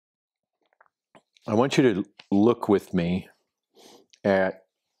I want you to look with me at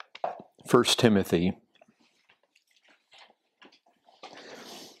 1 Timothy.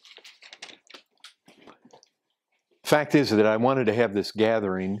 Fact is that I wanted to have this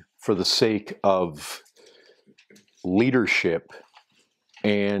gathering for the sake of leadership,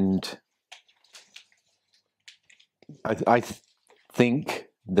 and I think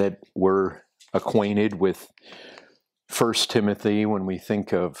that we're acquainted with 1 Timothy when we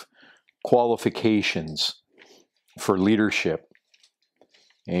think of qualifications for leadership.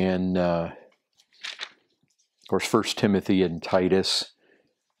 And of course, 1 Timothy and Titus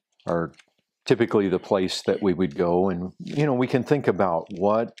are typically the place that we would go. And, we can think about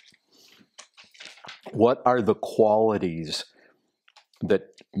what are the qualities that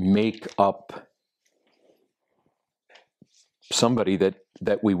make up somebody that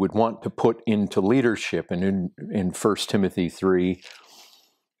we would want to put into leadership. And in 1 Timothy 3,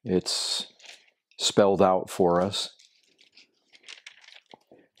 it's spelled out for us.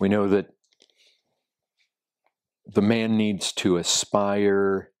 We know that the man needs to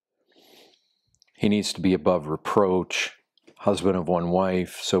aspire. He needs to be above reproach, husband of one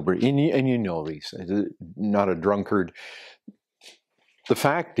wife, sober, and you know these, not a drunkard. The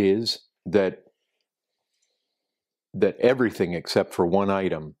fact is that everything except for one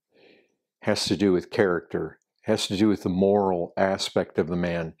item has to do with character, has to do with the moral aspect of the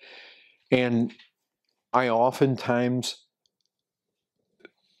man. And I oftentimes,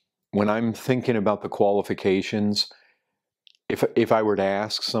 when I'm thinking about the qualifications, if I were to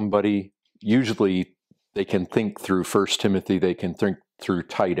ask somebody, usually they can think through 1 Timothy, they can think through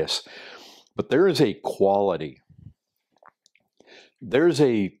Titus. But there is a quality. There's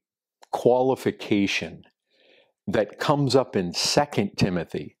a qualification that comes up in 2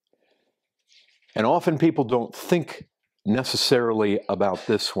 Timothy. And often people don't think necessarily about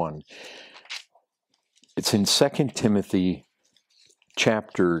this one. It's in 2 Timothy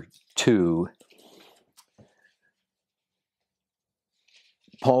chapter 2.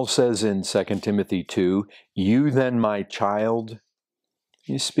 Paul says in 2 Timothy 2, "You then, my child,"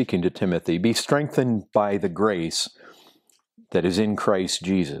 he's speaking to Timothy, "be strengthened by the grace that is in Christ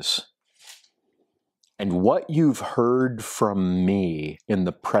Jesus. And what you've heard from me in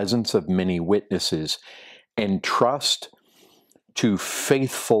the presence of many witnesses, entrust to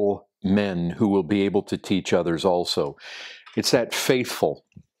faithful men who will be able to teach others also." It's that faithful.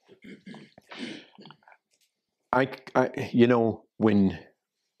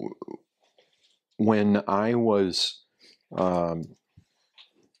 When I was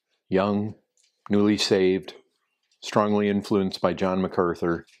young, newly saved, strongly influenced by John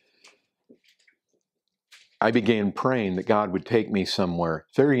MacArthur, I began praying that God would take me somewhere.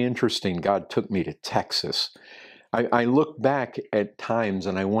 Very interesting, God took me to Texas. I look back at times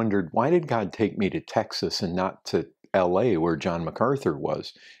and I wondered, why did God take me to Texas and not to LA where John MacArthur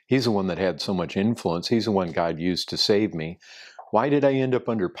was? He's the one that had so much influence. He's the one God used to save me. Why did I end up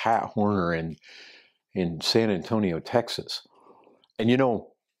under Pat Horner in San Antonio, Texas? And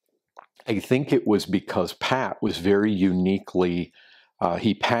I think it was because Pat was very uniquely,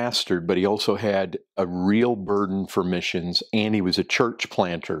 he pastored, but he also had a real burden for missions, and he was a church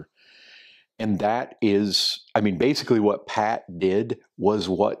planter. And that is, basically what Pat did was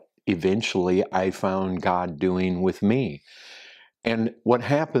what eventually I found God doing with me. And what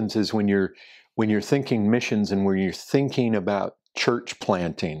happens is when you're thinking missions and when you're thinking about church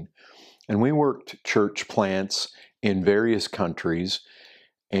planting, and we worked church plants in various countries,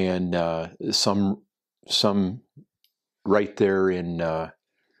 and some right there in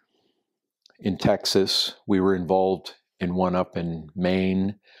Texas. We were involved in one up in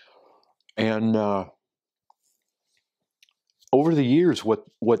Maine, and over the years,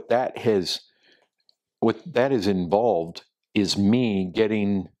 what that has involved is me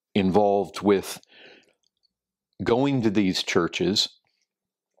getting involved with going to these churches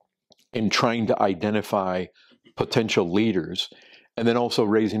and trying to identify potential leaders, and then also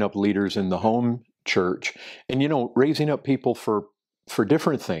raising up leaders in the home church, and raising up people for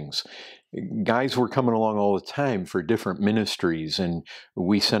different things. Guys were coming along all the time for different ministries, and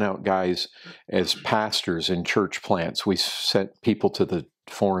we sent out guys as pastors in church plants. We sent people to the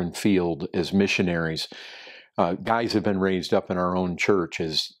foreign field as missionaries. Guys have been raised up in our own church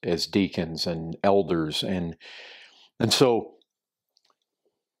as deacons and elders, and so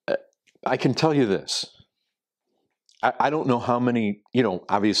I can tell you this. I don't know how many,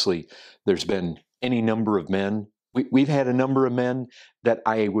 obviously there's been any number of men. We've had a number of men that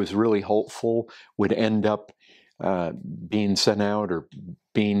I was really hopeful would end up being sent out or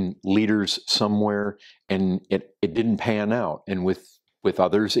being leaders somewhere, and it didn't pan out. And with with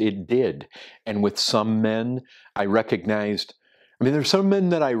others it did. And with some men, I recognized, I mean, there's some men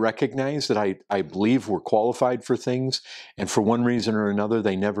that I recognize that I believe were qualified for things, and for one reason or another,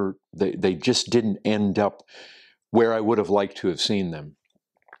 they just didn't end up where I would have liked to have seen them.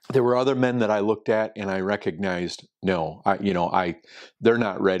 There were other men that I looked at and I recognized, no, they're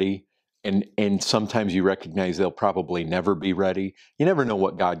not ready. And sometimes you recognize they'll probably never be ready. You never know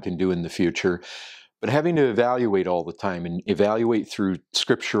what God can do in the future. But having to evaluate all the time and evaluate through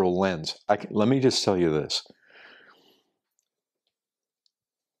scriptural lens, let me just tell you this.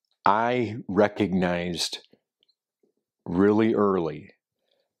 I recognized really early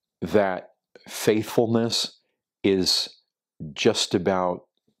that faithfulness is just about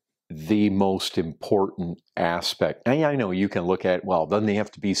the most important aspect. And I know you can look at, well, doesn't he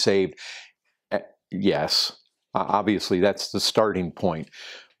have to be saved? Yes, obviously that's the starting point.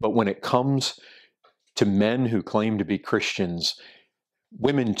 But when it comes to men who claim to be Christians,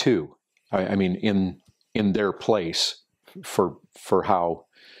 women too, I mean, in their place for how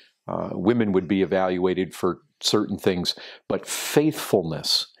women would be evaluated for certain things, but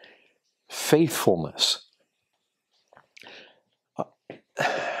faithfulness.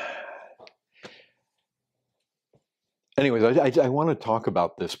 Anyways, I want to talk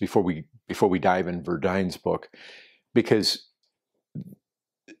about this before we dive in Verdine's book, because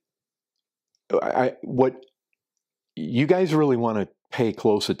what you guys really want to pay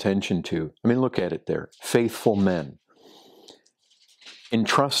close attention to. I mean, look at it there. Faithful men.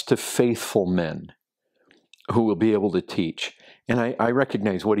 Entrust to faithful men who will be able to teach. And I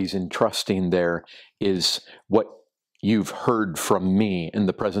recognize what he's entrusting there is what you've heard from me in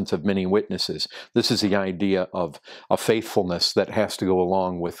the presence of many witnesses. This is the idea of a faithfulness that has to go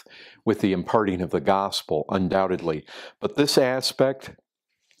along with the imparting of the gospel, undoubtedly. But this aspect,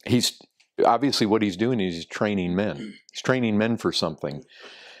 he's obviously what he's doing is he's training men. He's training men for something.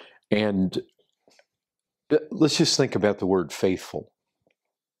 And let's just think about the word faithful.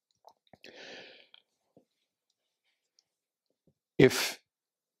 If,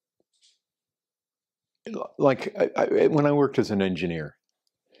 like, when I worked as an engineer,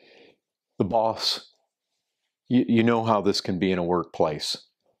 the boss, you know how this can be in a workplace.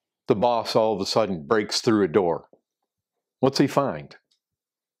 The boss all of a sudden breaks through a door. What's he find?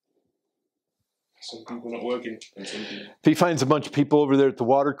 Some people not working. And some people... If he finds a bunch of people over there at the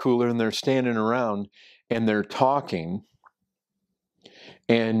water cooler and they're standing around and they're talking,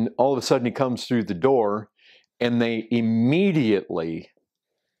 and all of a sudden he comes through the door and they immediately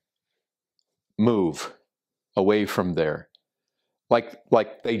move away from there. Like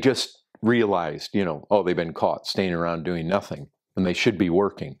they just realized, oh, they've been caught standing around doing nothing and they should be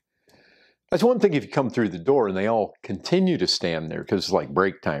working. That's one thing if you come through the door and they all continue to stand there because it's like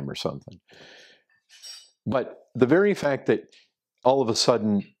break time or something. But the very fact that all of a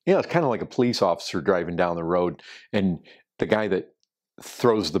sudden, it's kind of like a police officer driving down the road and the guy that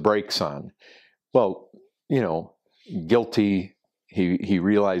throws the brakes on, well, guilty, he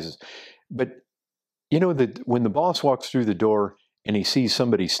realizes. But, when the boss walks through the door and he sees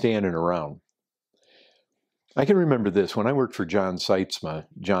somebody standing around, I can remember this. When I worked for John Seitzma,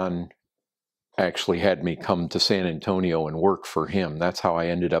 John actually had me come to San Antonio and work for him. That's how I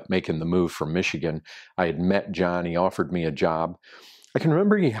ended up making the move from Michigan. I had met John. He offered me a job. I can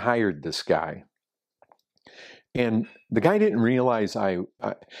remember he hired this guy. And the guy didn't realize I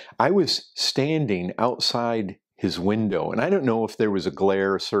was standing outside his window. And I don't know if there was a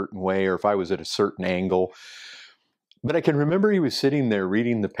glare a certain way or if I was at a certain angle. But I can remember he was sitting there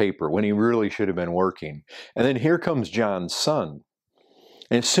reading the paper when he really should have been working. And then here comes John's son.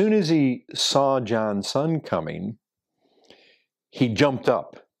 And as soon as he saw John's son coming, he jumped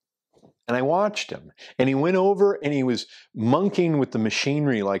up. And I watched him. And he went over and he was monkeying with the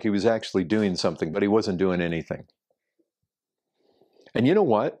machinery like he was actually doing something, but he wasn't doing anything. And you know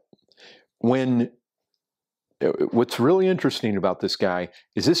what? What's really interesting about this guy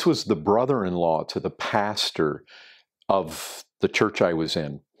is this was the brother-in-law to the pastor of the church I was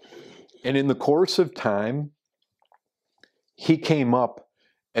in. And in the course of time, he came up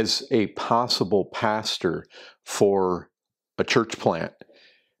as a possible pastor for a church plant.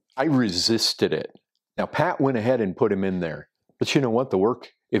 I resisted it. Now, Pat went ahead and put him in there. But you know what?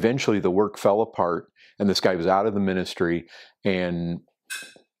 Eventually the work fell apart and this guy was out of the ministry. But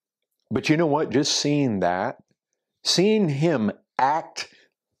you know what? Just seeing him act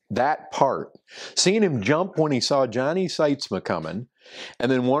that part, seeing him jump when he saw Johnny Seitzma coming,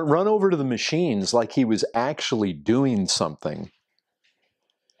 and then run over to the machines like he was actually doing something.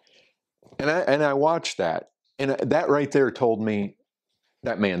 And I watched that, and that right there told me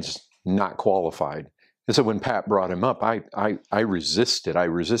that man's not qualified. And so when Pat brought him up, I resisted. I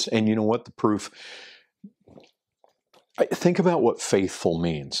resist. And you know what? The proof. Think about what faithful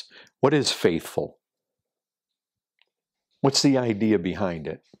means. What is faithful? What's the idea behind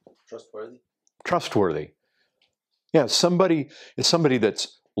it? Trustworthy. Trustworthy. Yeah, it's somebody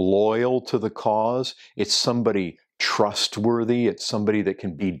that's loyal to the cause. It's somebody trustworthy. It's somebody that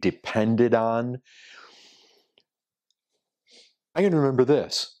can be depended on. I can remember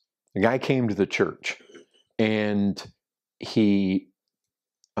this. A guy came to the church, and he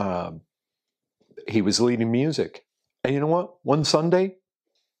was leading music. And you know what? One Sunday,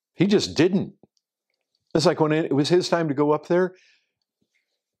 he just didn't. It's like when it was his time to go up there,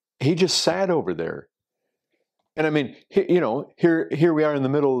 he just sat over there. And I mean, here we are in the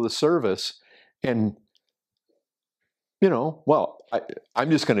middle of the service, and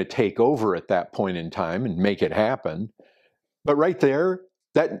I'm just going to take over at that point in time and make it happen. But right there,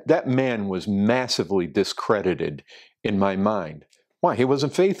 that man was massively discredited in my mind. Why? He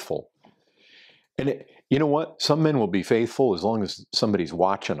wasn't faithful. And you know what? Some men will be faithful as long as somebody's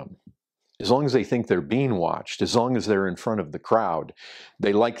watching them. As long as they think they're being watched, as long as they're in front of the crowd.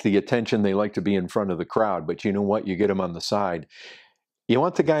 They like the attention, they like to be in front of the crowd, but you know what? You get them on the side. You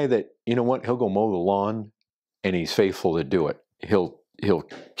want the guy that, you know what? He'll go mow the lawn, and he's faithful to do it. He'll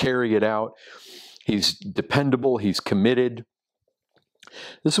carry it out. He's dependable, he's committed.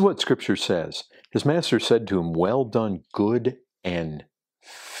 This is what Scripture says. His master said to him, "Well done, good and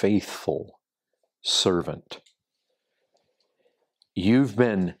faithful servant. You've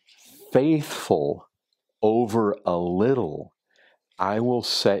been faithful over a little. I will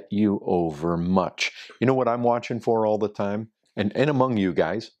set you over much." You know what I'm watching for all the time? And among you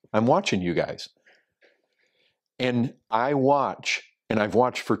guys, I'm watching you guys. And I watch, and I've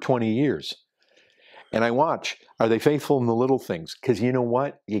watched for 20 years. And I watch, are they faithful in the little things? Because you know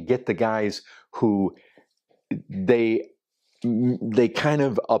what? You get the guys who they kind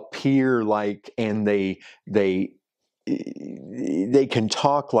of appear like, and they can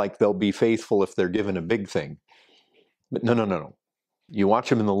talk like they'll be faithful if they're given a big thing. But no. You watch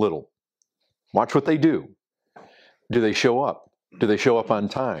them in the little. Watch what they do. Do they show up? Do they show up on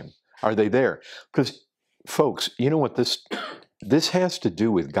time? Are they there? Because, folks, you know what this has to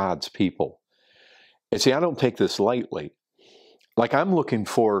do with God's people. And see, I don't take this lightly. Like, I'm looking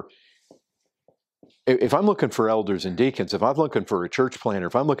for, if I'm looking for elders and deacons, if I'm looking for a church planter,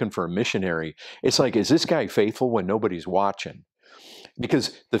 if I'm looking for a missionary, it's like, is this guy faithful when nobody's watching?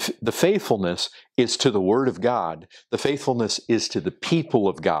 Because the faithfulness is to the Word of God. The faithfulness is to the people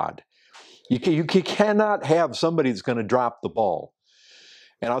of God. You cannot have somebody that's going to drop the ball.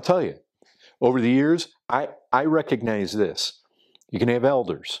 And I'll tell you, over the years, I recognize this. You can have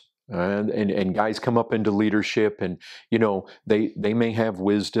elders. And guys come up into leadership, and they may have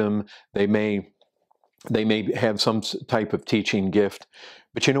wisdom, they may have some type of teaching gift,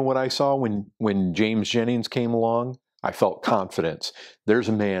 but you know what I saw when James Jennings came along? I felt confidence. There's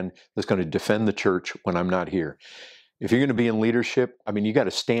a man that's going to defend the church when I'm not here. If you're going to be in leadership, I mean, you got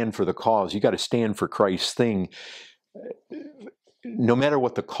to stand for the cause. You got to stand for Christ's thing, no matter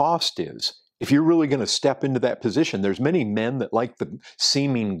what the cost is. If you're really going to step into that position, there's many men that like the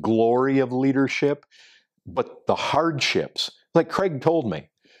seeming glory of leadership, but the hardships, like Craig told me.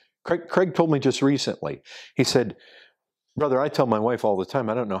 Craig told me just recently. He said, "Brother, I tell my wife all the time,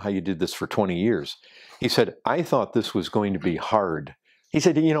 I don't know how you did this for 20 years. He said, "I thought this was going to be hard." He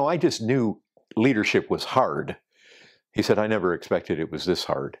said, "I just knew leadership was hard." He said, "I never expected it was this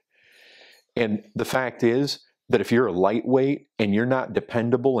hard." And the fact is, that if you're a lightweight and you're not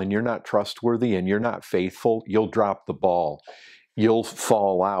dependable and you're not trustworthy and you're not faithful, you'll drop the ball. You'll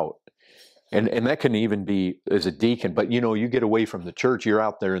fall out. And that can even be as a deacon. But you get away from the church, you're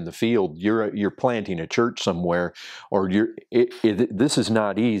out there in the field, you're planting a church somewhere, or this is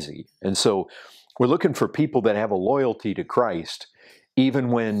not easy. And so we're looking for people that have a loyalty to Christ, even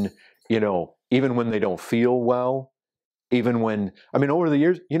when they don't feel well, even when, over the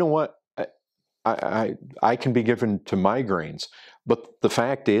years, you know what? I can be given to migraines, but the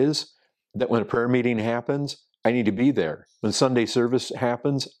fact is that when a prayer meeting happens, I need to be there. When Sunday service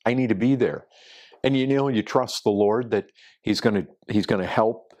happens, I need to be there. And you trust the Lord that He's going to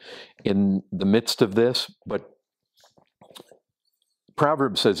help in the midst of this. But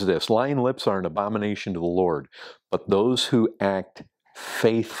Proverbs says this: lying lips are an abomination to the Lord, but those who act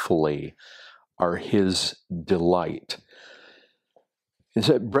faithfully are His delight. Is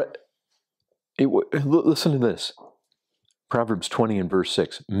that Brett? Listen to this. Proverbs 20 and verse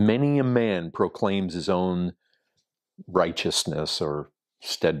 6. Many a man proclaims his own righteousness or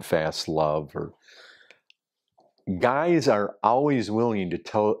steadfast love, guys are always willing to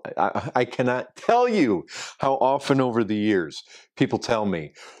tell. I cannot tell you how often over the years people tell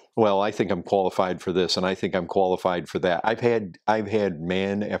me, well, I think I'm qualified for this and I think I'm qualified for that. I've had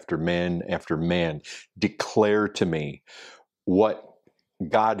man after man after man declare to me what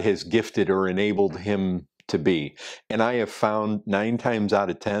God has gifted or enabled him to be. And I have found 9 times out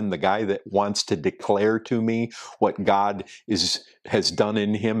of 10, the guy that wants to declare to me what God has done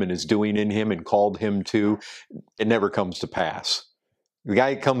in him and is doing in him and called him to, it never comes to pass. The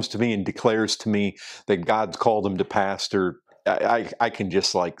guy comes to me and declares to me that God's called him to pastor, I can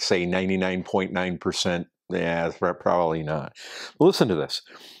just like say 99.9%, yeah, probably not. Listen to this.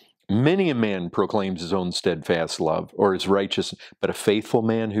 Many a man proclaims his own steadfast love or his righteous, but a faithful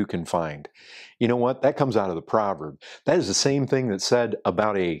man who can find. You know what? That comes out of the proverb. That is the same thing that's said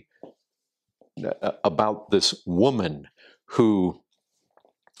about this woman who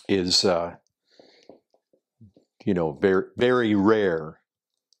is, very, very rare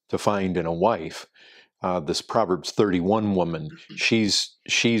to find in a wife. This Proverbs 31 woman,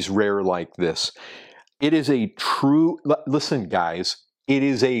 she's rare like this. It is a true, listen guys, it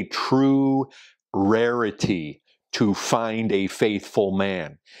is a true rarity to find a faithful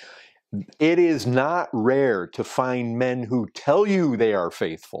man. It is not rare to find men who tell you they are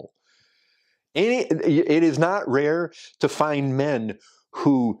faithful. It is not rare to find men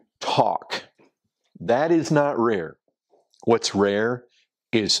who talk. That is not rare. What's rare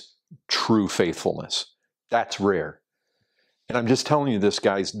is true faithfulness. That's rare. And I'm just telling you this,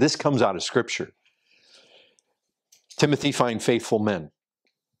 guys, this comes out of Scripture. Timothy, find faithful men.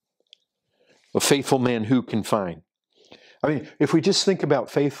 A faithful man who can find. I mean, if we just think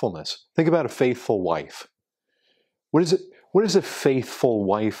about faithfulness, think about a faithful wife. What does a faithful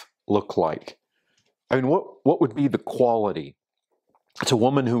wife look like? I mean, what would be the quality? It's a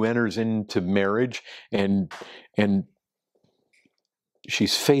woman who enters into marriage and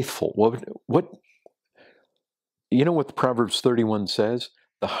she's faithful. What you know what the Proverbs 31 says?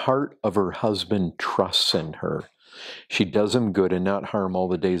 The heart of her husband trusts in her. She does him good and not harm all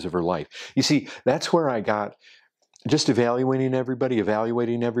the days of her life. You see, that's where I got, just evaluating everybody.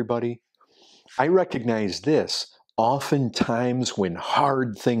 I recognize this. Oftentimes when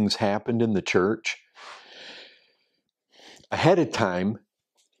hard things happened in the church, ahead of time,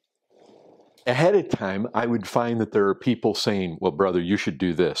 I would find that there are people saying, well, brother, you should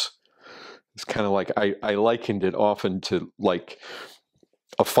do this. It's kind of like, I likened it often to like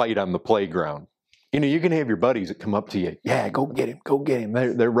a fight on the playground. You know, you can have your buddies that come up to you. Yeah, go get him.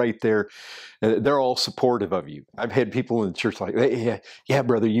 They're right there. They're all supportive of you. I've had people in the church like, yeah,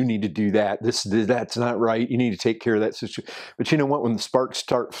 brother, you need to do that. That's not right. You need to take care of that situation. But you know what? When the sparks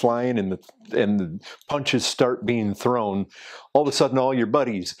start flying and the punches start being thrown, all of a sudden, all your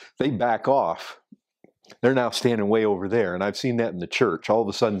buddies, they back off. They're now standing way over there, and I've seen that in the church. All of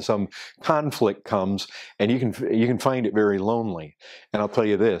a sudden, some conflict comes, and you can find it very lonely. And I'll tell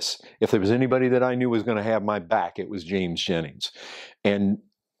you this: if there was anybody that I knew was going to have my back, it was James Jennings. And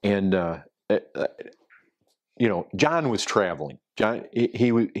John was traveling. John,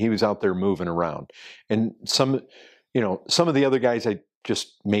 he was out there moving around, and some of the other guys I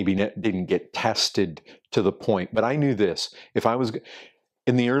just maybe didn't get tested to the point. But I knew this: if I was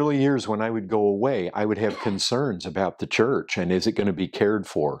in the early years when I would go away, I would have concerns about the church and is it going to be cared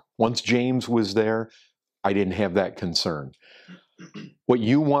for? Once James was there, I didn't have that concern. What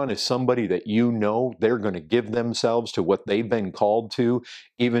you want is somebody that you know they're going to give themselves to what they've been called to.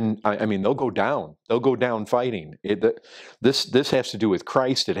 Even, I mean, they'll go down. They'll go down fighting. This has to do with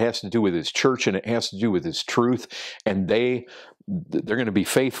Christ. It has to do with His church, and it has to do with His truth. And they're going to be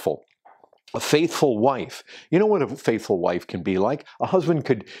faithful. A faithful wife. You know what a faithful wife can be like? A husband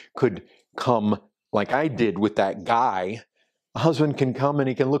could come like I did with that guy. A husband can come and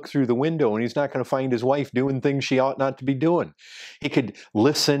he can look through the window and he's not going to find his wife doing things she ought not to be doing. He could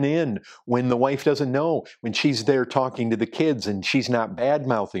listen in when the wife doesn't know, when she's there talking to the kids and she's not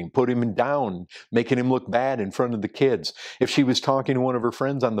bad-mouthing, put him down, making him look bad in front of the kids. If she was talking to one of her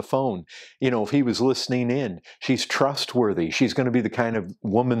friends on the phone, if he was listening in, she's trustworthy. She's going to be the kind of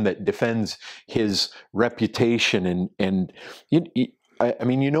woman that defends his reputation. And I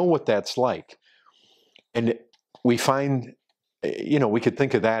mean, you know what that's like. And we find... we could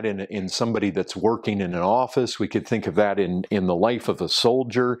think of that in somebody that's working in an office. We could think of that in the life of a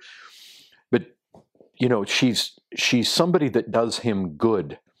soldier. But, she's somebody that does him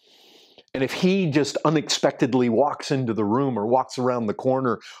good. And if he just unexpectedly walks into the room or walks around the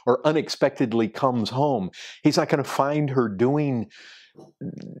corner or unexpectedly comes home, he's not going to find her doing,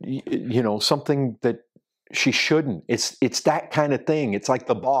 something that she shouldn't. It's that kind of thing. It's like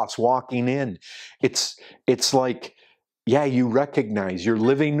the boss walking in. It's like, yeah, you recognize, you're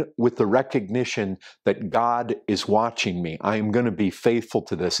living with the recognition that God is watching me. I am going to be faithful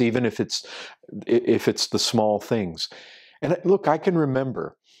to this, even if it's the small things. And look, I can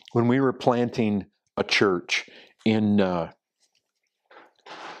remember when we were planting a church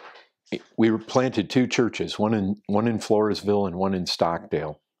we planted 2 churches, one in Floresville and one in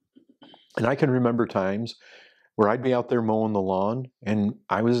Stockdale. And I can remember times where I'd be out there mowing the lawn and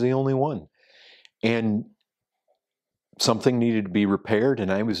I was the only one. And something needed to be repaired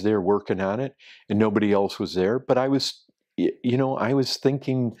and I was there working on it and nobody else was there. But I was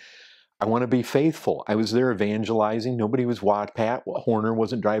thinking, I want to be faithful. I was there evangelizing. Nobody was watching. Pat Horner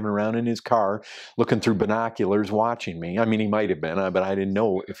wasn't driving around in his car looking through binoculars watching me. I mean, he might have been, but I didn't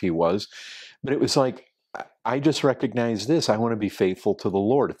know if he was. But it was like, I just recognize this. I want to be faithful to the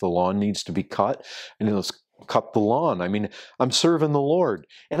Lord. If the lawn needs to be cut, and let's cut the lawn. I mean, I'm serving the Lord.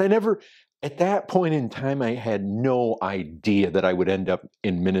 And at that point in time, I had no idea that I would end up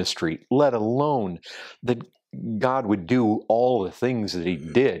in ministry, let alone that God would do all the things that he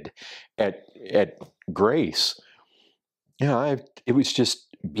did at Grace. It was just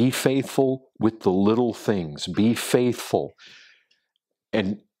be faithful with the little things. Be faithful.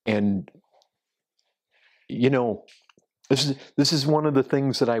 And this is one of the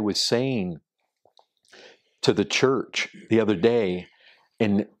things that I was saying to the church the other day,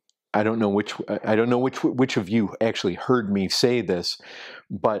 and I don't know which of you actually heard me say this,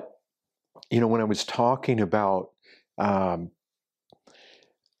 but when I was talking about, I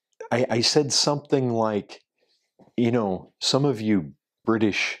said something like, some of you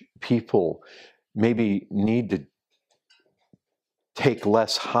British people maybe need to take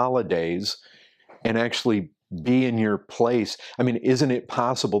less holidays and actually be in your place. I mean, isn't it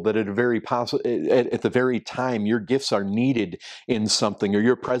possible that at the very time your gifts are needed in something or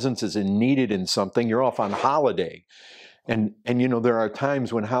your presence is needed in something, you're off on holiday? And there are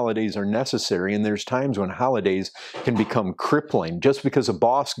times when holidays are necessary, and there's times when holidays can become crippling just because a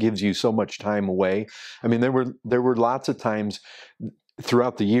boss gives you so much time away. I mean, there were lots of times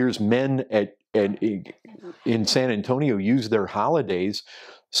throughout the years, men in San Antonio used their holidays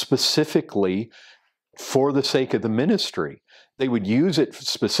specifically for the sake of the ministry. They would use it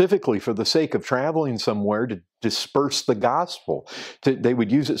specifically for the sake of traveling somewhere to disperse the gospel. They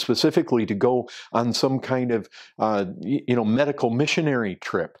would use it specifically to go on some kind of medical missionary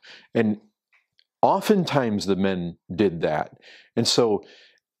trip. And oftentimes the men did that. And so,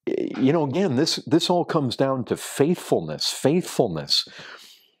 again, this all comes down to faithfulness. Faithfulness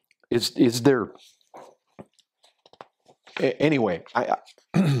is there. Anyway,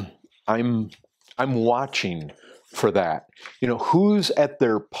 I'm watching for that. Who's at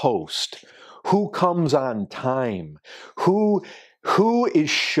their post? Who comes on time? Who is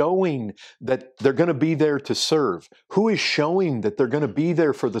showing that they're going to be there to serve? Who is showing that they're going to be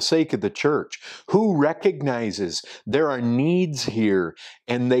there for the sake of the church? Who recognizes there are needs here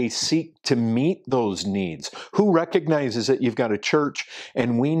and they seek to meet those needs? Who recognizes that you've got a church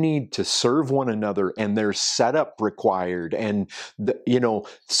and we need to serve one another and there's setup required and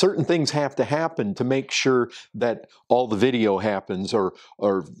certain things have to happen to make sure that all the video happens or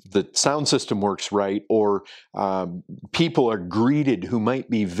the sound system works right or people are greeted who might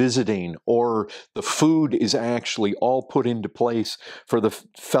be visiting, or the food is actually all put into place for the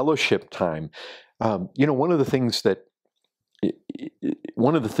fellowship time. One of the things that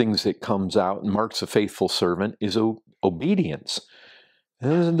comes out and marks a faithful servant is obedience.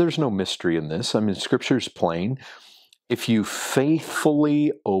 There's no mystery in this. I mean, Scripture's plain. If you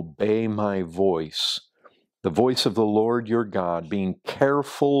faithfully obey my voice, the voice of the Lord your God, being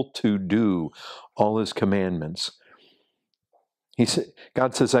careful to do all his commandments,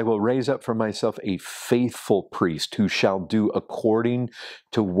 God says, I will raise up for myself a faithful priest who shall do according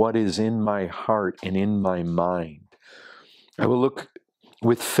to what is in my heart and in my mind. I will look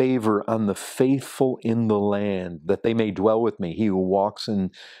with favor on the faithful in the land, that they may dwell with me, he who walks in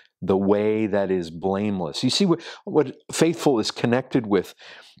the way that is blameless. You see what faithful is connected with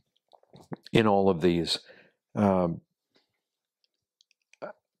in all of these. I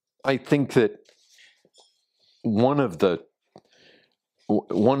think that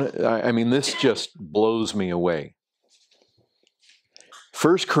this just blows me away.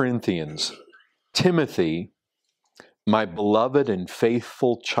 1 Corinthians, Timothy, my beloved and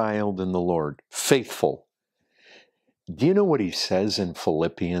faithful child in the Lord. Faithful. Do you know what he says in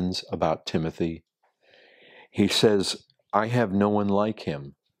Philippians about Timothy? He says, I have no one like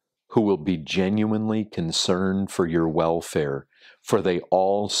him who will be genuinely concerned for your welfare, for they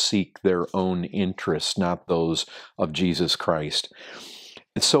all seek their own interests, not those of Jesus Christ.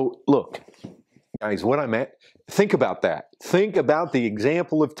 And so, look, guys, what I'm at, think about that. Think about the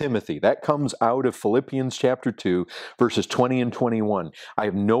example of Timothy. That comes out of Philippians chapter 2, verses 20 and 21. I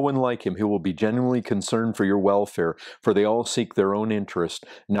have no one like him who will be genuinely concerned for your welfare, for they all seek their own interest,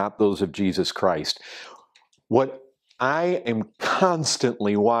 not those of Jesus Christ. What I am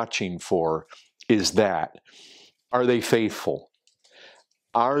constantly watching for is that. Are they faithful?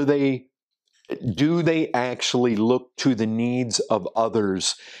 Do they actually look to the needs of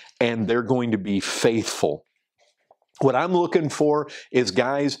others and they're going to be faithful? What I'm looking for is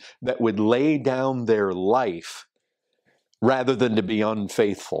guys that would lay down their life rather than to be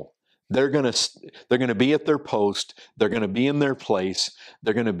unfaithful. They're going to be at their post. They're going to be in their place.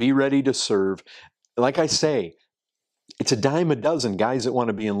 They're going to be ready to serve. Like I say, it's a dime a dozen guys that want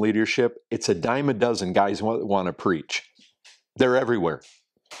to be in leadership. It's a dime a dozen guys that want to preach. They're everywhere.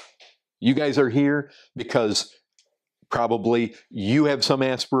 You guys are here because probably you have some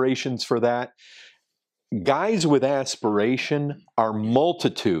aspirations for that. Guys with aspiration are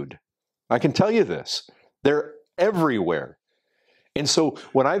multitude. I can tell you this. They're everywhere. And so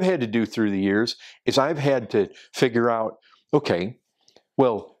what I've had to do through the years is I've had to figure out, okay,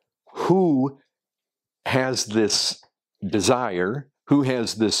 well, who has this desire? Who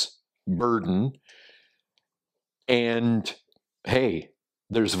has this burden? And hey,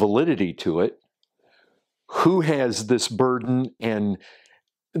 there's validity to it. Who has this burden? And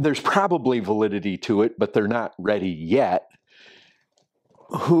there's probably validity to it, but they're not ready yet.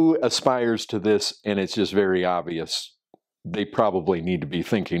 Who aspires to this? And it's just very obvious. They probably need to be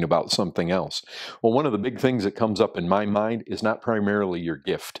thinking about something else. Well, one of the big things that comes up in my mind is not primarily your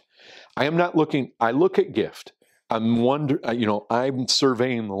gift. I look at gift. I'm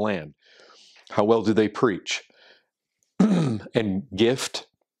surveying the land. How well do they preach? And gift,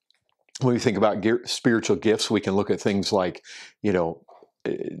 when we think about spiritual gifts, we can look at things like,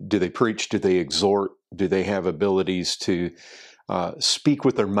 do they preach? Do they exhort? Do they have abilities to speak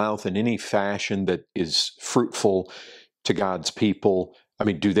with their mouth in any fashion that is fruitful to God's people? I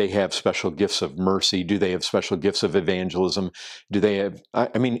mean, do they have special gifts of mercy? Do they have special gifts of evangelism? Do they have,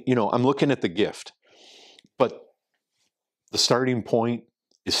 I'm looking at the gift, but the starting point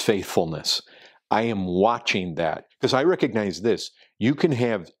is faithfulness. I am watching that because I recognize this. You can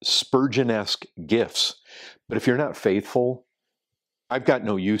have Spurgeon-esque gifts, but if you're not faithful, I've got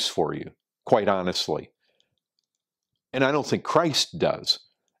no use for you, quite honestly. And I don't think Christ does.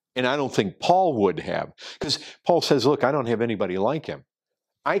 And I don't think Paul would have. Because Paul says, look, I don't have anybody like him.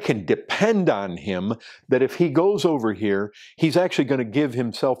 I can depend on him that if he goes over here, he's actually going to give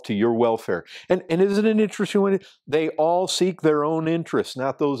himself to your welfare. And isn't it interesting when they all seek their own interests,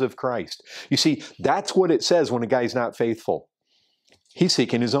 not those of Christ? You see, that's what it says when a guy's not faithful. He's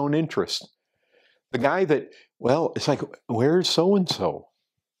seeking his own interest. The guy that, well, it's like, where's so-and-so?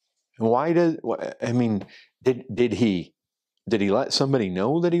 And why did he let somebody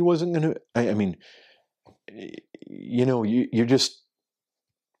know that he wasn't going to,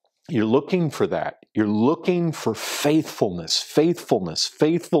 you're looking for that. You're looking for faithfulness.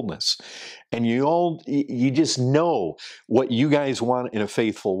 And you just know what you guys want in a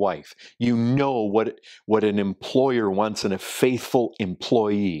faithful wife. You know what an employer wants in a faithful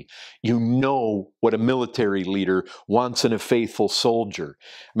employee. You know what a military leader wants in a faithful soldier.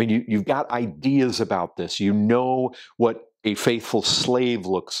 I mean, you've got ideas about this. You know what a faithful slave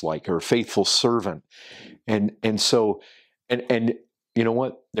looks like, or a faithful servant. And you know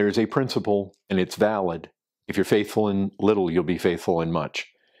what? There's a principle, and it's valid. If you're faithful in little, you'll be faithful in much.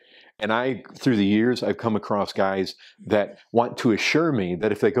 And through the years, I've come across guys that want to assure me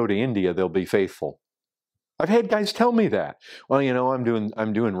that if they go to India, they'll be faithful. I've had guys tell me that. Well,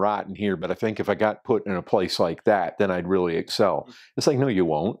 I'm doing rotten here, but I think if I got put in a place like that, then I'd really excel. It's like, no, you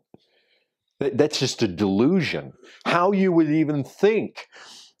won't. That's just a delusion. How you would even think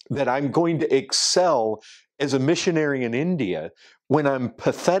that I'm going to excel as a missionary in India when I'm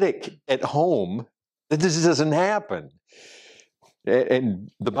pathetic at home, that this doesn't happen.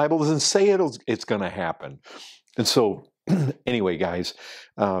 And the Bible doesn't say it's going to happen. And so, anyway, guys,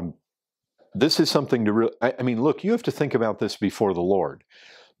 this is something to really, look, you have to think about this before the Lord.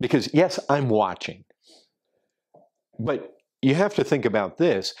 Because, yes, I'm watching. But you have to think about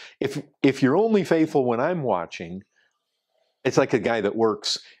this. If you're only faithful when I'm watching, it's like a guy that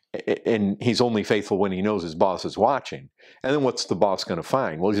works and he's only faithful when he knows his boss is watching. And then what's the boss going to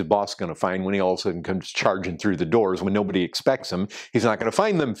find? Well, his boss going to find when he all of a sudden comes charging through the doors when nobody expects him. He's not going to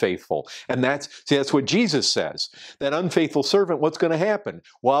find them faithful. And that's what Jesus says. That unfaithful servant, what's going to happen?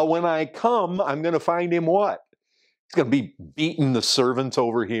 Well, when I come, I'm going to find him what? going to be beating the servants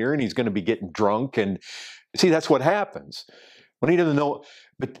over here, and he's going to be getting drunk. And see, that's what happens when he doesn't know.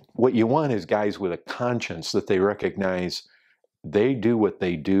 But what you want is guys with a conscience that they recognize they do what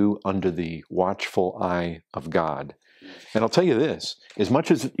they do under the watchful eye of God. And I'll tell you this, as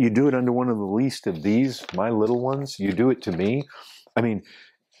much as you do it under one of the least of these, my little ones, you do it to me. I mean,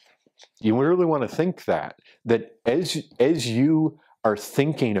 you really want to think that as you are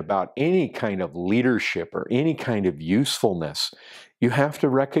thinking about any kind of leadership or any kind of usefulness, you have to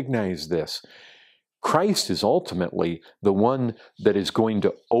recognize this. Christ is ultimately the one that is going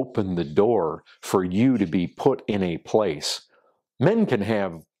to open the door for you to be put in a place. Men can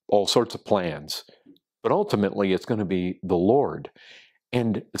have all sorts of plans, but ultimately it's going to be the Lord.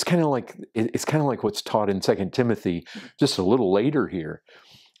 And it's kind of like what's taught in 2 Timothy just a little later here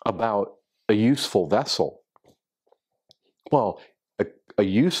about a useful vessel. Well, a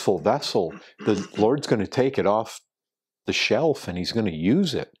useful vessel, the Lord's going to take it off the shelf and he's going to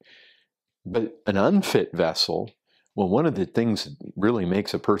use it. But an unfit vessel, well, one of the things that really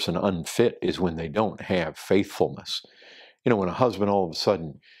makes a person unfit is when they don't have faithfulness. You know, when a husband all of a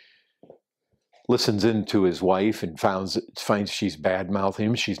sudden listens into his wife and finds she's bad-mouthing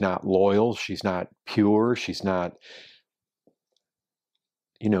him, she's not loyal, she's not pure, she's not,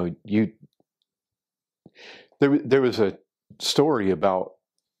 there was a story about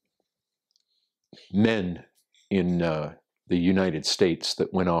men in the United States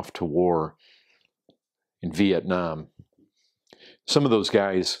that went off to war in Vietnam. Some of those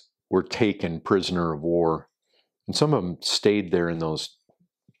guys were taken prisoner of war, and some of them stayed there in those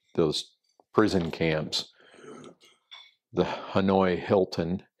prison camps, the Hanoi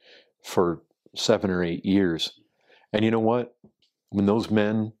Hilton, for 7 or 8 years. And you know what? When those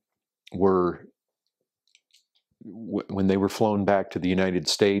men were flown back to the United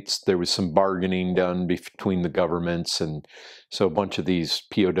States, there was some bargaining done between the governments, and so a bunch of these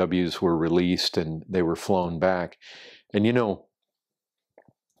POWs were released and they were flown back. And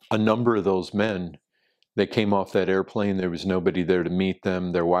a number of those men, they came off that airplane, there was nobody there to meet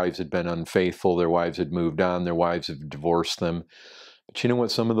them, their wives had been unfaithful, their wives had moved on, their wives had divorced them. But you know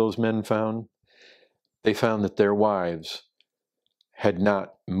what some of those men found? They found that their wives had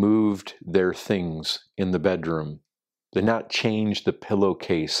not moved their things in the bedroom. They had not changed the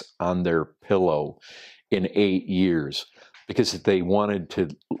pillowcase on their pillow in 8 years because they wanted to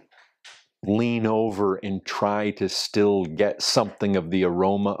lean over and try to still get something of the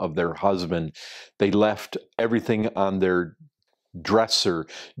aroma of their husband. They left everything on their dresser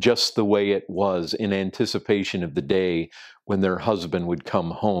just the way it was in anticipation of the day when their husband would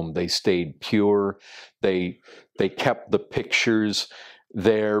come home. They stayed pure. They kept the pictures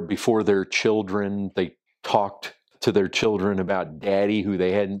there before their children. They talked to their children about daddy who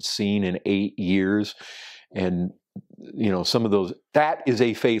they hadn't seen in 8 years. And some of those, that is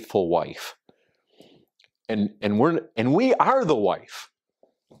a faithful wife. And we are the wife.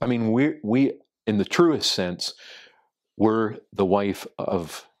 I mean, we in the truest sense, we're the wife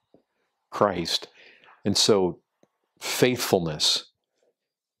of Christ. And so faithfulness,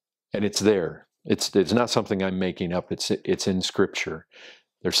 and it's there. It's not something I'm making up. It's in Scripture.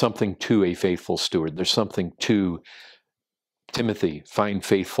 There's something to a faithful steward. There's something to Timothy, find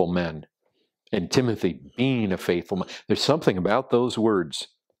faithful men. And Timothy being a faithful man. There's something about those words.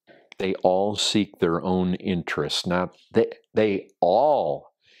 They all seek their own interests. Not they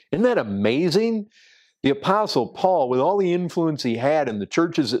all. Isn't that amazing? The Apostle Paul, with all the influence he had in the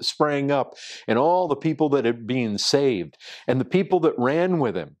churches that sprang up and all the people that are being saved and the people that ran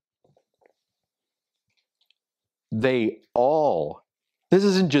with him, they all, this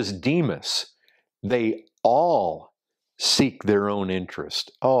isn't just Demas, they all seek their own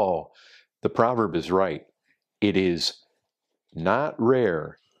interest. Oh, the proverb is right. It is not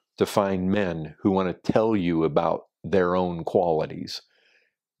rare to find men who want to tell you about their own qualities,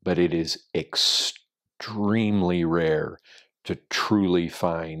 but it is extremely rare to truly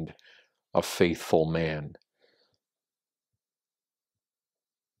find a faithful man.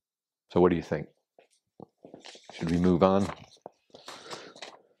 So what do you think? Should we move on?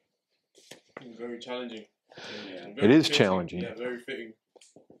 Very challenging. Yeah. It is challenging. Yeah, very fitting.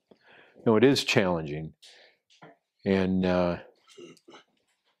 No, it is challenging. And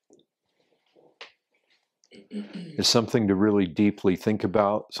it's something to really deeply think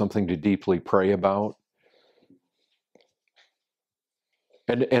about, something to deeply pray about.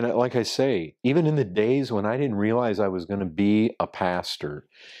 And like I say, even in the days when I didn't realize I was going to be a pastor,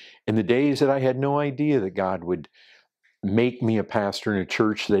 in the days that I had no idea that God would make me a pastor in a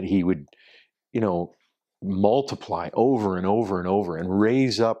church that he would, multiply over and over and over and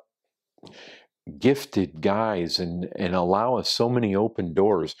raise up gifted guys and allow us so many open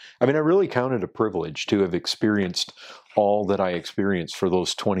doors. I mean, I really count it a privilege to have experienced all that I experienced for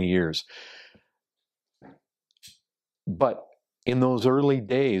those 20 years. But in those early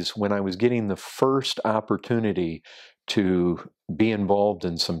days, when I was getting the first opportunity to be involved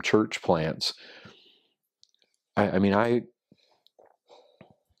in some church plants, I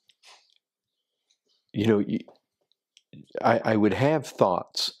would have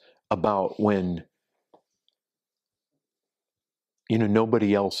thoughts about when,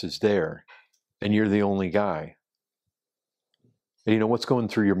 nobody else is there and you're the only guy. And, what's going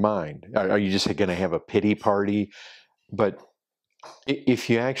through your mind? Are you just going to have a pity party? But if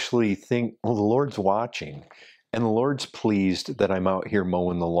you actually think, well, the Lord's watching and the Lord's pleased that I'm out here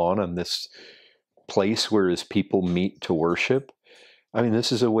mowing the lawn on this place where his people meet to worship. I mean,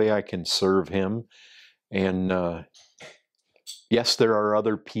 this is a way I can serve him. And yes, there are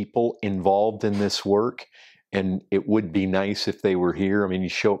other people involved in this work, and it would be nice if they were here. I mean, you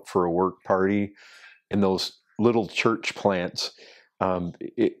show up for a work party in those little church plants.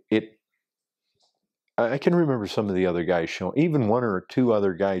 I can remember some of the other guys showing, even one or two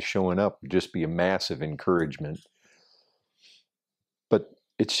other guys showing up would just be a massive encouragement. But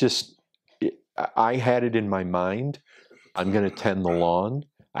it's just, I had it in my mind, I'm going to tend the lawn.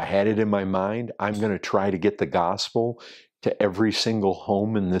 I had it in my mind, I'm going to try to get the gospel to every single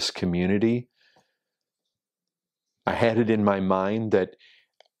home in this community. I had it in my mind that,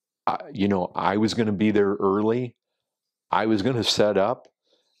 I was going to be there early. I was going to set up.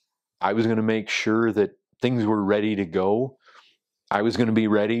 I was going to make sure that things were ready to go. I was going to be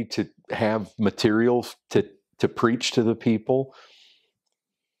ready to have material to preach to the people.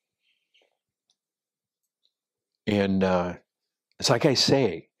 And it's like I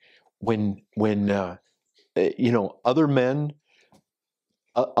say, when other men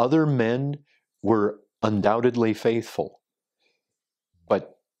were undoubtedly faithful,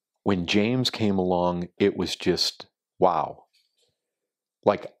 but when James came along, it was just wow.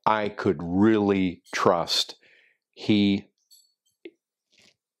 Like I could really trust he's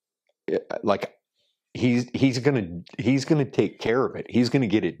gonna take care of it. He's gonna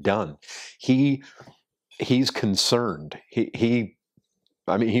get it done. He's concerned. He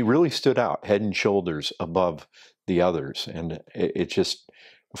really stood out head and shoulders above the others, and it's just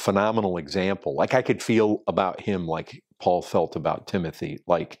a phenomenal example. Like I could feel about him like Paul felt about Timothy.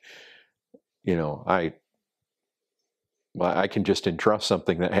 Like, I can just entrust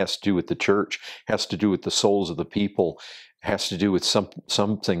something that has to do with the church, has to do with the souls of the people, has to do with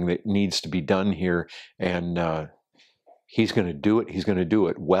something that needs to be done here, and he's going to do it. He's going to do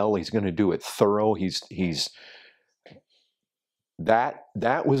it well. He's going to do it thorough.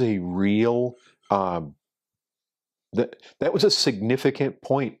 That was a real that was a significant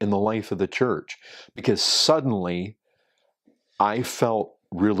point in the life of the church, because suddenly I felt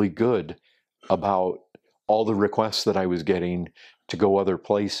really good about all the requests that I was getting to go other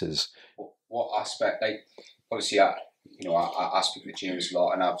places. What aspect? Like, obviously, I speak with James a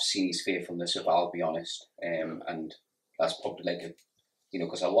lot, and I've seen his faithfulness, if I'll be honest, and that's probably like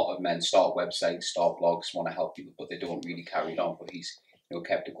because a lot of men start websites, start blogs, want to help people, but they don't really carry it on. But he's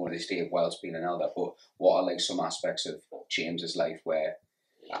kept it going to this day of Wells being an elder. But what are like some aspects of James's life where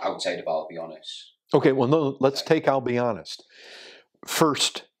outside of I'll be honest? Okay, well, no, let's take I'll be honest.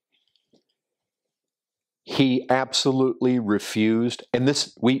 First, he absolutely refused, and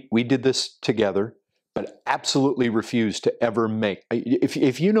this we did this together, but absolutely refused to ever make.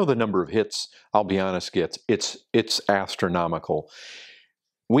 If you know the number of hits I'll be honest gets, it's astronomical.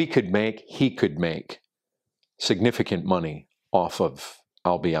 He could make significant money off of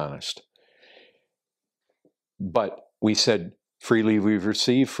I'll be honest. But we said, freely we've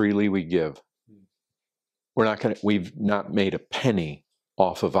received, freely we give. We've not made a penny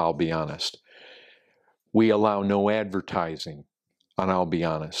off of I'll be honest. We allow no advertising on I'll be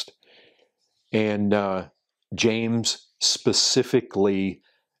honest. And James specifically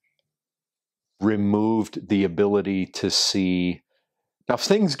removed the ability to see. Now, if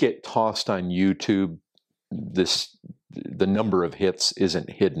things get tossed on YouTube, the number of hits isn't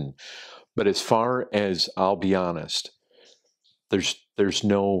hidden. But as far as I'll be honest, there's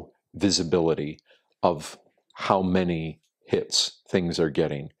no visibility of how many hits things are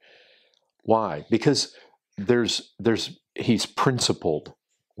getting. Why? Because he's principled.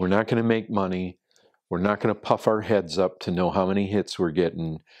 We're not going to make money. We're not going to puff our heads up to know how many hits we're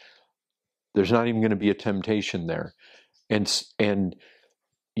getting. There's not even going to be a temptation there. And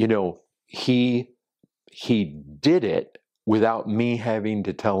he did it without me having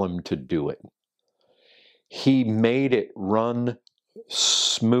to tell him to do it. He made it run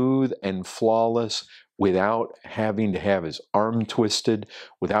smooth and flawless, without having to have his arm twisted,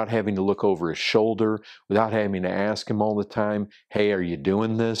 without having to look over his shoulder, without having to ask him all the time, hey, are you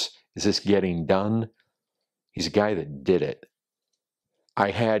doing this? Is this getting done? He's a guy that did it. I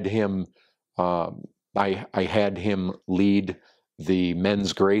had him lead the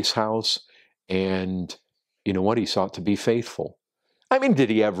Men's Grace House, and you know what? He sought to be faithful. I mean, did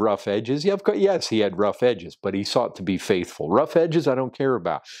he have rough edges? Yeah, of course, yes, he had rough edges, but he sought to be faithful. Rough edges, I don't care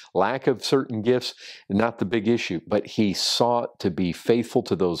about. Lack of certain gifts, not the big issue, but he sought to be faithful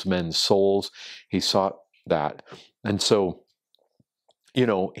to those men's souls. He sought that. And so, you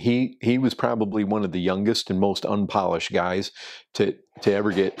know, he was probably one of the youngest and most unpolished guys to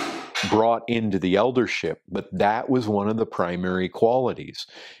ever get brought into the eldership, but that was one of the primary qualities.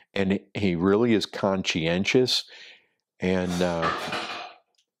 And he really is conscientious. And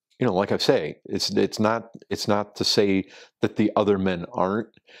you know, like I say, it's not to say that the other men aren't,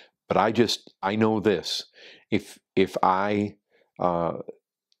 but I know this: if I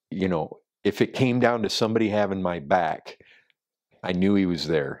you know, if it came down to somebody having my back, I knew he was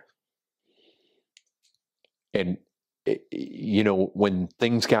there. And you know, when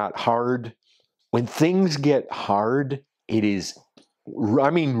things get hard, it is, I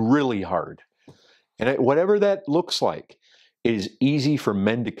mean, really hard. And whatever that looks like, it is easy for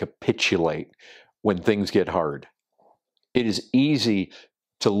men to capitulate when things get hard. It is easy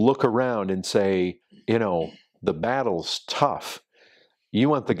to look around and say, you know, the battle's tough. You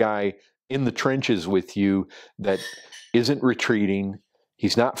want the guy in the trenches with you that isn't retreating.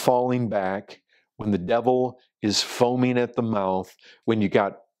 He's not falling back. When the devil is foaming at the mouth, when you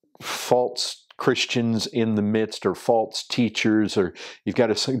got false Christians in the midst, or false teachers, or you've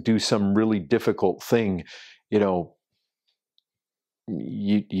got to do some really difficult thing, you know,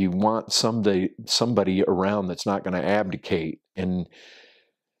 you want somebody around that's not going to abdicate. And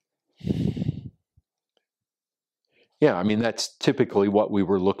yeah, I mean, that's typically what we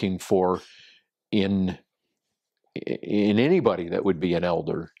were looking for in anybody that would be an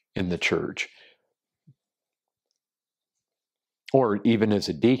elder in the church, or even as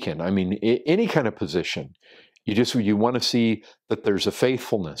a deacon. I mean, any kind of position, you want to see that there's a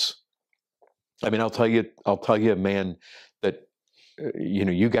faithfulness. I mean, I'll tell you a man that you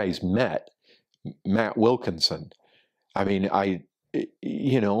know, you guys met, Matt Wilkinson. I mean,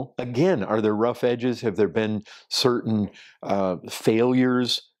 you know, again, are there rough edges? Have there been certain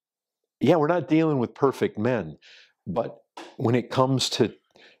failures? Yeah, we're not dealing with perfect men, but when it comes to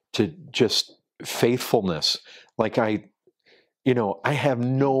just faithfulness, like I have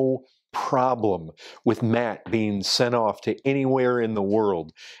no problem with Matt being sent off to anywhere in the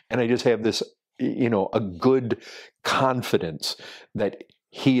world, and I just have this, you know, a good confidence that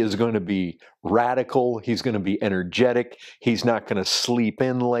he is going to be radical. He's going to be energetic. He's not going to sleep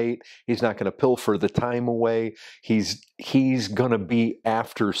in late. He's not going to pilfer the time away. He's going to be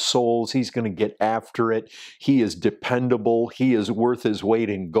after souls. He's going to get after it. He is dependable. He is worth his weight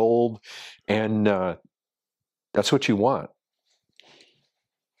in gold. And that's what you want.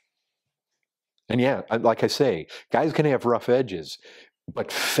 And yeah, like I say, guys can have rough edges, but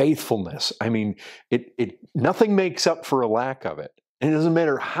faithfulness, I mean, nothing makes up for a lack of it. And it doesn't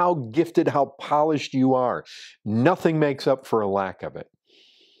matter how gifted, how polished you are, nothing makes up for a lack of it.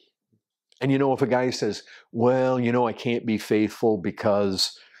 And you know, if a guy says, well, you know, I can't be faithful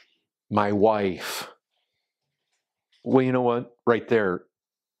because my wife, well, you know what, right there,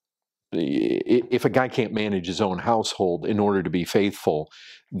 if a guy can't manage his own household in order to be faithful,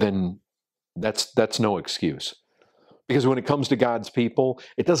 then that's no excuse. Because when it comes to God's people,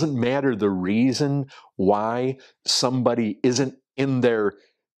 it doesn't matter the reason why somebody isn't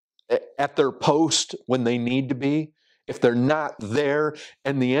at their post when they need to be. If they're not there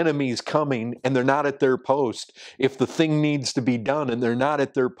and the enemy's coming and they're not at their post, if the thing needs to be done and they're not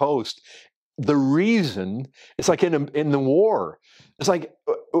at their post, the reason, it's like in the war, it's like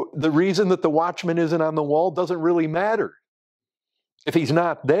the reason that the watchman isn't on the wall doesn't really matter. If he's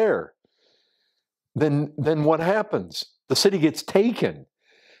not there, then what happens? The city gets taken.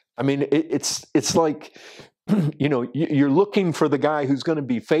 I mean, it's like, you know, you're looking for the guy who's going to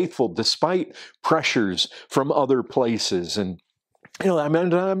be faithful despite pressures from other places. And, you know, I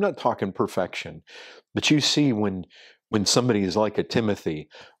mean, I'm not talking perfection, but you see when somebody is like a Timothy,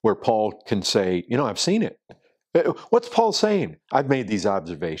 where Paul can say, you know, I've seen it. What's Paul saying? I've made these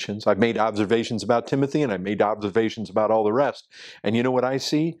observations. I've made observations about Timothy, and I've made observations about all the rest. And you know what I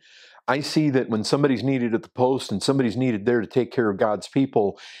see? I see that when somebody's needed at the post and somebody's needed there to take care of God's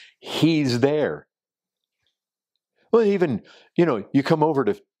people, he's there. Well, even, you know, you come over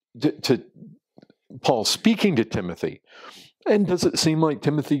to Paul speaking to Timothy, And does it seem like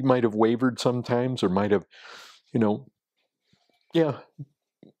Timothy might have wavered sometimes, or might have, yeah.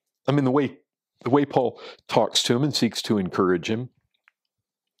 I mean, the way Paul talks to him and seeks to encourage him.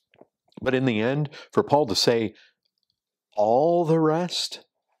 But in the end, for Paul to say all the rest,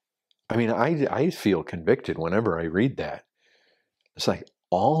 I mean, I feel convicted whenever I read that. It's like,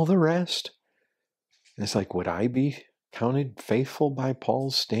 all the rest? And it's like, would I be counted faithful by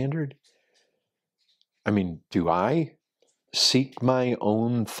Paul's standard? I mean, do I seek my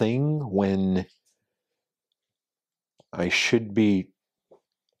own thing when I should be?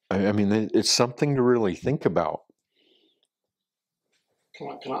 I mean, it's something to really think about.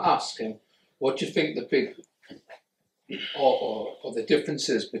 Can I ask him, what do you think the big or the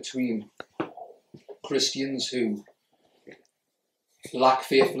differences between Christians who lack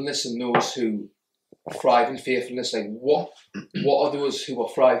faithfulness and those who thrive in faithfulness? Like, what are those who are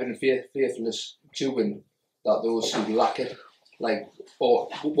thriving in faithfulness doing that those who lack it? Like, or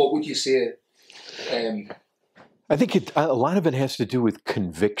what would you say? I think a lot of it has to do with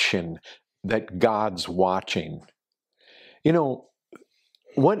conviction that God's watching.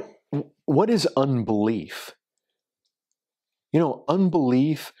 What is unbelief?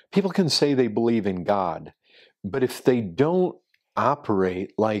 Unbelief, people can say they believe in God, but if they don't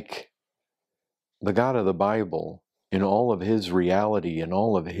operate like the God of the Bible in all of his reality and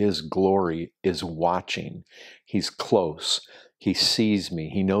all of his glory is watching, he's close, he sees me,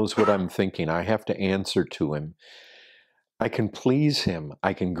 he knows what I'm thinking, I have to answer to him. I can please him,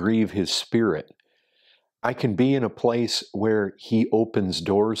 I can grieve his spirit. I can be in a place where he opens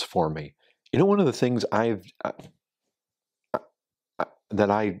doors for me. One of the things that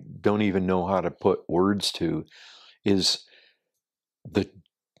I don't even know how to put words to is the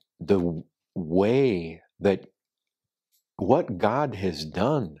way that what God has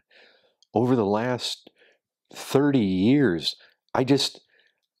done over the last 30 years. I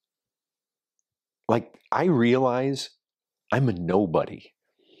realize I'm a nobody.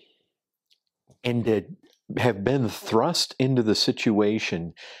 And to have been thrust into the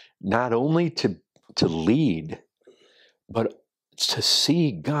situation, not only to lead, but to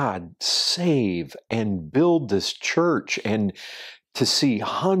see God save and build this church, and to see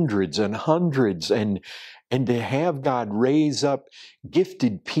hundreds and hundreds, and to have God raise up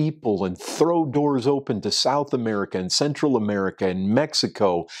gifted people and throw doors open to South America and Central America and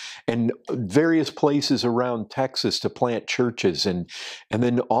Mexico and various places around Texas to plant churches, and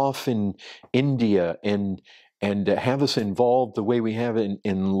then off in India, and have us involved the way we have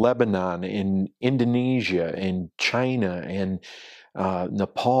in Lebanon, in Indonesia, in China, and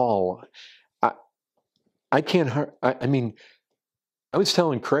Nepal. I mean, I was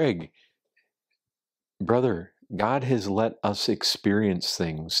telling Craig, brother, God has let us experience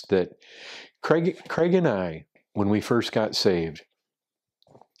things that Craig and I, when we first got saved,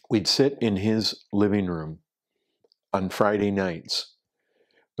 we'd sit in his living room on Friday nights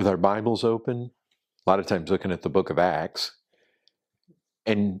with our Bibles open, a lot of times looking at the book of Acts,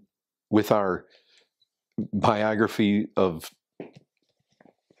 and with our biography of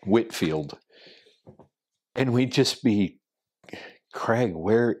Whitefield. And we'd just be, Craig,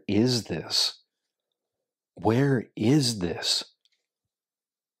 where is this? Where is this?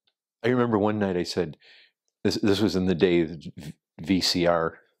 I remember one night I said, this was in the day of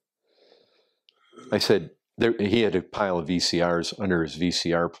VCR. I said, he had a pile of VCRs under his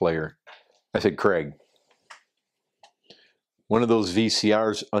VCR player. I said, Craig, one of those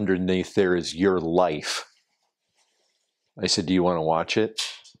VCRs underneath there is your life. I said, do you want to watch it?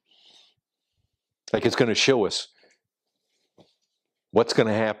 Like, it's going to show us what's going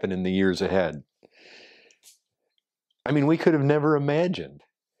to happen in the years ahead. I mean, we could have never imagined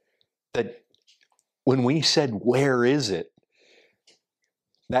that when we said, where is it?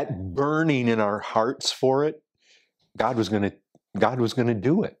 That burning in our hearts for it, God was going to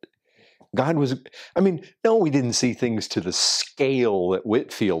do it. No, we didn't see things to the scale that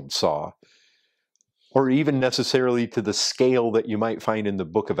Whitefield saw, or even necessarily to the scale that you might find in the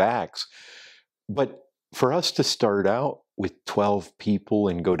book of Acts. But for us to start out with 12 people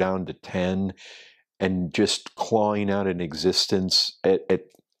and go down to 10 and just clawing out an existence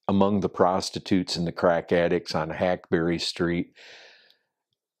among the prostitutes and the crack addicts on Hackberry Street,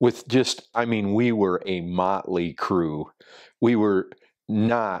 with we were a motley crew. We were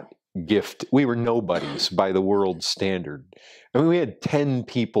not we were nobodies by the world's standard. I mean, we had 10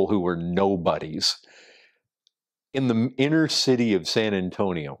 people who were nobodies in the inner city of San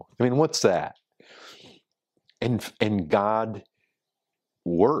Antonio. I mean, what's that? And God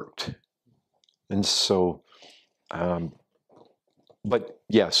worked. And so, but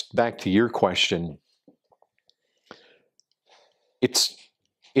yes, back to your question.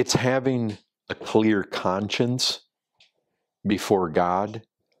 it's having a clear conscience before God.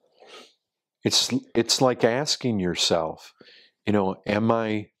 It's like asking yourself, am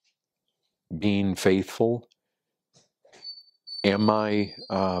I being faithful? Am I,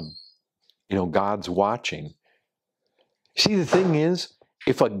 God's watching. See, the thing is,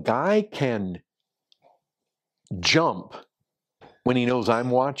 if a guy can jump when he knows I'm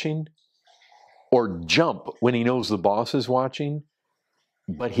watching, or jump when he knows the boss is watching,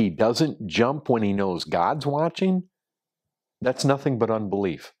 but he doesn't jump when he knows God's watching, that's nothing but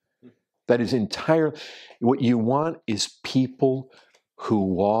unbelief. That is entirely, what you want is people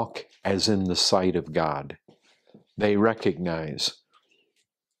who walk as in the sight of God. They recognize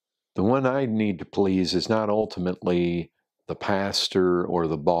the one I need to please is not ultimately the pastor or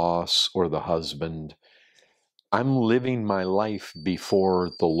the boss or the husband. I'm living my life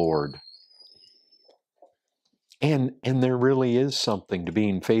before the Lord. And there really is something to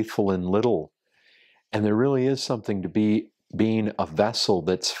being faithful in little. And there really is something to being a vessel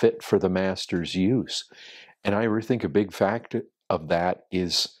that's fit for the master's use. And I think a big factor of that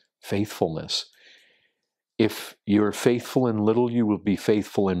is faithfulness. If you're faithful in little, you will be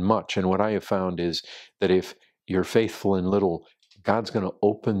faithful in much. And what I have found is that if you're faithful in little, God's going to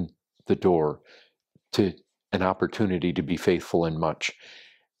open the door to an opportunity to be faithful in much.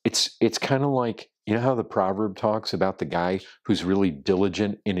 It's kind of like, how the proverb talks about the guy who's really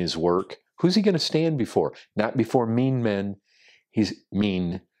diligent in his work? Who's he going to stand before? Not before mean men. He's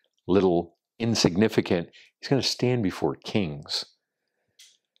mean, little, insignificant. He's going to stand before kings.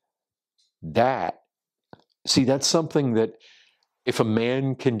 That's something that if a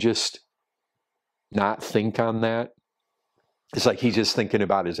man can just not think on that, it's like he's just thinking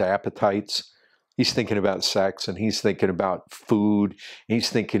about his appetites. He's thinking about sex, and he's thinking about food. He's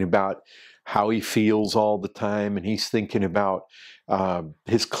thinking about how he feels all the time, and he's thinking about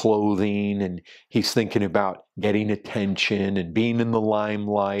his clothing, and he's thinking about getting attention and being in the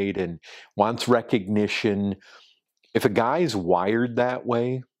limelight and wants recognition. If a guy's wired that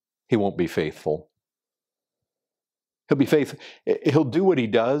way, he won't be faithful. He'll be faithful. He'll do what he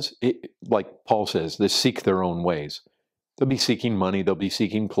does. Like Paul says, they seek their own ways. They'll be seeking money. They'll be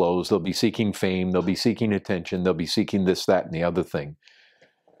seeking clothes. They'll be seeking fame. They'll be seeking attention. They'll be seeking this, that, and the other thing.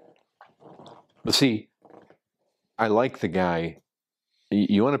 But see, I like the guy.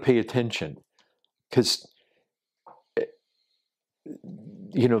 You want to pay attention because,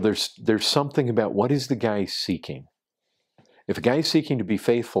 there's something about what is the guy seeking. If a guy's seeking to be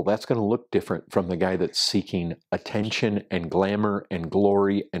faithful, that's going to look different from the guy that's seeking attention and glamour and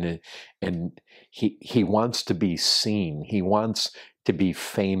glory, and he wants to be seen. He wants to be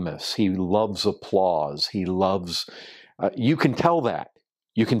famous. He loves applause. He loves. You can tell that.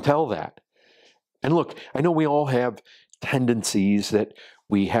 You can tell that. And look, I know we all have tendencies that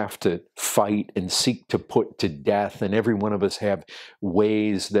we have to fight and seek to put to death, and every one of us have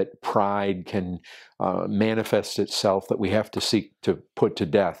ways that pride can manifest itself that we have to seek to put to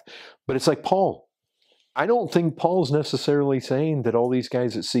death. But it's like Paul. I don't think Paul's necessarily saying that all these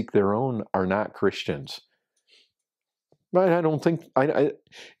guys that seek their own are not Christians. But I don't think I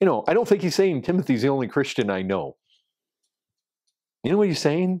don't think he's saying Timothy's the only Christian I know. You know what he's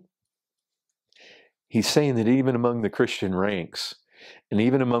saying? He's saying that even among the Christian ranks, and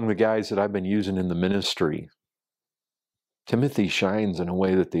even among the guys that I've been using in the ministry, Timothy shines in a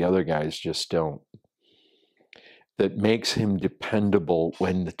way that the other guys just don't. That makes him dependable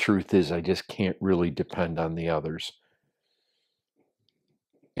when the truth is I just can't really depend on the others.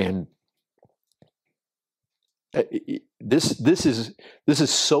 And this is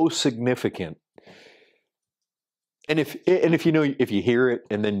so significant. And if you hear it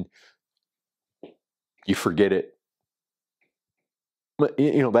and then you forget it,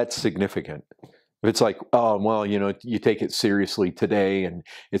 that's significant. If it's like, oh, well, you take it seriously today and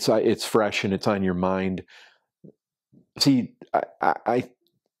it's fresh and it's on your mind. See,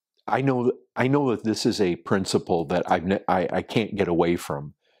 I know that this is a principle that I can't get away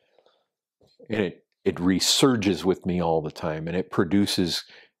from, and it resurges with me all the time, and it produces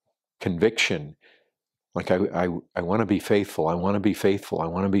conviction. Like I want to be faithful. I want to be faithful. I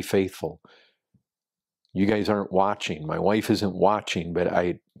want to be faithful. You guys aren't watching. My wife isn't watching, but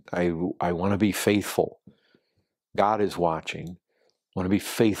I want to be faithful. God is watching. I want to be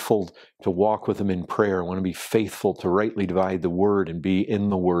faithful to walk with him in prayer. I want to be faithful to rightly divide the word and be in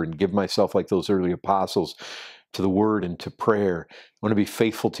the word and give myself like those early apostles to the word and to prayer. I want to be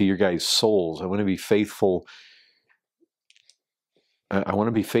faithful to your guys' souls. I want to be faithful. I want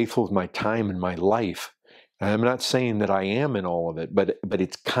to be faithful with my time and my life. I'm not saying that I am in all of it, but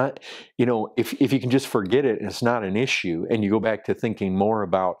it's you know, if you can just forget it and it's not an issue, and you go back to thinking more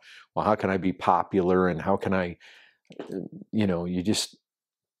about, well, how can I be popular, and how can I, you know, you just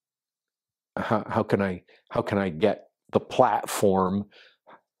how can I get the platform?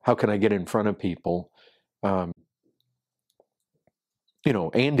 How can I get in front of people? You know,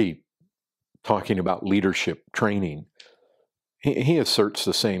 Andy talking about leadership training, he asserts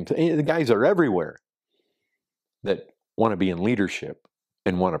the same thing. The guys are everywhere that want to be in leadership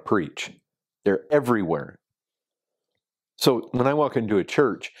and want to preach. They're everywhere. So when I walk into a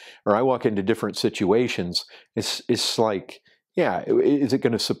church or I walk into different situations, it's like, yeah, is it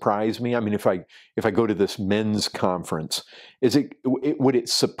going to surprise me? I mean, if I go to this men's conference, would it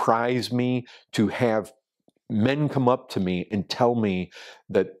surprise me to have men come up to me and tell me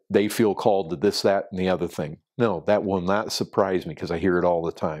that they feel called to this, that, and the other thing? No, that will not surprise me, because I hear it all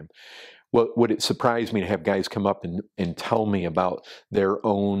the time. Well, would it surprise me to have guys come up and tell me about their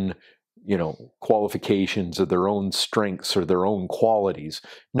own, you know, qualifications or their own strengths or their own qualities?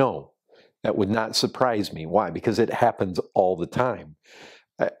 No, that would not surprise me. Why? Because it happens all the time.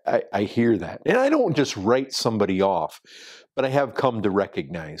 I hear that. And I don't just write somebody off, but I have come to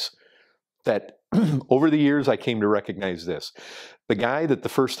recognize that over the years, I came to recognize this. The guy that the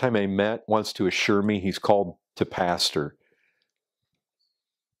first time I met wants to assure me he's called to pastor.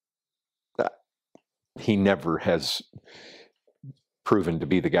 He never has proven to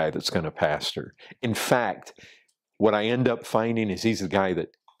be the guy that's going to pastor. In fact, what I end up finding is he's the guy that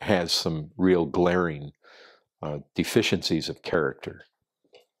has some real glaring deficiencies of character.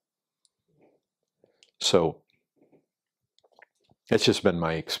 So that's just been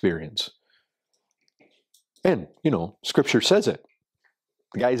my experience. And, you know, Scripture says it.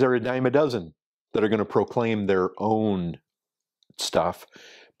 The guys are a dime a dozen that are going to proclaim their own stuff,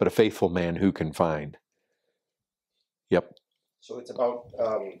 but a faithful man who can find? Yep. So it's about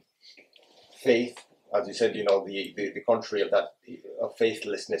faith, as you said. You know, the contrary of that, of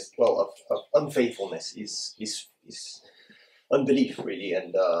faithlessness, well, of unfaithfulness is unbelief, really,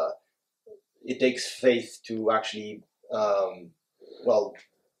 and it takes faith to actually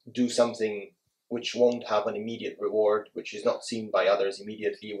do something which won't have an immediate reward, which is not seen by others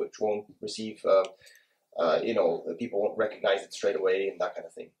immediately, which won't receive, you know, people won't recognize it straight away, and that kind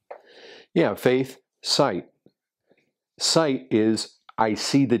of thing. Yeah, faith, sight. Sight is, I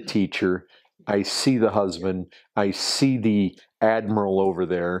see the teacher, I see the husband, I see the admiral over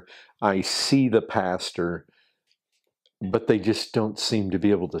there, I see the pastor, but they just don't seem to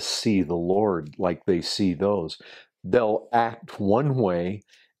be able to see the Lord like they see those. They'll act one way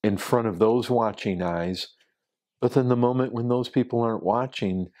in front of those watching eyes, but then the moment when those people aren't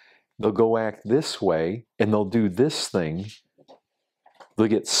watching, they'll go act this way, and they'll do this thing. They'll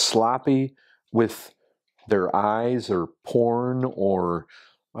get sloppy with their eyes, or porn, or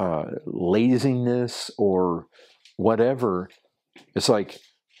laziness, or whatever. It's like,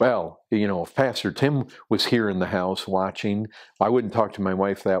 well, you know, if Pastor Tim was here in the house watching, I wouldn't talk to my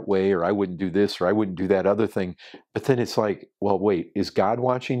wife that way, or I wouldn't do this, or I wouldn't do that other thing. But then it's like, well, wait, is God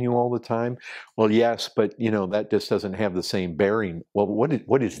watching you all the time? Well, yes, but, you know, that just doesn't have the same bearing. Well,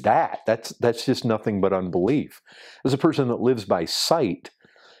 what is that? That's just nothing but unbelief. As a person that lives by sight,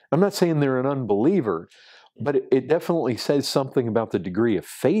 I'm not saying they're an unbeliever, but it definitely says something about the degree of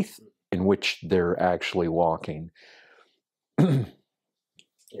faith in which they're actually walking.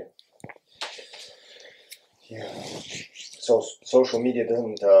 Yeah. So social media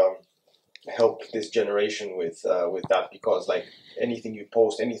doesn't help this generation with that, because like anything you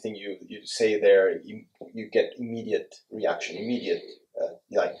post, anything you say there, you get immediate reaction, immediate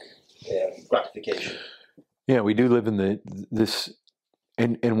gratification. Yeah, we do live in this,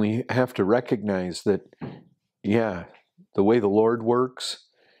 and we have to recognize that. Yeah, the way the Lord works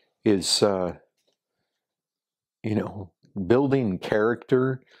is, you know, building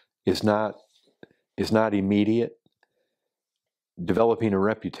character is not immediate. Developing a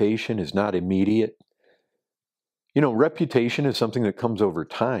reputation is not immediate. You know, reputation is something that comes over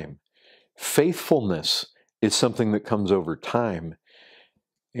time. Faithfulness is something that comes over time.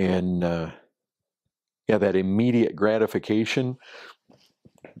 And yeah, that immediate gratification.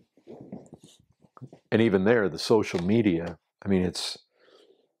 And even there, the social media, I mean, it's,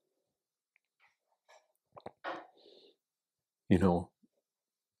 you know,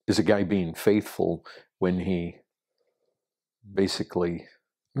 is a guy being faithful when he basically,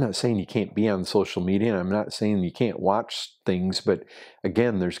 I'm not saying you can't be on social media, and I'm not saying you can't watch things, but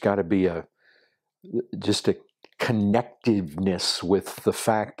again, there's got to be just a connectiveness with the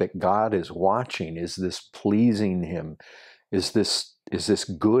fact that God is watching. Is this pleasing him? Is this this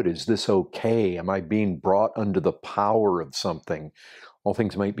good? Is this okay? Am I being brought under the power of something? All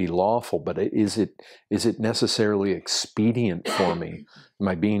things might be lawful, but is it necessarily expedient for me? Am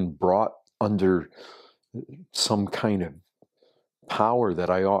I being brought under some kind of power that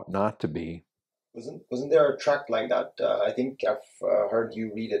I ought not to be? Wasn't there a tract like that? I think I've heard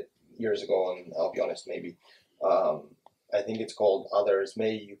you read it years ago, and I'll be honest, maybe. I think it's called "Others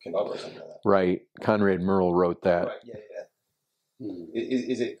May, You Cannot," or something like that. Right. Conrad Merle wrote that. Right. Yeah.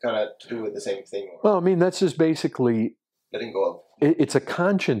 Is it kind of to do with the same thing? Or Well, I mean, that's just basically, letting go of. it's a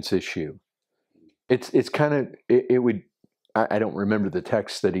conscience issue. It's kind of, it would, I don't remember the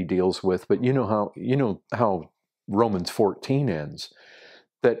text that he deals with, but you know how Romans 14 ends,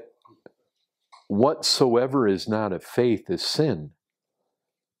 that whatsoever is not of faith is sin.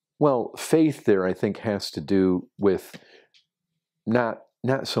 Well, faith there, I think, has to do with not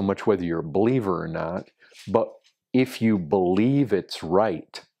so much whether you're a believer or not, but if you believe it's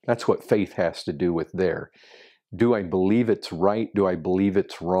right. That's what faith has to do with there. Do I believe it's right? Do I believe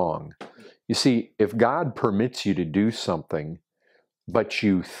it's wrong? You see, if God permits you to do something, but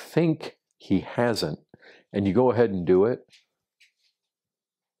you think he hasn't, and you go ahead and do it,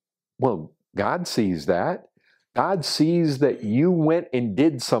 well, God sees that. God sees that you went and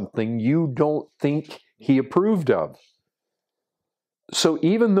did something you don't think he approved of. So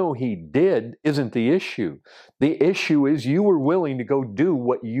even though he did isn't the issue. The issue is you were willing to go do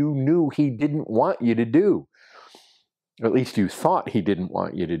what you knew he didn't want you to do. Or at least you thought he didn't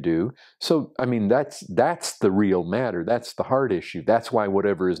want you to do. So, I mean, that's the real matter. That's the hard issue. That's why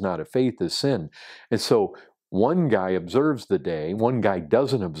whatever is not of faith is sin. And so one guy observes the day, one guy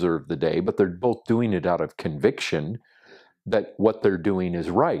doesn't observe the day, but they're both doing it out of conviction that what they're doing is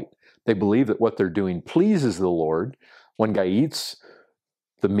right. They believe that what they're doing pleases the Lord. One guy eats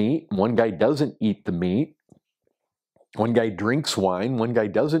the meat, one guy doesn't eat the meat. One guy drinks wine, one guy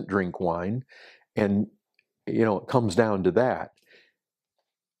doesn't drink wine. And, you know, it comes down to that.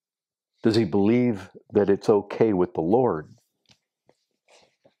 Does he believe that it's okay with the Lord?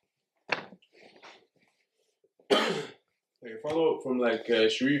 Follow up from like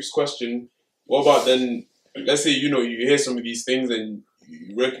Sharif's question. What about then? Let's say you hear some of these things and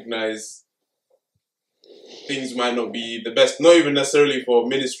you recognize things might not be the best, not even necessarily for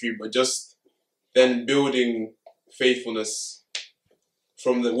ministry, but just then building faithfulness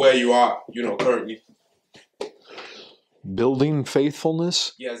from where you are, currently. Building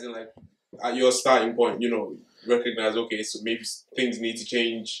faithfulness? Yeah, as in like at your starting point, recognize, okay, so maybe things need to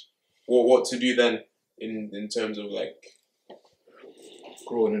change. What to do then in terms of like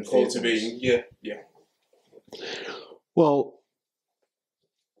growing and cultivating? Yeah. Well,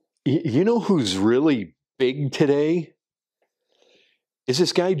 you know who's really big today? Is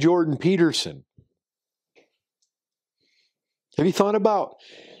this guy Jordan Peterson. Have you thought about,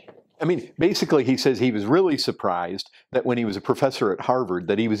 I mean, basically he says he was really surprised that when he was a professor at Harvard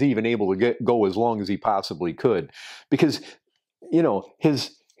that he was even able to go as long as he possibly could. Because,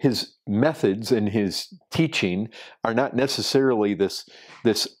 his methods and his teaching are not necessarily this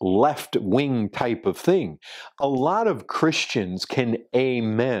left-wing type of thing. A lot of Christians can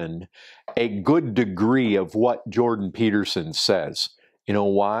amen a good degree of what Jordan Peterson says. You know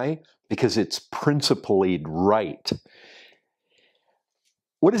why? Because it's principally right.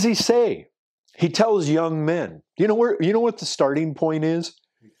 What does he say? He tells young men. You know what the starting point is?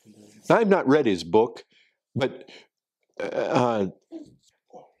 Now, I've not read his book, but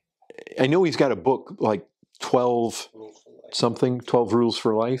I know he's got a book like 12 Rules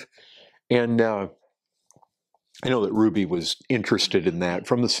for Life. And I know that Ruby was interested in that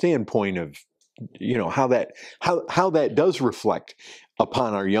from the standpoint of, how that does reflect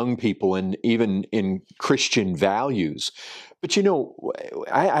upon our young people and even in Christian values. But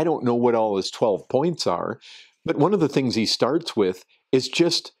I don't know what all his 12 points are, but one of the things he starts with is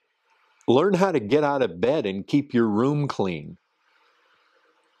just learn how to get out of bed and keep your room clean.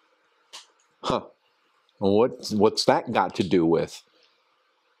 Huh. What's that got to do with?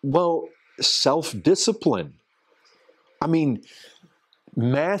 Well, self-discipline. I mean,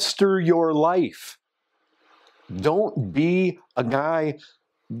 master your life. Don't be a guy,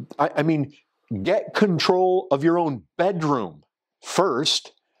 I mean, get control of your own bedroom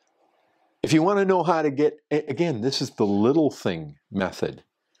first. If you want to know how to get, again, this is the little thing method.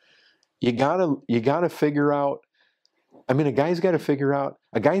 You gotta figure out, a guy's got to figure out,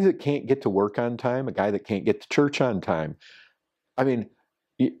 a guy that can't get to work on time, a guy that can't get to church on time. I mean,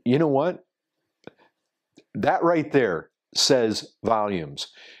 you know what? That right there says volumes.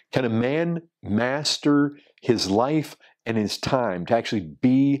 Can a man master his life and his time to actually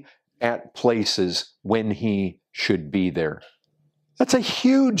be at places when he should be there? That's a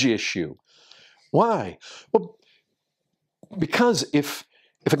huge issue. Why? Well, because if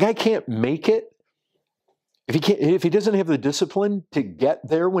a guy can't make it, if he doesn't have the discipline to get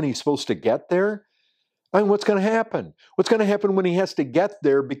there when he's supposed to get there, I mean, what's going to happen? What's going to happen when he has to get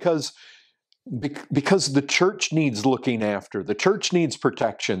there because the church needs looking after, the church needs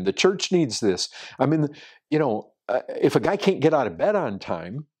protection, the church needs this. I mean, you know, if a guy can't get out of bed on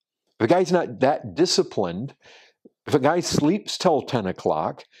time, if a guy's not that disciplined, if a guy sleeps till 10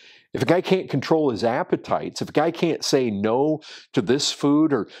 o'clock, if a guy can't control his appetites, if a guy can't say no to this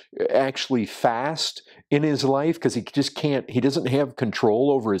food or actually fast in his life because he just can't, he doesn't have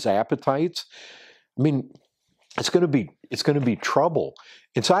control over his appetites, I mean, it's going to be trouble.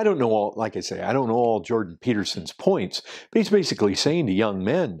 And so I don't know all, like I say, I don't know all Jordan Peterson's points, but he's basically saying to young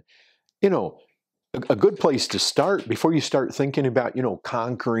men, you know, a good place to start before you start thinking about, you know,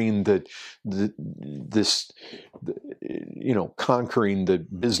 conquering conquering the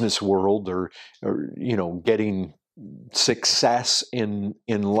business world or you know, getting success in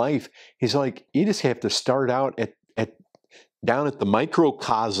life. He's like, you just have to start out at down at the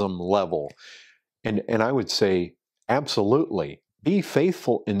microcosm level. And I would say, absolutely, be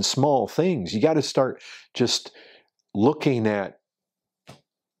faithful in small things. You got to start just looking at,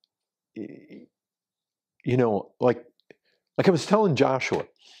 you know, like I was telling Joshua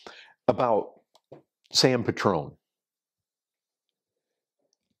about Sam Petrone.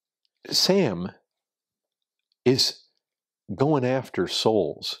 Sam is going after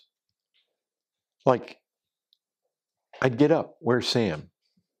souls. Like, I'd get up, where's Sam?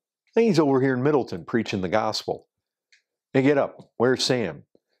 And he's over here in Middleton preaching the gospel. I get up, where's Sam?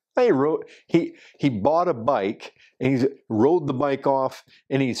 He bought a bike and he rode the bike off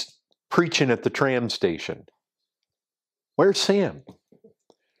and he's preaching at the tram station. Where's Sam?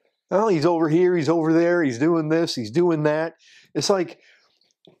 Well, he's over here, he's over there, he's doing this, he's doing that. It's like,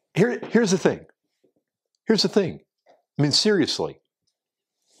 here's the thing. Here's the thing. I mean, seriously.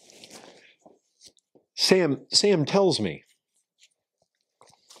 Sam tells me,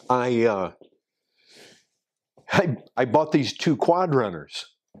 I bought these 2 quad runners.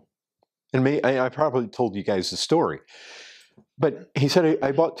 And I probably told you guys the story. But he said,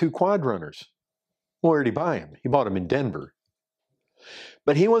 I bought 2 quad runners. Well, where did he buy them? He bought them in Denver.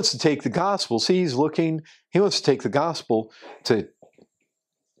 But he wants to take the gospel. See, he wants to take the gospel to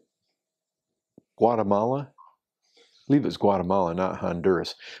Guatemala. I believe it was Guatemala, not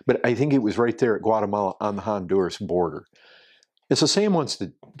Honduras. But I think it was right there at Guatemala on the Honduras border. And so Sam wants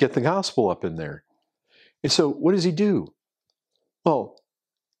to get the gospel up in there. And so what does he do? Well,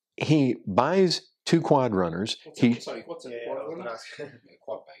 he buys 2 quad runners. What's a quad runner?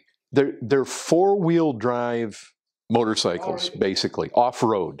 Quad bike. They're 4-wheel drive motorcycles, basically,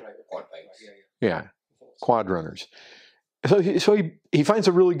 off-road. Quad bikes. Yeah, quad runners. So he finds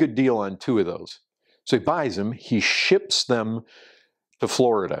a really good deal on 2 of those. So he buys them, he ships them to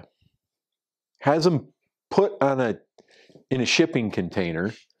Florida, has them put in a shipping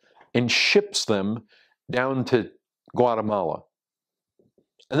container, and ships them down to Guatemala.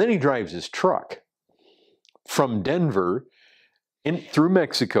 And then he drives his truck from Denver through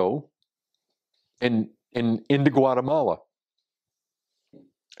Mexico and into Guatemala.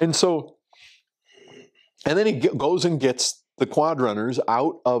 And then he goes and gets the quad runners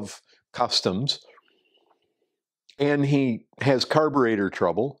out of customs, and he has carburetor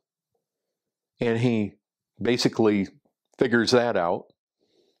trouble, and he basically figures that out.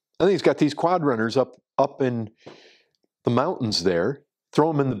 And then he's got these quad runners up in the mountains there,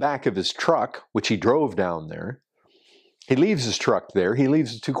 throw them in the back of his truck, which he drove down there. He leaves his truck there. He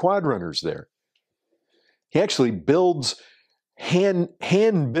leaves the 2 quad runners there. He actually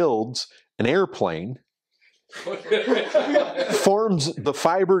hand builds an airplane, forms the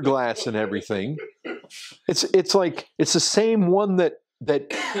fiberglass and everything. It's like it's the same one that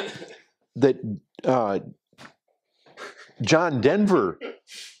John Denver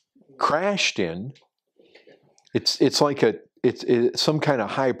crashed in. It's like it's some kind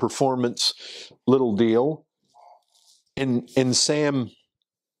of high performance little deal. And Sam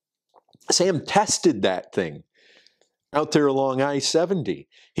tested that thing out there along I-70.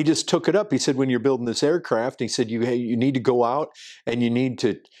 He just took it up. He said, when you're building this aircraft, he said, you need to go out and you need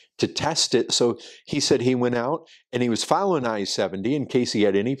to test it. So he said he went out and he was following I-70 in case he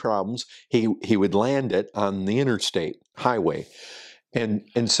had any problems. He would land it on the interstate highway.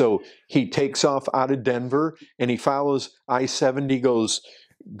 And so he takes off out of Denver and he follows I-70,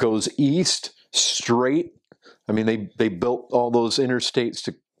 goes east straight. I mean, they built all those interstates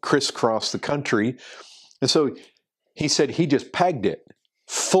to crisscross the country. And so he said he just pegged it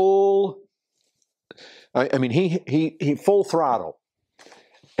full. I mean, he full throttle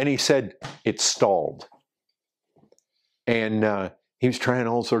And he said it stalled. And he was trying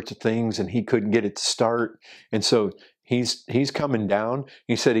all sorts of things, and he couldn't get it to start. And so he's coming down.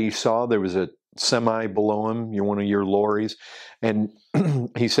 He said he saw there was a semi below him, one of your lorries, and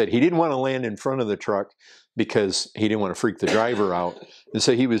he said he didn't want to land in front of the truck because he didn't want to freak the driver out. And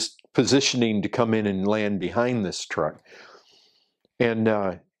so he was positioning to come in and land behind this truck.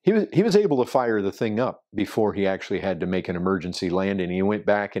 And he was able to fire the thing up before he actually had to make an emergency landing. He went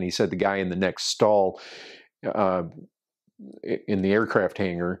back and he said the guy in the next stall in the aircraft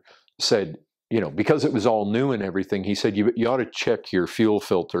hangar said, because it was all new and everything, he said, you ought to check your fuel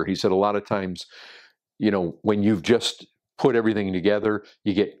filter. He said a lot of times, when you've just put everything together,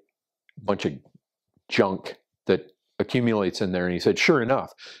 you get a bunch of junk that accumulates in there. And he said, sure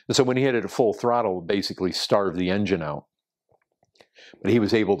enough. And so when he had it at full throttle, it basically starved the engine out. But he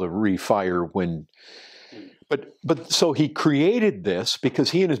was able to refire when... But so he created this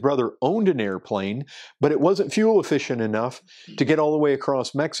because he and his brother owned an airplane, but it wasn't fuel efficient enough to get all the way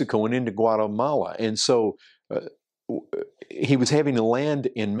across Mexico and into Guatemala. And so he was having to land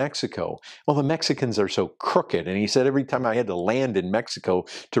in Mexico. Well, the Mexicans are so crooked. And he said every time I had to land in Mexico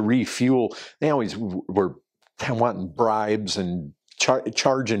to refuel, they always were wanting bribes and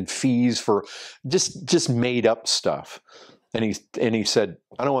charging fees for just made up stuff. And he said,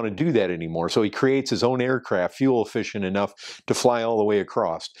 I don't want to do that anymore. So he creates his own aircraft, fuel efficient enough to fly all the way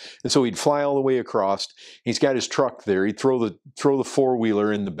across. And so he'd fly all the way across. He's got his truck there. He'd throw the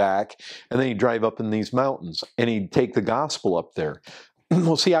four-wheeler in the back, and then he'd drive up in these mountains, and he'd take the gospel up there.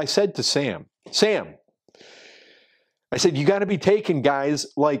 Well, see, I said to Sam, I said, you got to be taking guys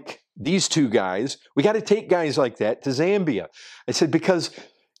like these two guys. We got to take guys like that to Zambia. I said, because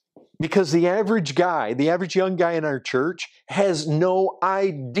the average guy, the average young guy in our church has no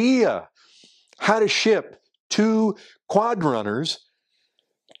idea how to ship 2 quad runners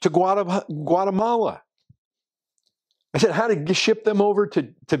to Guatemala. I said, how to ship them over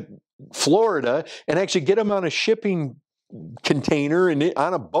to Florida and actually get them on a shipping container and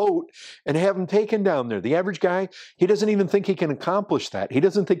on a boat and have them taken down there. The average guy, he doesn't even think he can accomplish that. He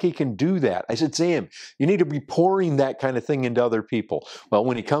doesn't think he can do that. I said, Sam, you need to be pouring that kind of thing into other people. Well,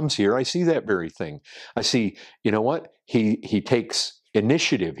 when he comes here, I see that very thing. I see, you know what? He takes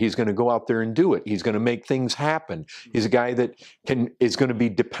initiative. He's going to go out there and do it. He's going to make things happen. He's a guy that is going to be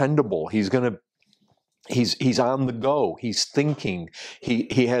dependable. He's on the go. He's thinking.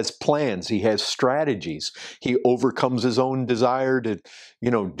 He has plans. He has strategies. He overcomes his own desire to,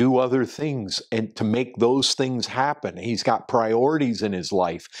 do other things and to make those things happen. He's got priorities in his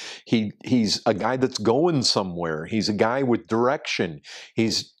life. He's a guy that's going somewhere. He's a guy with direction. The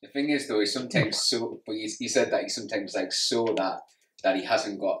thing is, though, he's sometimes so. But he said that he's sometimes so that he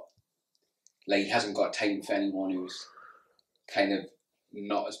hasn't got time for anyone who's kind of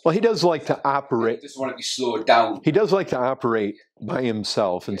not as well. He does like to operate. He doesn't want to be slowed down. He does like to operate by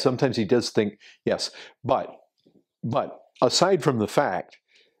himself, and sometimes he does think yes. But aside from the fact,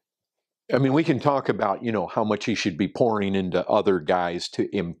 I mean, we can talk about how much he should be pouring into other guys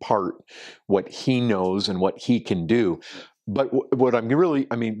to impart what he knows and what he can do. But what I'm really,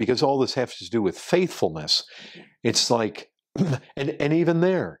 because all this has to do with faithfulness, it's like, and even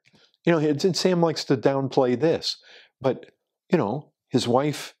there, and Sam likes to downplay this, but his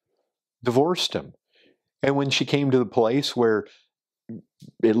wife divorced him. And when she came to the place where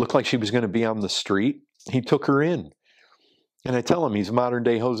it looked like she was going to be on the street, he took her in. And I tell him he's modern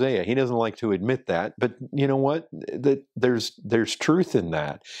day Hosea. He doesn't like to admit that, but you know what? There's truth in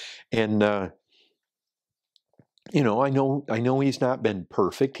that. And I know he's not been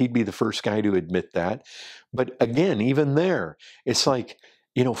perfect. He'd be the first guy to admit that. But again, even there, it's like,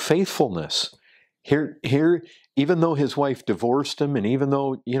 faithfulness. Here, even though his wife divorced him, and even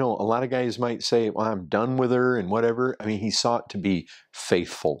though, a lot of guys might say, well, I'm done with her and whatever, he sought to be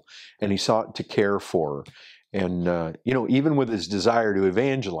faithful, and he sought to care for her. And, even with his desire to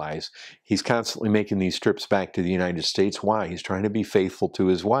evangelize, he's constantly making these trips back to the United States. Why? He's trying to be faithful to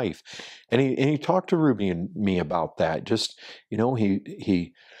his wife. And he talked to Ruby and me about that. Just,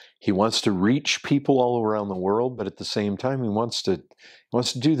 he wants to reach people all around the world, but at the same time, he wants to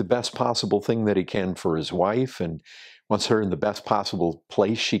do the best possible thing that he can for his wife, and wants her in the best possible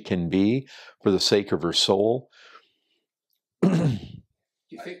place she can be for the sake of her soul. Do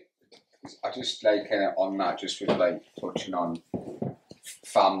you think? I just on that, just with touching on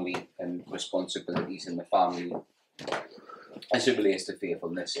family and responsibilities in the family as it relates to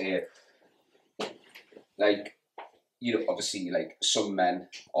faithfulness. Obviously, some men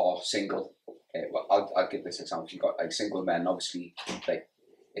are single. Well, I'll give this example. You've got single men, obviously,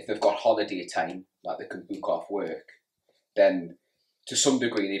 if they've got holiday time that they can book off work, then to some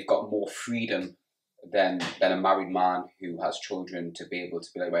degree, they've got more freedom than a married man who has children to be able to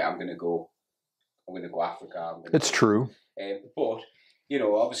be like, right, I'm going to go Africa. It's true. But you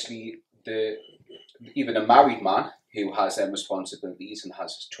know, obviously, even a married man who has responsibilities and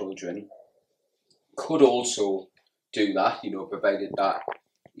has children could also do that. You know, provided that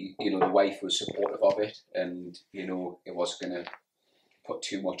you know the wife was supportive of it, and you know it wasn't going to put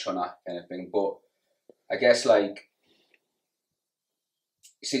too much on her kind of thing. But I guess like.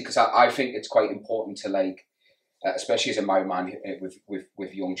 See, because I think it's quite important to like, especially as a married man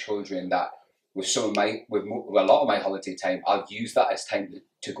with young children, that with a lot of my holiday time, I'll use that as time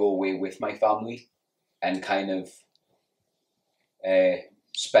to go away with my family, and kind of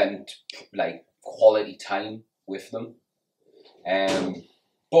spend like quality time with them.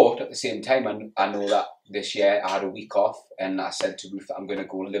 But at the same time, I know that this year I had a week off, and I said to Ruth that I'm going to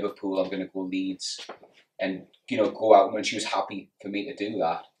go to Liverpool, I'm going to go Leeds, and you know go out, and she was happy for me to do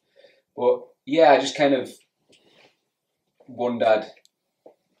that. But yeah, I just kind of wondered,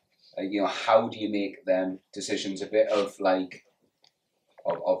 you know, how do you make them decisions? A bit of like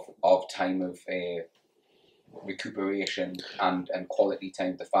of time of recuperation and quality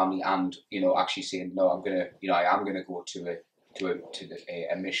time with the family, and you know actually saying no, I am gonna go to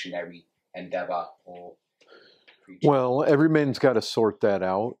a missionary endeavor or preaching. Well, every man's got to sort that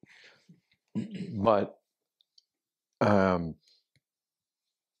out, but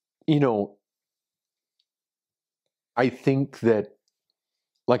you know, I think that,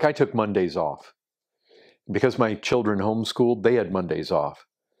 like, I took Mondays off because my children homeschooled. They had Mondays off,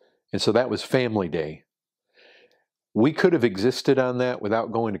 and so that was family day. We could have existed on that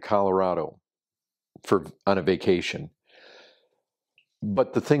without going to Colorado on a vacation.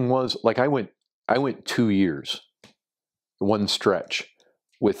 But the thing was, like, I went 2 years, one stretch,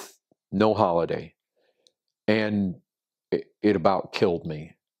 with no holiday, and it about killed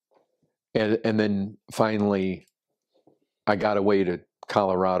me. And then finally, I got away to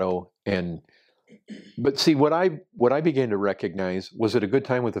Colorado, but see, what I began to recognize, was it a good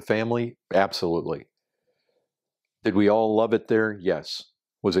time with the family? Absolutely. Did we all love it there? Yes.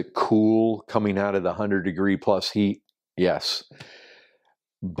 Was it cool coming out of the 100-degree plus heat? Yes.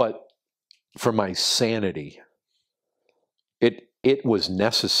 But for my sanity, it was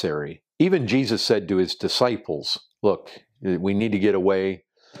necessary. Even Jesus said to his disciples, look, we need to get away.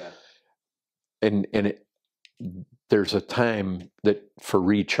 Yeah. And there's a time for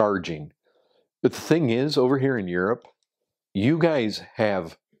recharging. But the thing is, over here in Europe, you guys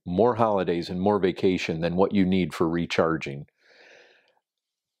have more holidays and more vacation than what you need for recharging.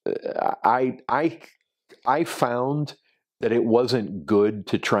 I found that it wasn't good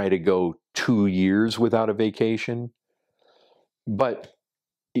to try to go 2 years without a vacation. But,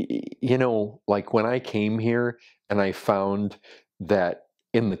 you know, like when I came here and I found that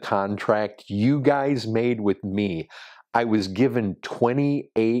in the contract you guys made with me, I was given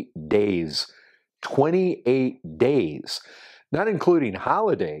 28 days. 28 days. Not including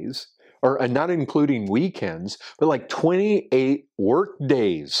holidays, or not including weekends, but like 28 work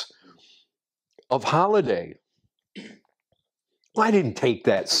days of holiday. Well, I didn't take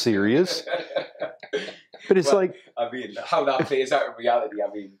that serious. But it's like, I mean, how that plays out in reality. I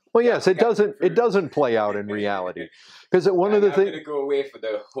mean, well, yes, it doesn't play out in reality, because one of the things, I'm going to go away for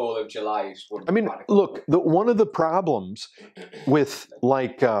the whole of July. I mean, look, one of the problems with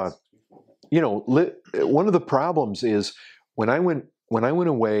like, you know, one of the problems is when I went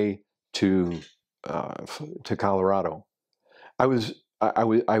away to Colorado,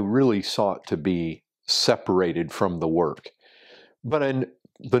 I really sought to be separated from the work. But in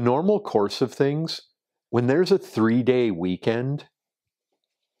the normal course of things, when there's a 3-day weekend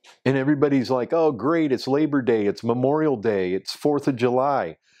and everybody's like, oh, great, it's Labor Day, it's Memorial Day, it's 4th of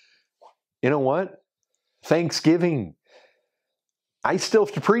July. You know what? Thanksgiving. I still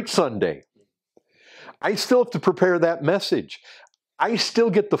have to preach Sunday. I still have to prepare that message. I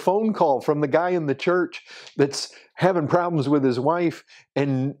still get the phone call from the guy in the church that's having problems with his wife.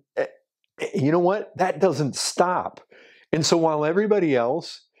 And you know what? That doesn't stop. And so while everybody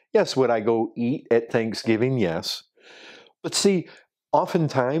else, yes, would I go eat at Thanksgiving? Yes. But see,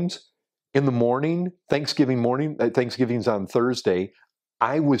 oftentimes in the morning, Thanksgiving's on Thursday,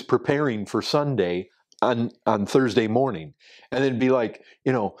 I was preparing for Sunday on Thursday morning. And then it'd be like,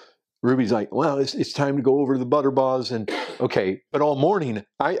 you know, Ruby's like, well, it's time to go over the Butterbaws, and okay, but all morning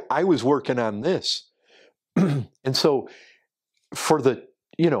I was working on this. And so for the,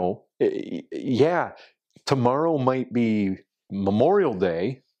 you know, yeah, tomorrow might be Memorial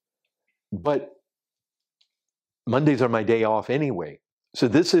Day, but Mondays are my day off anyway. So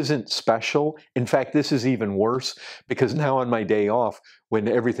this isn't special. In fact, this is even worse because now on my day off, when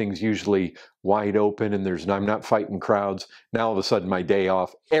everything's usually wide open and I'm not fighting crowds, now all of a sudden my day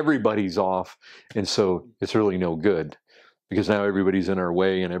off, everybody's off. And so it's really no good because now everybody's in our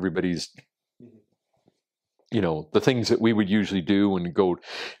way and everybody's, the things that we would usually do and go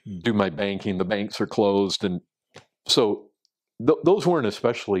do my banking, the banks are closed. And so those weren't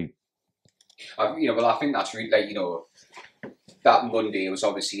especially. Well, I think that's really, that Monday was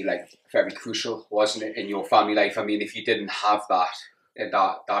obviously very crucial, wasn't it, in your family life? I mean, if you didn't have that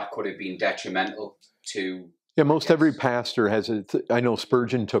could have been detrimental to. Yeah, most every pastor has I know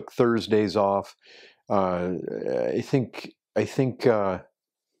Spurgeon took Thursdays off. I think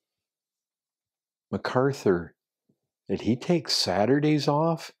MacArthur, did he take Saturdays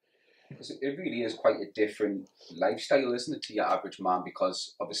off? Because it really is quite a different lifestyle, isn't it, to your average man?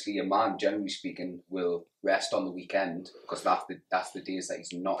 Because obviously a man, generally speaking, will rest on the weekend because that's the days that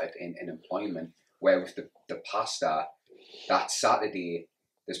he's not in employment. Where with the pastor, that Saturday,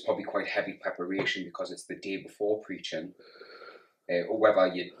 there's probably quite heavy preparation because it's the day before preaching, or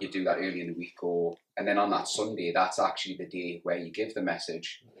whether you do that early in the week, and then on that Sunday, that's actually the day where you give the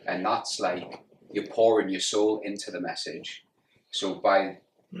message, and that's like you're pouring your soul into the message. So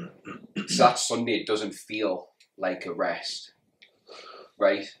that Sunday doesn't feel like a rest,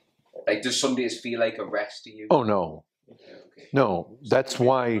 right? Like, does Sundays feel like a rest to you? Oh, no. Okay. No, that's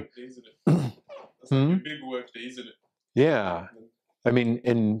why. That's a big work day, isn't it? Yeah. I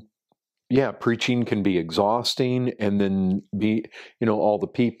mean, preaching can be exhausting, and then all the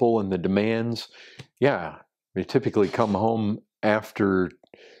people and the demands. Yeah. We typically come home after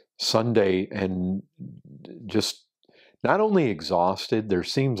Sunday and just not only exhausted, there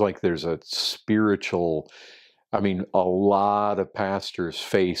seems like there's a spiritual, a lot of pastors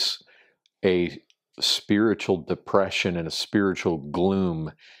face a spiritual depression and a spiritual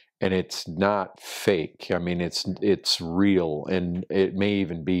gloom, and it's not fake. It's real, and it may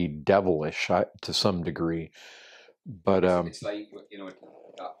even be devilish to some degree. But it's like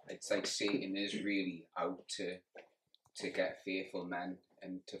it's like Satan is really out to get faithful men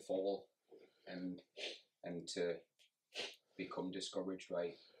and to fall and to become discouraged,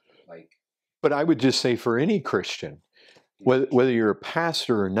 right? But I would just say for any Christian, whether you're a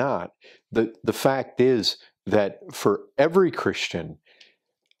pastor or not, the fact is that for every Christian,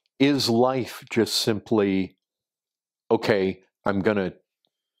 is life just simply, okay, I'm gonna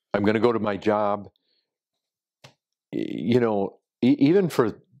go to my job. Even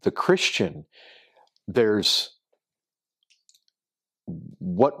for the Christian, there's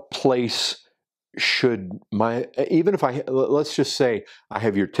what place should even if let's just say I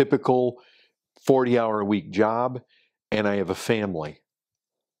have your typical 40-hour-a-week job and I have a family,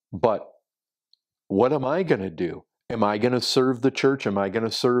 but what am I going to do? Am I going to serve the church? Am I going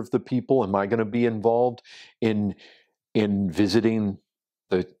to serve the people? Am I going to be involved in visiting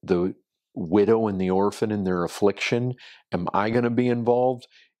the widow and the orphan in their affliction? Am I going to be involved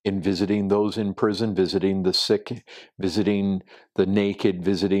in visiting those in prison, visiting the sick, visiting the naked,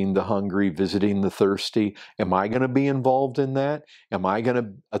 visiting the hungry, visiting the thirsty? Am I going to be involved in that? Am I going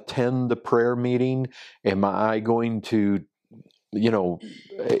to attend the prayer meeting? Am I going to,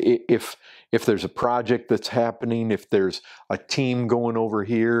 if there's a project that's happening, if there's a team going over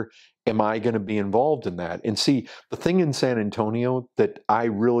here, am I going to be involved in that? And see, the thing in San Antonio that I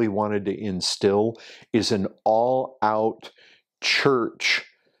really wanted to instill is an all-out church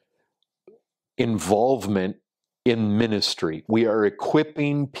involvement in ministry. We are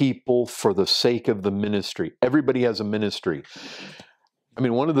equipping people for the sake of the ministry. Everybody has a ministry.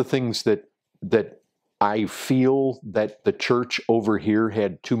 One of the things that I feel that the church over here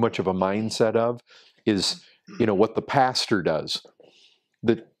had too much of a mindset of is, what the pastor does.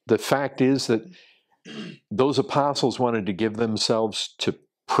 The fact is that those apostles wanted to give themselves to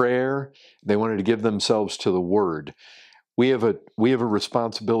prayer. They wanted to give themselves to the word. We have a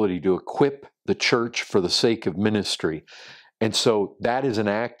responsibility to equip the church for the sake of ministry. And so that is an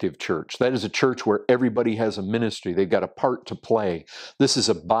active church. That is a church where everybody has a ministry. They've got a part to play. This is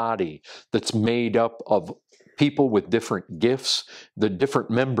a body that's made up of people with different gifts, the different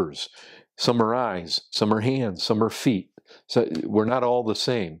members. Some are eyes, some are hands, some are feet. So we're not all the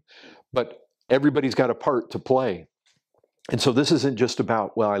same, but everybody's got a part to play. And so this isn't just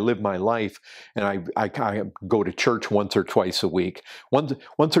about, well, I live my life and I go to church once or twice a week.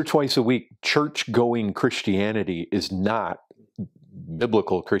 Once or twice a week, church-going Christianity is not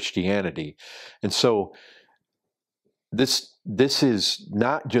biblical Christianity. And so this is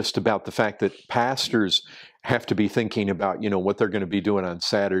not just about the fact that pastors have to be thinking about, what they're going to be doing on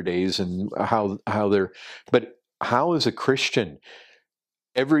Saturdays and how they're, but how as a Christian,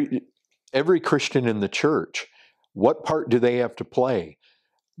 every Christian in the church, what part do they have to play?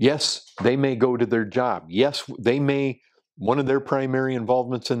 Yes, they may go to their job. Yes, they may, one of their primary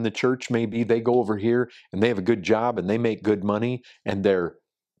involvements in the church may be they go over here and they have a good job and they make good money and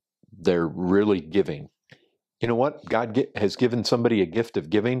they're really giving. You know what? God has given somebody a gift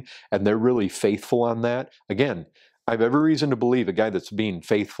of giving and they're really faithful on that. Again, I have every reason to believe a guy that's being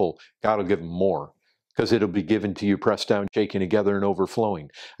faithful, God will give him more because it'll be given to you, pressed down, shaken together, and overflowing.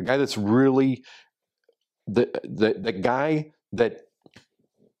 A guy that's really the guy that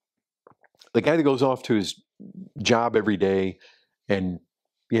goes off to his job every day and,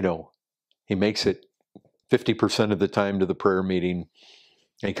 you know, he makes it 50% of the time to the prayer meeting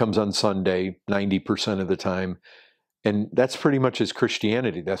and he comes on Sunday 90% of the time. And that's pretty much his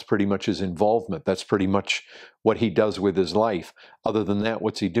Christianity. That's pretty much his involvement. That's pretty much what he does with his life. Other than that,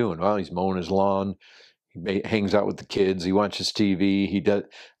 what's he doing? Well, he's mowing his lawn. He hangs out with the kids. He watches TV. He does.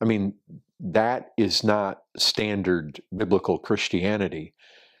 I mean, that is not standard biblical Christianity.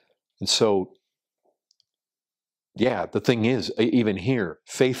 And so, yeah, the thing is, even here,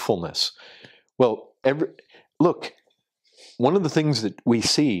 faithfulness. Well, look, one of the things that we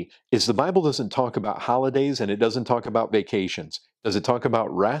see is the Bible doesn't talk about holidays and it doesn't talk about vacations. Does it talk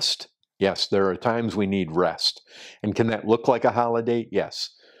about rest? Yes, there are times we need rest. And can that look like a holiday?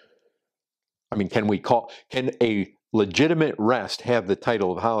 Yes. I mean, can a legitimate rest have the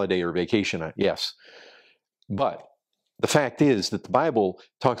title of holiday or vacation? Yes. But the fact is that the Bible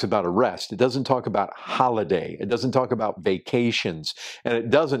talks about a rest. It doesn't talk about holiday. It doesn't talk about vacations. And it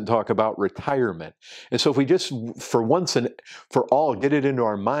doesn't talk about retirement. And so if we just, for once and for all, get it into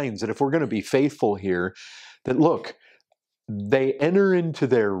our minds that if we're going to be faithful here, that look, they enter into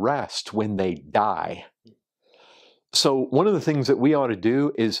their rest when they die. So one of the things that we ought to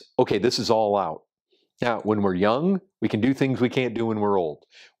do is, okay, this is all out. Now, when we're young, we can do things we can't do when we're old.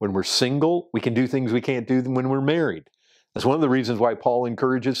 When we're single, we can do things we can't do when we're married. That's one of the reasons why Paul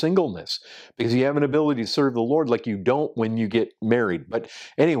encourages singleness, because you have an ability to serve the Lord like you don't when you get married. But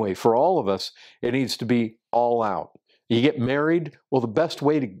anyway, for all of us, it needs to be all out. You get married, well, the best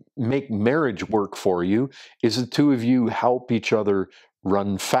way to make marriage work for you is the two of you help each other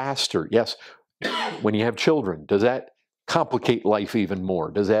run faster. Yes, when you have children, does that complicate life even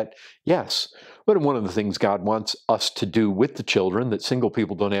more? Does that? Yes. But one of the things God wants us to do with the children that single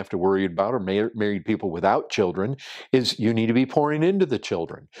people don't have to worry about, or married people without children, is you need to be pouring into the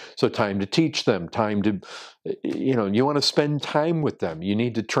children. So time to teach them, time to, you want to spend time with them. You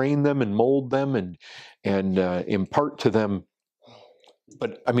need to train them and mold them and impart to them.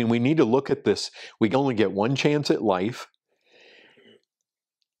 But I mean, we need to look at this. We only get one chance at life.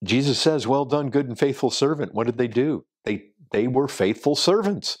 Jesus says, well done, good and faithful servant. What did they do? They were faithful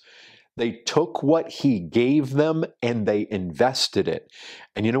servants. They took what he gave them and they invested it.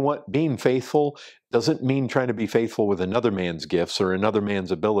 And you know what? Being faithful doesn't mean trying to be faithful with another man's gifts or another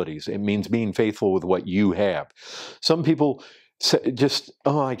man's abilities. It means being faithful with what you have. Some people say just,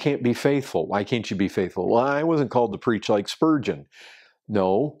 I can't be faithful. Why can't you be faithful? Well, I wasn't called to preach like Spurgeon.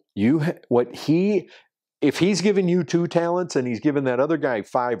 No, if he's given you 2 talents and he's given that other guy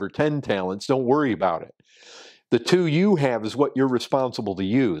 5 or 10 talents, don't worry about it. The 2 you have is what you're responsible to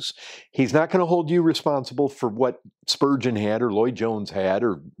use. He's not going to hold you responsible for what Spurgeon had or Lloyd Jones had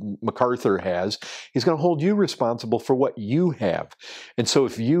or MacArthur has. He's going to hold you responsible for what you have. And so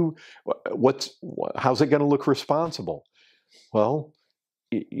how's it going to look responsible? Well,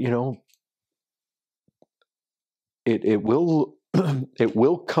 it will it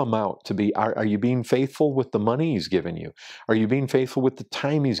will come out to be, are you being faithful with the money he's given you? Are you being faithful with the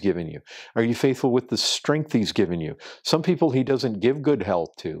time he's given you? Are you faithful with the strength he's given you? Some people he doesn't give good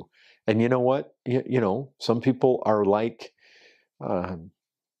health to. And you know what? Some people are like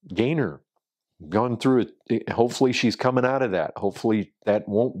Gaynor, gone through it. Hopefully she's coming out of that. Hopefully that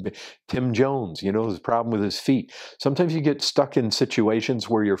won't be. Tim Jones, his problem with his feet. Sometimes you get stuck in situations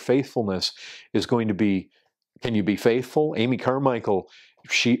where your faithfulness is going to be, can you be faithful? Amy Carmichael,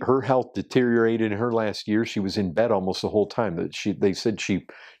 her health deteriorated in her last year. She was in bed almost the whole time. They said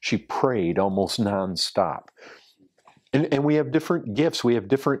she prayed almost nonstop. And we have different gifts. We have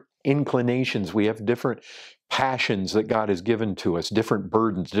different inclinations. We have different passions that God has given to us, different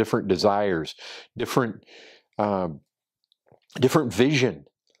burdens, different desires, different vision.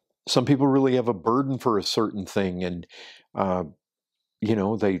 Some people really have a burden for a certain thing, and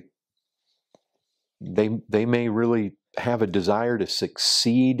they may really have a desire to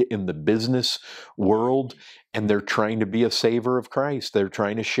succeed in the business world, and they're trying to be a saver of Christ. They're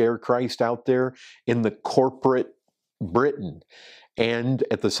trying to share Christ out there in the corporate Britain. And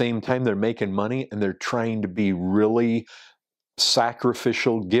at the same time, they're making money and they're trying to be really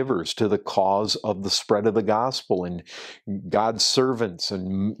sacrificial givers to the cause of the spread of the gospel, and God's servants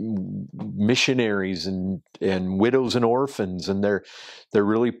and missionaries and widows and orphans, and they're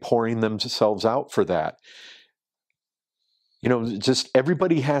really pouring themselves out for that. You know, just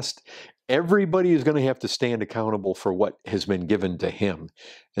everybody is going to have to stand accountable for what has been given to him.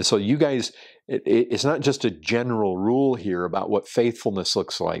 And so you guys, it's not just a general rule here about what faithfulness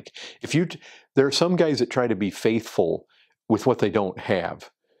looks like. There are some guys that try to be faithful with what they don't have.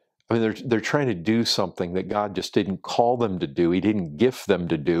 I mean, they're trying to do something that God just didn't call them to do. He didn't gift them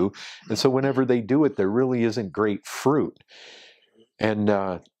to do. And so whenever they do it, there really isn't great fruit. And,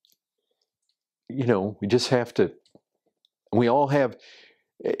 you know, we just have to, we all have,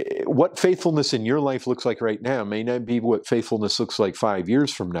 what faithfulness in your life looks like right now may not be what faithfulness looks like 5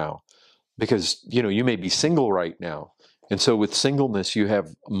 years from now. Because, you know, you may be single right now. And so with singleness, you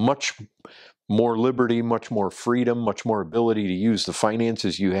have much more liberty, much more freedom, much more ability to use the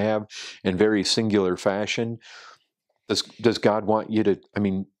finances you have in very singular fashion. Does God want you to, I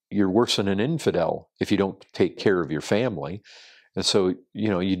mean, you're worse than an infidel if you don't take care of your family. And so, you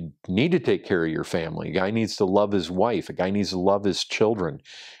know, you need to take care of your family. A guy needs to love his wife. A guy needs to love his children.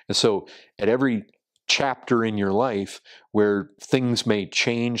 And so at every chapter in your life where things may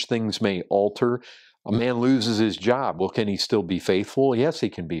change, things may alter, a man loses his job. Well, can he still be faithful? Yes, he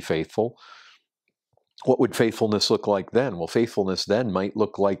can be faithful. What would faithfulness look like then? Well, faithfulness then might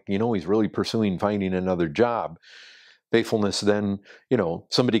look like, you know, he's really pursuing finding another job. Faithfulness then, you know,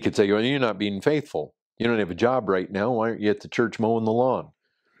 somebody could say, well, you're not being faithful. You don't have a job right now. Why aren't you at the church mowing the lawn?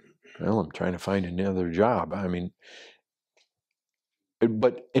 Well, I'm trying to find another job. I mean,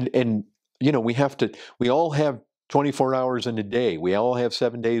 but, and you know, we all have 24 hours in a day. We all have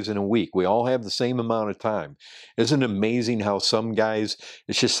 7 days in a week. We all have the same amount of time. Isn't it amazing how some guys,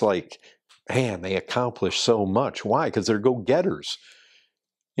 it's just like, man, they accomplish so much. Why? Because they're go-getters.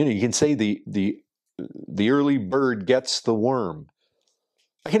 You know, you can say the early bird gets the worm.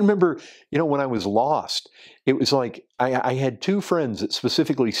 I can remember, you know, when I was lost, it was like I had two friends that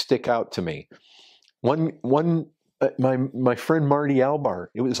specifically stick out to me. One, my friend Marty Albar.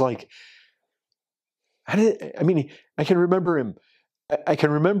 It was like, I can remember him. I can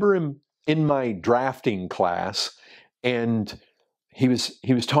remember him in my drafting class, and he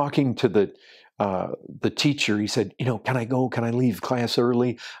was talking to the teacher. He said, you know, can I go? Can I leave class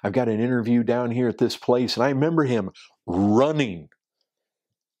early? I've got an interview down here at this place. And I remember him running.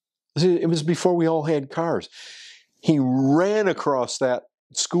 It was before we all had cars. He ran across that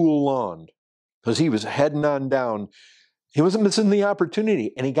school lawn because he was heading on down. He wasn't missing the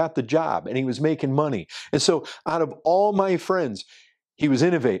opportunity, and he got the job, and he was making money. And so out of all my friends, he was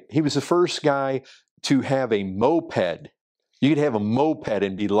innovative. He was the first guy to have a moped. You could have a moped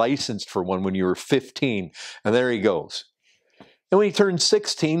and be licensed for one when you were 15, and there he goes. And when he turned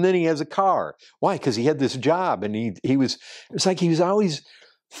 16, then he has a car. Why? Because he had this job, and he was, it's like he was always,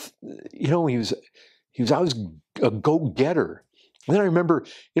 you know, he was always a go-getter. And then I remember,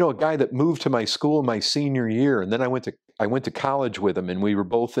 you know, a guy that moved to my school my senior year, and then I went to college with him, and we were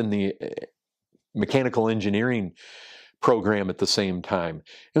both in the mechanical engineering program at the same time.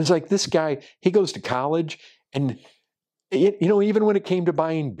 It was like this guy, he goes to college, and you know, even when it came to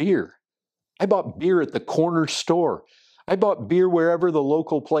buying beer, I bought beer at the corner store. I bought beer wherever the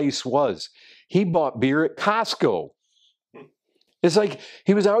local place was. He bought beer at Costco. It's like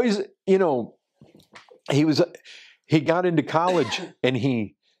he was always, you know, he got into college and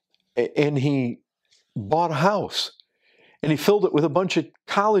he bought a house, and he filled it with a bunch of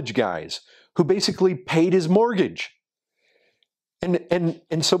college guys who basically paid his mortgage. And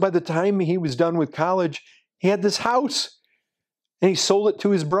so by the time he was done with college, he had this house, and he sold it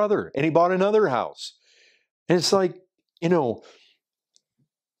to his brother, and he bought another house. And it's like, you know,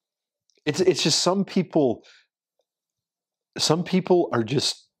 it's just some people are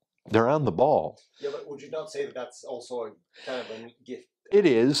just, they're on the ball. Yeah, but would you not say that that's also a kind of a gift? It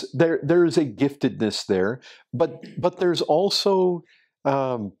is. There is a giftedness there, but there's also,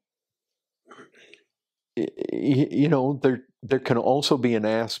 you know, there can also be an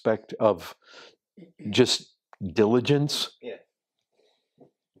aspect of just diligence. Yeah.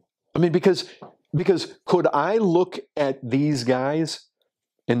 I mean, because could I look at these guys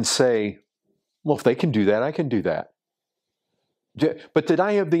and say, well, if they can do that, I can do that. But did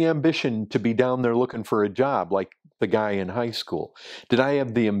I have the ambition to be down there looking for a job like the guy in high school? Did I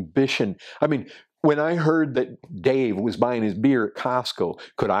have the ambition? I mean, when I heard that Dave was buying his beer at Costco,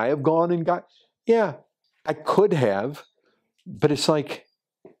 could I have gone and got? Yeah, I could have. But it's like,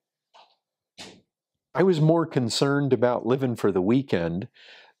 I was more concerned about living for the weekend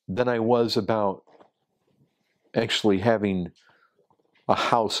than I was about actually having a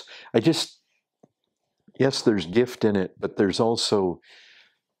house. Yes, there's gift in it, but there's also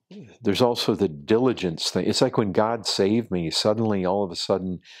the diligence thing. It's like when God saved me, suddenly, all of a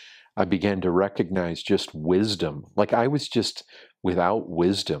sudden, I began to recognize just wisdom. Like I was just without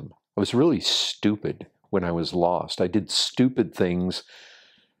wisdom. I was really stupid when I was lost. I did stupid things,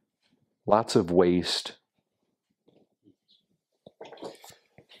 lots of waste.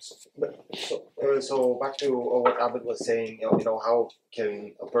 So back to what Abed was saying, how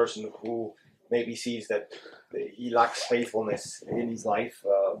can a person who maybe sees that he lacks faithfulness in his life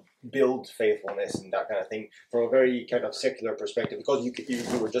build faithfulness and that kind of thing from a very kind of secular perspective? Because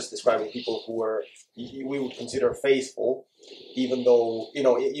you were just describing people who we would consider faithful, even though,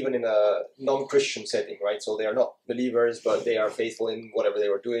 even in a non-Christian setting, right? So they are not believers, but they are faithful in whatever they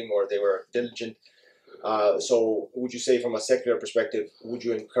were doing, or they were diligent. So would you say from a secular perspective, would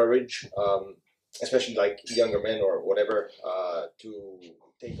you encourage, especially like younger men or whatever, to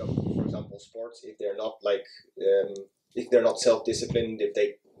take up, for example, sports if they're not if they're not self-disciplined, if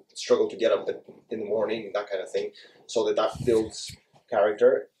they struggle to get up in the morning, that kind of thing, so that builds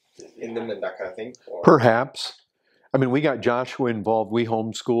character in them and that kind of thing? Or? Perhaps. I mean, we got Joshua involved. We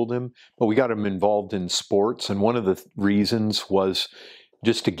homeschooled him, but we got him involved in sports. And one of the reasons was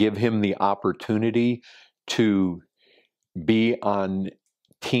just to give him the opportunity to be on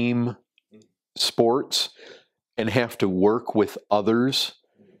team sports and have to work with others,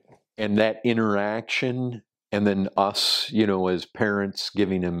 and that interaction, and then us, as parents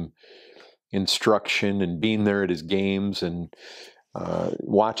giving him instruction and being there at his games and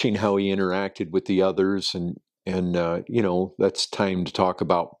watching how he interacted with the others. And that's time to talk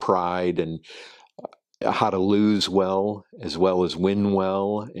about pride and how to lose well as win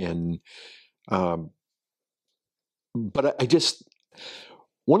well. And but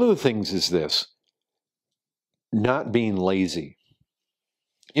one of the things is this: not being lazy.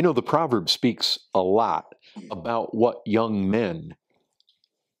 The proverb speaks a lot about what young men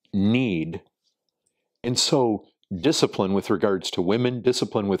need. And so discipline with regards to women,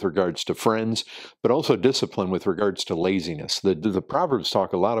 discipline with regards to friends, but also discipline with regards to laziness. The Proverbs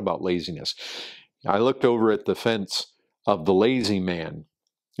talk a lot about laziness. I looked over at the fence of the lazy man,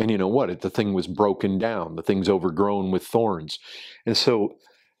 and you know what? The thing was broken down. The thing's overgrown with thorns. And so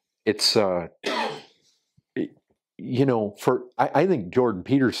it's, I think Jordan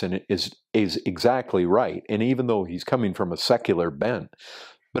Peterson is exactly right. And even though he's coming from a secular bent,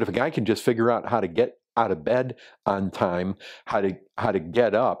 but if a guy can just figure out how to get out of bed on time, how to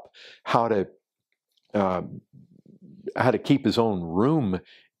get up, how to keep his own room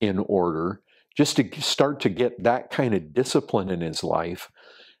in order, just to start to get that kind of discipline in his life,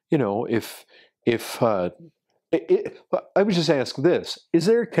 I would just ask this: is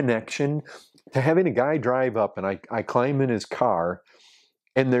there a connection to having a guy drive up and I climb in his car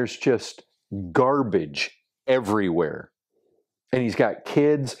and there's just garbage everywhere, and he's got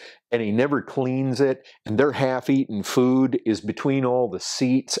kids and he never cleans it, and their half-eaten food is between all the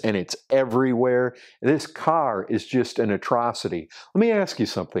seats and it's everywhere. This car is just an atrocity. Let me ask you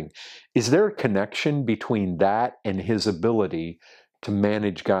something. Is there a connection between that and his ability to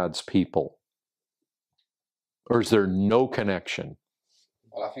manage God's people? Or is there no connection?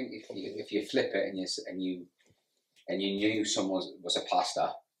 Well, I think if you flip it and you knew someone was a pastor,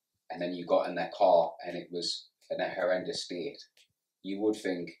 and then you got in their car and it was in a horrendous state, you would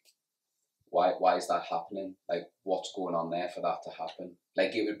think, why is that happening? Like, what's going on there for that to happen?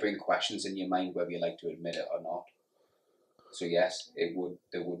 Like, it would bring questions in your mind whether you like to admit it or not. So yes, there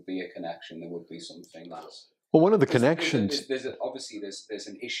would be a connection. There would be something that's. Well, one of the connections. There's an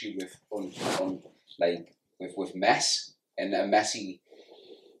issue with mess and a messy.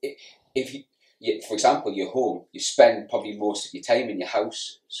 If you, for example, you're home, you spend probably most of your time in your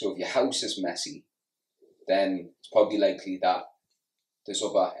house. So if your house is messy, then it's probably likely that there's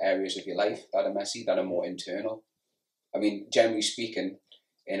other areas of your life that are messy, that are more internal. I mean, generally speaking,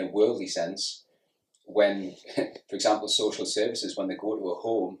 in a worldly sense, when, for example, social services, when they go to a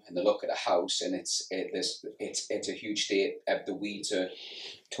home and they look at a house and it's a huge state, the weeds are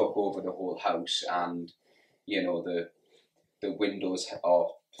took over the whole house, and the windows are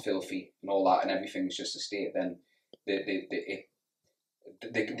filthy and all that, and everything's just a state, then they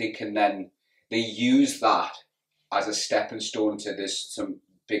use that as a stepping stone to there's some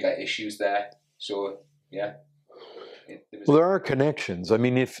bigger issues there. So yeah. Well, there are connections. I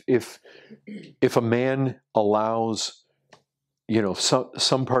mean, if a man allows,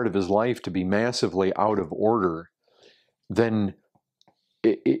 some part of his life to be massively out of order, then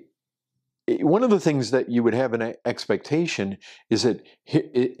one of the things that you would have an expectation is that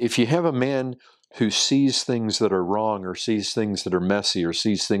if you have a man who sees things that are wrong, or sees things that are messy, or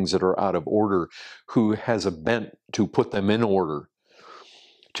sees things that are out of order, who has a bent to put them in order,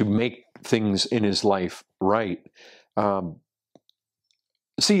 to make things in his life right.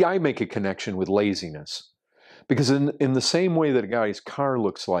 See, I make a connection with laziness, because in the same way that a guy's car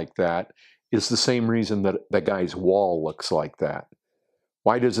looks like that is the same reason that that guy's wall looks like that.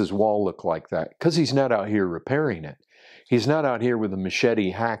 Why does his wall look like that? Because he's not out here repairing it. He's not out here with a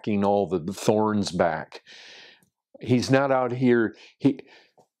machete hacking all the thorns back. He's not out here.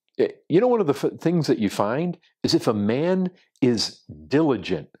 One of the things that you find is if a man is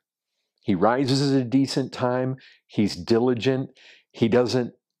diligent, he rises at a decent time, he's diligent, he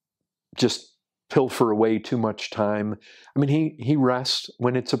doesn't just pilfer away too much time. I mean, he rests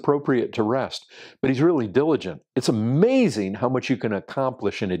when it's appropriate to rest, but he's really diligent. It's amazing how much you can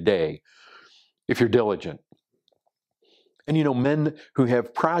accomplish in a day if you're diligent. And men who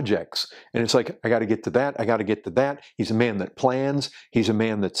have projects, and it's like, I got to get to that, I got to get to that. He's a man that plans. He's a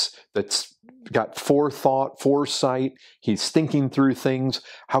man that's got foresight. He's thinking through things.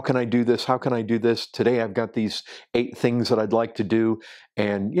 How can I do this? How can I do this? Today I've got these 8 things that I'd like to do.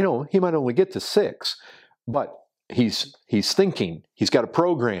 And, he might only get to 6, but he's thinking. He's got a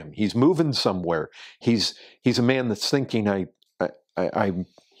program. He's moving somewhere. He's a man that's thinking, I'm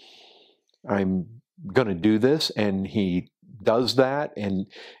going to do this, and he does that. And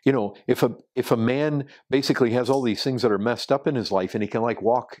if a man basically has all these things that are messed up in his life, and he can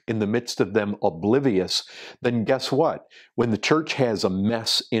walk in the midst of them oblivious, then guess what? When the church has a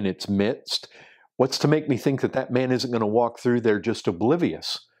mess in its midst, what's to make me think that man isn't going to walk through there just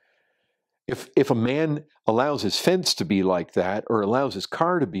oblivious? If a man allows his fence to be like that, or allows his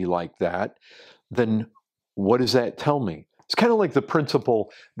car to be like that, then what does that tell me? It's kind of like the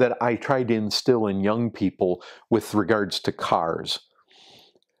principle that I try to instill in young people with regards to cars.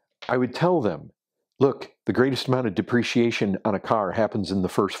 I would tell them, look, the greatest amount of depreciation on a car happens in the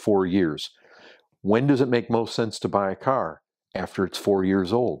first 4 years. When does it make most sense to buy a car? After it's 4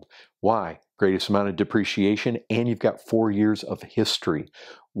 years old. Why? Greatest amount of depreciation, and you've got 4 years of history.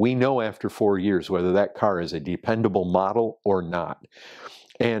 We know after 4 years whether that car is a dependable model or not.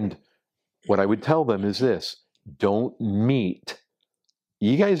 And what I would tell them is this: don't meet.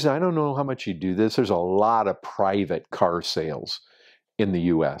 You guys, I don't know how much you do this. There's a lot of private car sales in the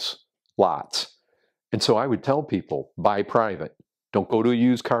U.S. Lots. And so I would tell people, buy private. Don't go to a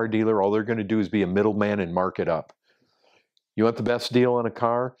used car dealer. All they're going to do is be a middleman and mark it up. You want the best deal on a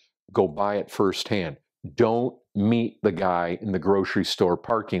car? Go buy it firsthand. Don't meet the guy in the grocery store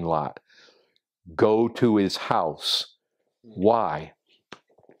parking lot. Go to his house. Why?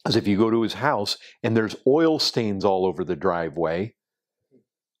 Because if you go to his house and there's oil stains all over the driveway,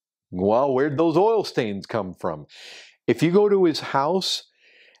 well, where'd those oil stains come from? If you go to his house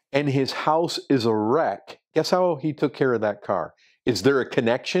and his house is a wreck, guess how he took care of that car? Is there a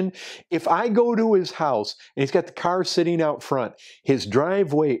connection? If I go to his house and he's got the car sitting out front, his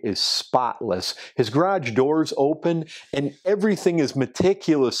driveway is spotless, his garage door's open, and everything is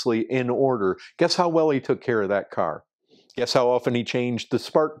meticulously in order, guess how well he took care of that car? Guess how often he changed the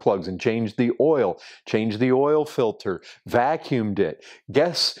spark plugs and changed the oil filter, vacuumed it.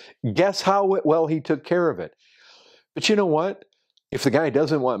 Guess how well he took care of it. But you know what? If the guy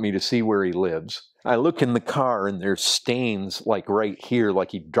doesn't want me to see where he lives, I look in the car and there's stains like right here,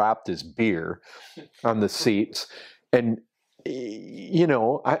 like he dropped his beer on the seats. And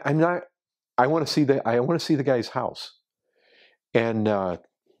I want to see the guy's house. And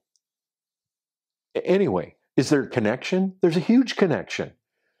anyway, is there a connection? There's a huge connection.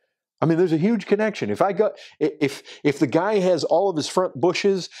 I mean, there's a huge connection. If the guy has all of his front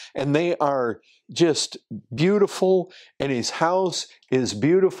bushes and they are just beautiful, and his house is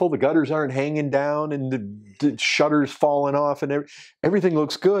beautiful, the gutters aren't hanging down and the shutters falling off and everything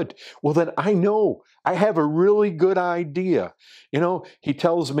looks good, well, then I know I have a really good idea. He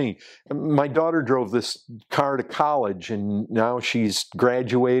tells me, my daughter drove this car to college and now she's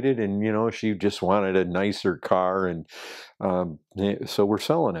graduated and, she just wanted a nicer car, and so we're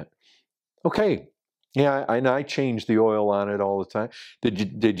selling it. Okay. Yeah, and I change the oil on it all the time.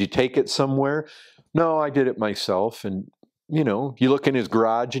 Did you take it somewhere? No, I did it myself. And you look in his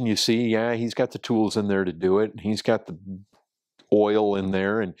garage and you see, yeah, he's got the tools in there to do it. And he's got the oil in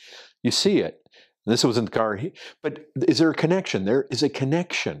there, and you see it. This wasn't the car. But is there a connection? There is a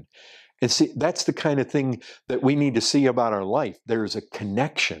connection. And see, that's the kind of thing that we need to see about our life. There's a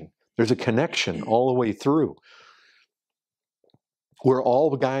connection. There's a connection all the way through. We're all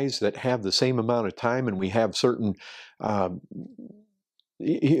the guys that have the same amount of time, and we have certain,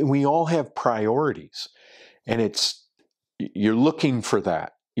 we all have priorities, and you're looking for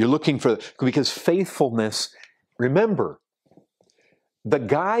that. You're looking for, because faithfulness, remember, the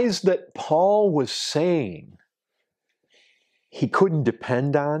guys that Paul was saying he couldn't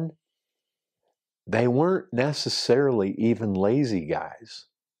depend on, they weren't necessarily even lazy guys,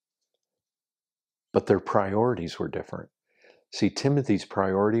 but their priorities were different. See, Timothy's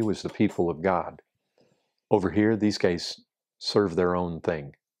priority was the people of God. Over here, these guys serve their own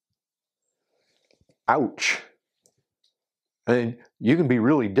thing. Ouch. And you can be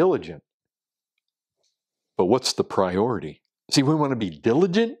really diligent, but what's the priority? See, we want to be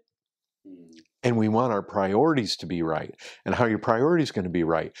diligent, and we want our priorities to be right. And how your priorities are going to be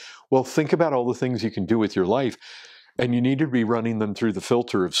right? Well, think about all the things you can do with your life, and you need to be running them through the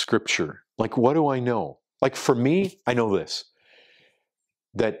filter of Scripture. Like, what do I know? Like, for me, I know this,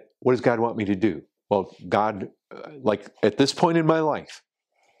 that what does God want me to do? Well, God, like at this point in my life,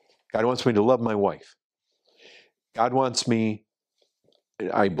 God wants me to love my wife. God wants me,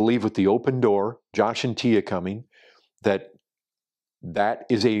 I believe with the open door, Josh and Tia coming, that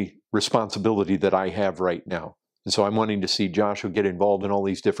is a responsibility that I have right now. And so I'm wanting to see Joshua get involved in all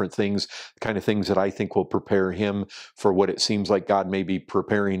these different things, the kind of things that I think will prepare him for what it seems like God may be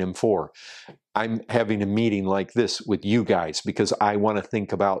preparing him for. I'm having a meeting like this with you guys because I want to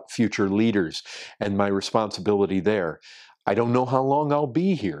think about future leaders and my responsibility there. I don't know how long I'll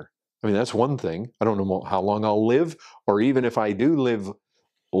be here. I mean, that's one thing. I don't know how long I'll live, or even if I do live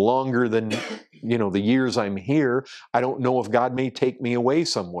longer than, the years I'm here, I don't know if God may take me away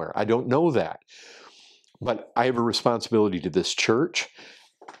somewhere. I don't know that. But I have a responsibility to this church.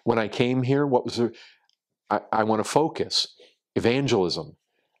 When I came here, I want to focus. Evangelism,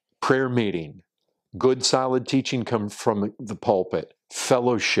 prayer meeting, good solid teaching come from the pulpit,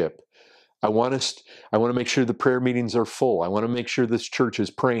 fellowship. I want to make sure the prayer meetings are full. I want to make sure this church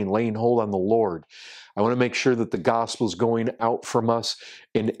is praying, laying hold on the Lord. I want to make sure that the gospel is going out from us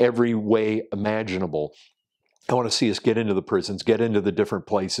in every way imaginable. I want to see us get into the prisons, get into the different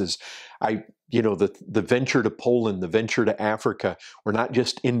places. The venture to Poland, the venture to Africa, we're not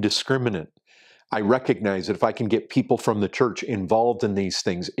just indiscriminate. I recognize that if I can get people from the church involved in these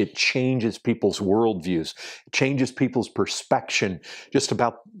things, it changes people's worldviews, it changes people's perspective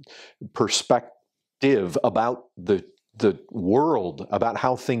about the world, about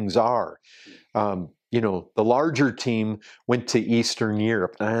how things are. The larger team went to Eastern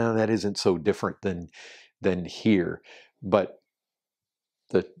Europe. That isn't so different than here, but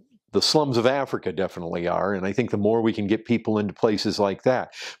the slums of Africa definitely are, and I think the more we can get people into places like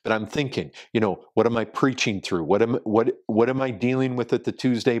that. But I'm thinking, what am I preaching through? What am I dealing with at the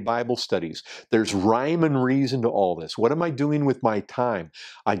Tuesday Bible studies? There's rhyme and reason to all this. What am I doing with my time?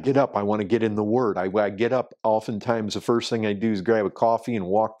 I get up, I want to get in the Word. I get up, oftentimes the first thing I do is grab a coffee and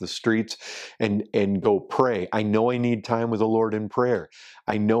walk the streets and go pray. I know I need time with the Lord in prayer.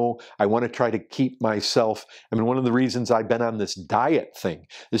 I know I want to try to keep myself. One of the reasons I've been on this diet thing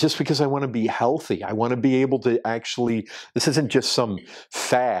is just because I want to be healthy. I want to be able to actually, this isn't just some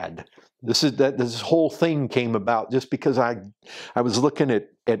fad. This whole thing came about just because I was looking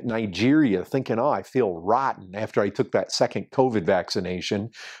at Nigeria thinking, I feel rotten after I took that second COVID vaccination,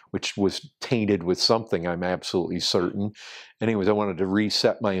 which was tainted with something, I'm absolutely certain. Anyways, I wanted to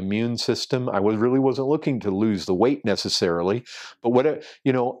reset my immune system. I really wasn't looking to lose the weight necessarily, but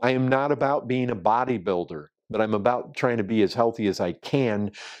I am not about being a bodybuilder, but I'm about trying to be as healthy as I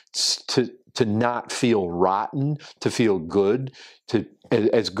can to not feel rotten, to feel good, to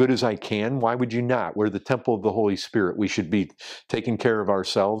as good as I can. Why would you not? We're the temple of the Holy Spirit. We should be taking care of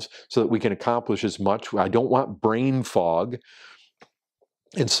ourselves so that we can accomplish as much. I don't want brain fog.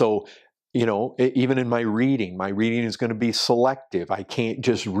 And so, even in my reading is going to be selective. I can't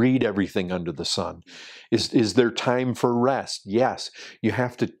just read everything under the sun. Is there time for rest? Yes. You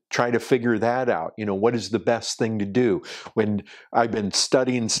have to try to figure that out. What is the best thing to do? When I've been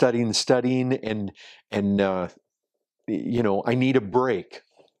studying, and I need a break.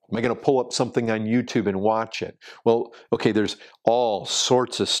 Am I going to pull up something on YouTube and watch it? Well, okay, there's all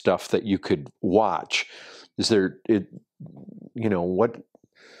sorts of stuff that you could watch.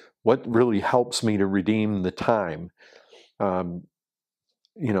 What really helps me to redeem the time? I'm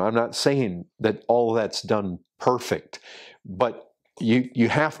not saying that all that's done perfect, but you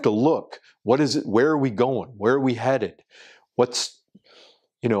have to look. What is it? Where are we going? Where are we headed?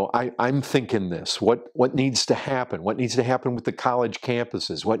 I'm thinking this. What needs to happen? What needs to happen with the college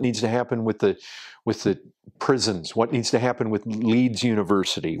campuses? What needs to happen with the prisons? What needs to happen with Leeds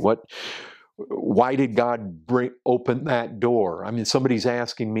University? Why did God open that door? Somebody's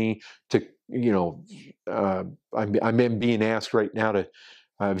asking me to, I'm being asked right now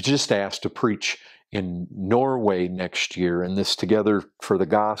I was just asked to preach in Norway next year, and this Together for the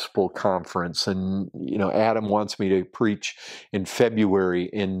Gospel conference. And Adam wants me to preach in February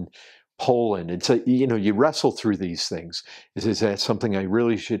in Poland. It's you wrestle through these things. Is that something I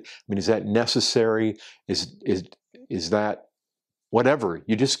really should? I mean, is that necessary? Is that whatever?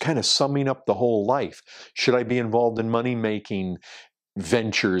 You just kind of summing up the whole life. Should I be involved in money making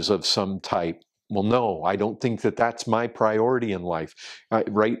ventures of some type? Well, no, I don't think that that's my priority in life.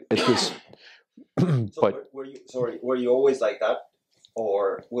 Right at this. But were you always like that,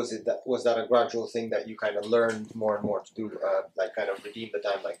 or was that a gradual thing that you kind of learned more and more to do, like kind of redeem the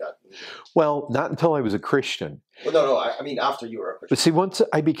time like that? Well, not until I was a Christian. Well, no, I mean after you were a Christian. But see, once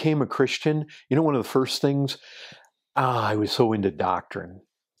I became a Christian, one of the first things, I was so into doctrine,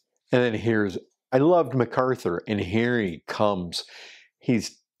 and then I loved MacArthur, and here he comes.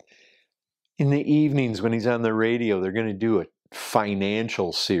 He's in the evenings when he's on the radio. They're going to do a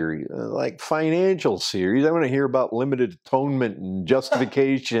financial series. I want to hear about limited atonement and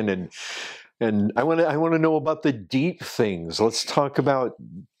justification, and I want to know about the deep things. Let's talk about.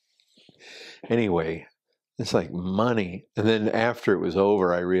 Anyway, it's like money. And then after it was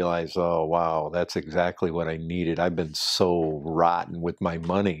over, I realized, oh wow, that's exactly what I needed. I've been so rotten with my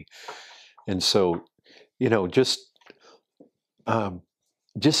money, and so just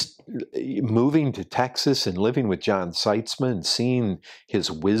moving to Texas and living with John Seitzman and seeing his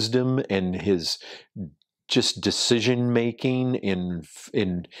wisdom and his just decision making in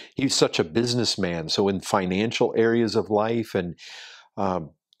he's such a businessman, so in financial areas of life, and I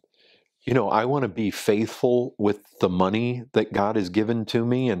want to be faithful with the money that God has given to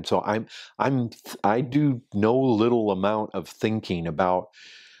me, and so I do no little amount of thinking about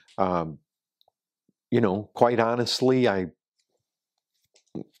quite honestly,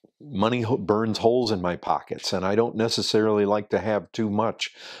 money burns holes in my pockets, and I don't necessarily like to have too much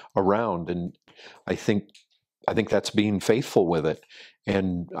around. And I think that's being faithful with it.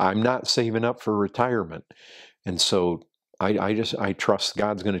 And I'm not saving up for retirement. And so I trust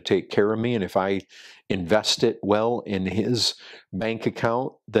God's going to take care of me. And if I invest it well in His bank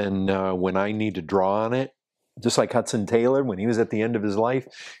account, then when I need to draw on it, just like Hudson Taylor, when he was at the end of his life,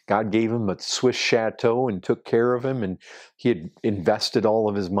 God gave him a Swiss chateau and took care of him, and he had invested all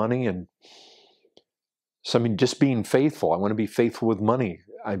of his money. And so, just being faithful. I want to be faithful with money.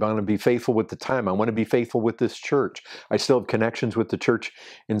 I want to be faithful with the time. I want to be faithful with this church. I still have connections with the church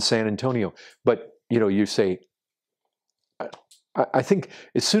in San Antonio. But, you say, I think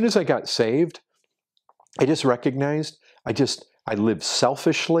as soon as I got saved, I just recognized I lived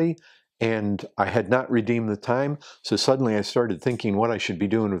selfishly, and I had not redeemed the time. So suddenly I started thinking what I should be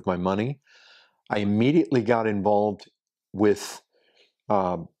doing with my money. I immediately got involved with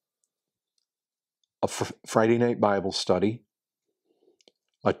a Friday night Bible study,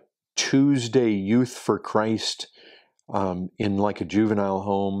 a Tuesday Youth for Christ in like a juvenile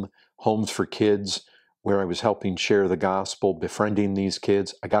home, homes for kids, where I was helping share the gospel, befriending these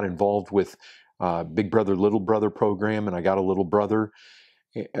kids. I got involved with Big Brother, Little Brother program, and I got a little brother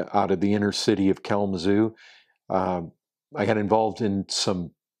out of the inner city of Kalamazoo. I got involved in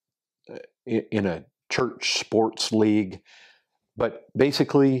in a church sports league, but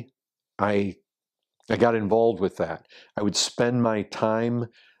basically I got involved with that. I would spend my time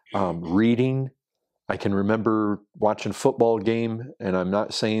reading. I can remember watching a football game, and I'm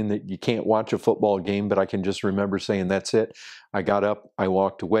not saying that you can't watch a football game, but I can just remember saying, that's it. I got up, I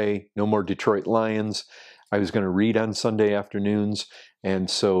walked away, no more Detroit Lions. I was going to read on Sunday afternoons. And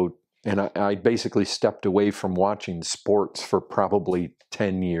I basically stepped away from watching sports for probably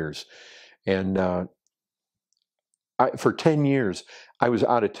 10 years. And for 10 years, I was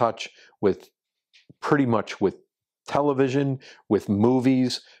out of touch with pretty much with television, with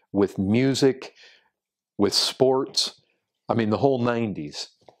movies, with music, with sports. I mean, the whole 90s.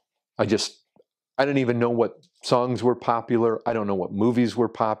 I didn't even know what songs were popular. I don't know what movies were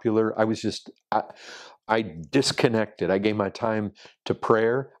popular. I disconnected. I gave my time to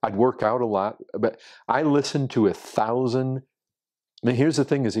prayer. I'd work out a lot, but I listened to 1,000. I mean, here's the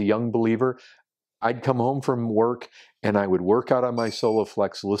thing, as a young believer, I'd come home from work and I would work out on my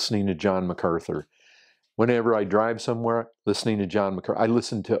Soloflex listening to John MacArthur. Whenever I drive somewhere, listening to John MacArthur. I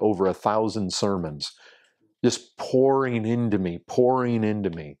listened to over 1,000 sermons, just pouring into me.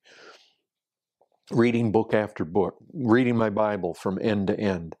 Reading book after book, reading my Bible from end to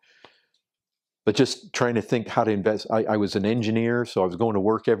end. But just trying to think how to invest. I was an engineer, so I was going to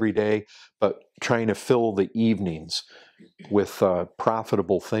work every day, but trying to fill the evenings with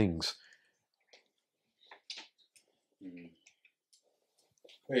profitable things.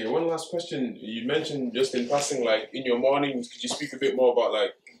 Hey, one last question. You mentioned just in passing, like in your mornings, could you speak a bit more about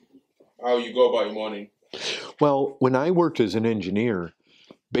like how you go about your morning? Well, when I worked as an engineer,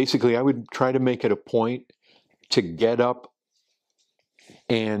 basically I would try to make it a point to get up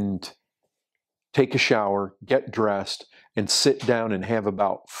and take a shower, get dressed, and sit down and have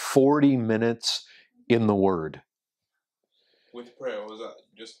about 40 minutes in the Word. With prayer, or was that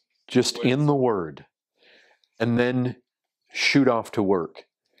Just words? in the Word. And then shoot off to work.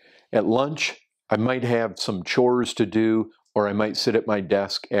 At lunch, I might have some chores to do, or I might sit at my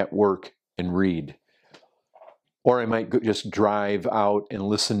desk at work and read. Or I might just drive out and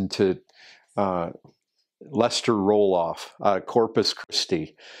listen to Lester Roloff, Corpus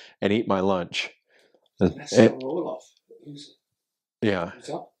Christi, and eat my lunch. Lester Roloff? Yeah. Who's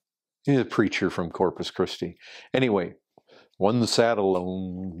that? He's a preacher from Corpus Christi. Anyway, one sat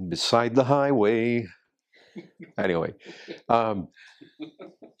alone beside the highway. Anyway.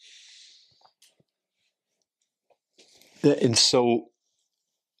 And so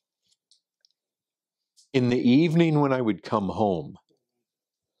in the evening when I would come home,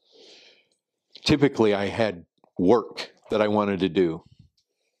 typically I had work that I wanted to do.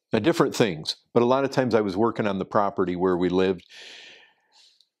 Now, different things, but a lot of times I was working on the property where we lived.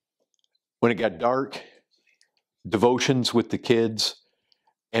 When it got dark, devotions with the kids,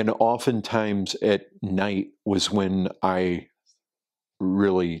 and oftentimes at night was when I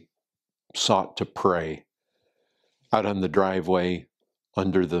really sought to pray. Out on the driveway,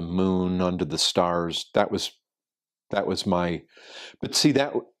 under the moon, under the stars. That was my. But see,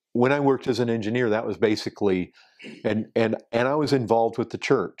 that when I worked as an engineer, that was basically, and I was involved with the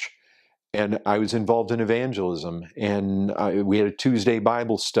church, and I was involved in evangelism, and we had a Tuesday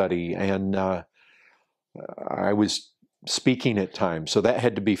Bible study, and I was speaking at times, so that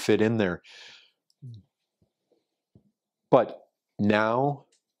had to be fit in there. But now,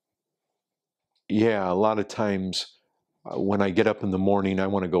 yeah, a lot of times when I get up in the morning, I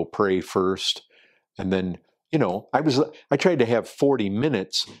want to go pray first, and then, you know, I tried to have 40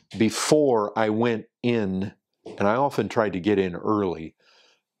 minutes before I went in, and I often tried to get in early,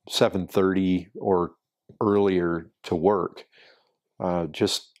 7:30 or earlier to work,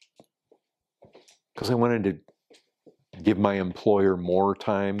 just because I wanted to give my employer more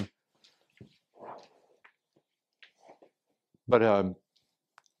time. But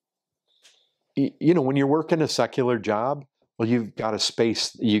you know, when you're working a secular job, well, you've got a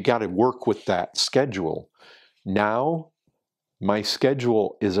space, you got to work with that schedule. Now, my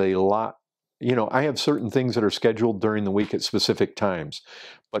schedule is a lot, you know, I have certain things that are scheduled during the week at specific times,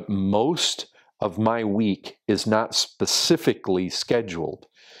 but most of my week is not specifically scheduled.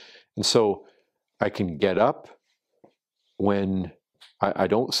 And so I can get up when I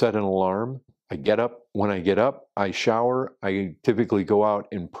don't set an alarm. I get up when I get up, I shower, I typically go out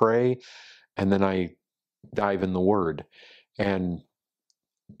and pray, and then I dive in the Word. And,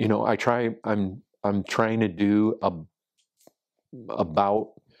 you know, I'm trying to do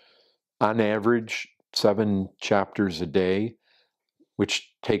about, on average, 7 chapters a day,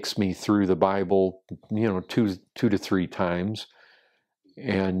 which takes me through the Bible, you know, two to three times.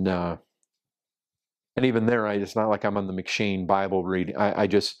 And even there, it's not like I'm on the McShane Bible reading. I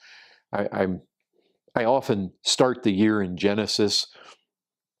often start the year in Genesis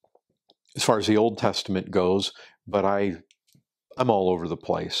as far as the Old Testament goes, but I'm all over the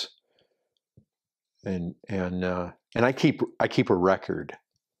place. And I keep a record,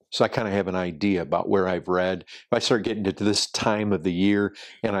 so I kind of have an idea about where I've read. If I start getting to this time of the year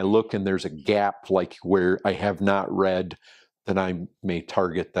and I look and there's a gap like where I have not read, then I may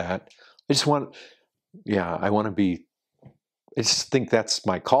target that. I want to be. I just think that's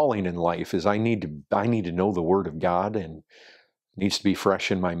my calling in life. Is I need to know the Word of God, and it needs to be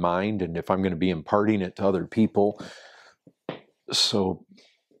fresh in my mind. And if I'm going to be imparting it to other people, so.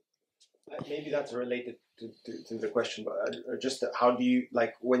 Maybe that's related to the question, but just how do you,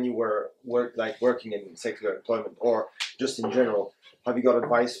 like, when you were working in secular employment, or just in general, have you got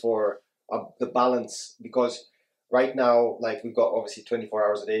advice for the balance? Because right now, like, we've got obviously 24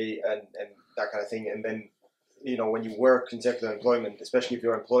 hours a day and that kind of thing, and then, you know, when you work in secular employment, especially if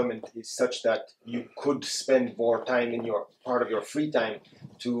your employment is such that you could spend more time in your part of your free time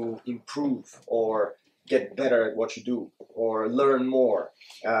to improve or get better at what you do or learn more,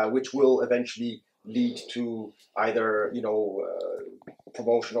 which will eventually lead to either, you know,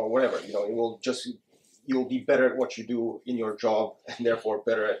 promotion or whatever. You know, you'll be better at what you do in your job, and therefore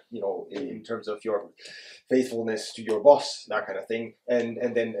better at, you know, in terms of your faithfulness to your boss, that kind of thing. And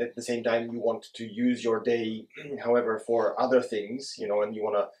then at the same time, you want to use your day, however, for other things, you know, and you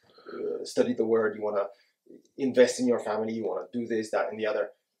want to study the Word, you want to invest in your family, you want to do this, that, and the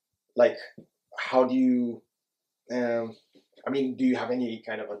other. Like, how do you I mean, do you have any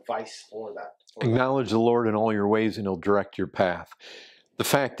kind of advice for that? Acknowledge the Lord in all your ways and He'll direct your path. The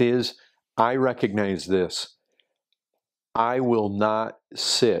fact is, I recognize this. I will not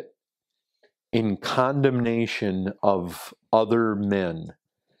sit in condemnation of other men.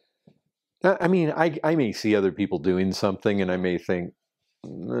 I mean, I may see other people doing something and I may think, I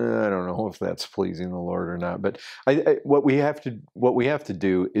don't know if that's pleasing the Lord or not. But what we have to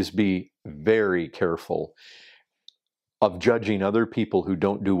do is be very careful of judging other people who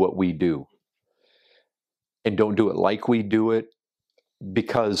don't do what we do and don't do it like we do it,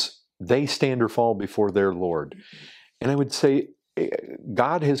 because they stand or fall before their Lord. And I would say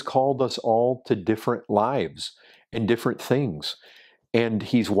God has called us all to different lives and different things. And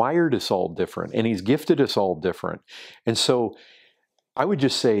He's wired us all different, and He's gifted us all different. And so I would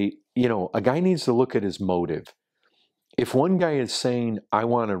just say, a guy needs to look at his motive. If one guy is saying, I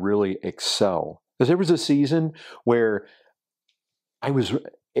want to really excel, because there was a season where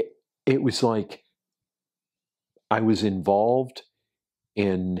it was like I was involved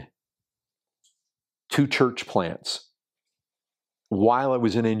in 2 church plants while I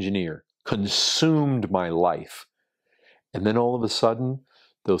was an engineer, consumed my life. And then all of a sudden,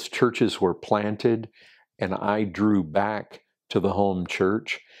 those churches were planted, and I drew back to the home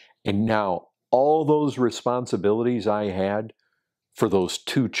church. And now all those responsibilities I had for those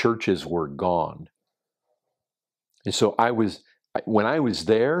 2 churches were gone. And so when I was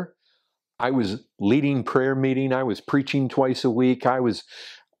there, I was leading prayer meeting. I was preaching twice a week.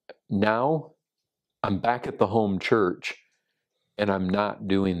 Now I'm back at the home church, and I'm not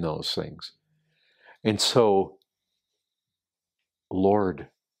doing those things. And so, Lord,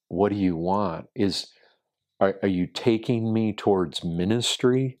 what do you want? Are you taking me towards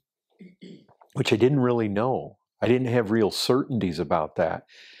ministry? Which I didn't really know. I didn't have real certainties about that.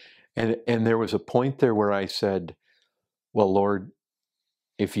 And there was a point there where I said, well, Lord,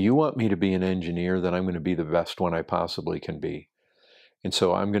 if you want me to be an engineer, then I'm going to be the best one I possibly can be. And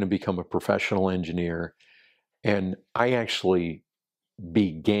so I'm going to become a professional engineer. And I actually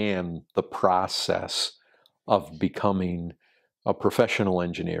began the process of becoming a professional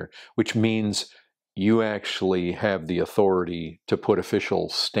engineer, which means you actually have the authority to put official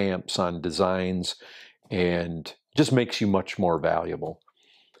stamps on designs, and just makes you much more valuable.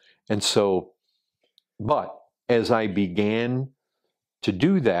 And so, but as I began to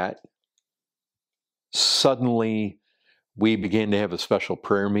do that, suddenly we began to have a special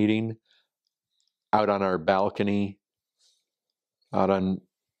prayer meeting out on our balcony, out on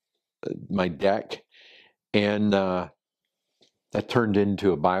my deck, and that turned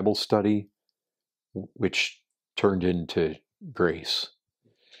into a Bible study, which turned into grace.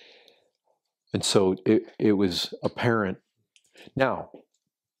 And so it was apparent. Now,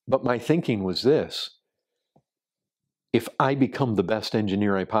 but my thinking was this: if I become the best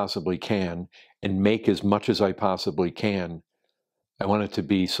engineer I possibly can and make as much as I possibly can, I want it to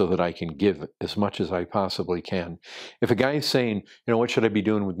be so that I can give as much as I possibly can. If a guy's saying, what should I be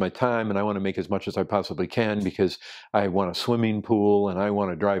doing with my time? And I want to make as much as I possibly can because I want a swimming pool and I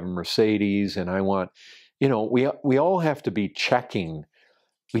want to drive a Mercedes and I want, we all have to be checking.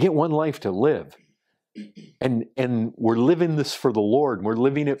 We get one life to live. And we're living this for the Lord, and we're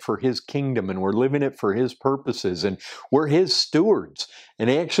living it for His kingdom, and we're living it for His purposes, and we're His stewards. And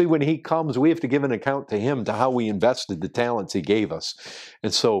actually, when He comes, we have to give an account to Him to how we invested the talents He gave us.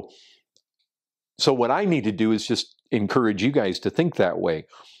 And so what I need to do is just encourage you guys to think that way.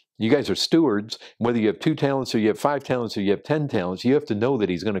 You guys are stewards. Whether you have 2 talents or you have 5 talents or you have 10 talents, you have to know that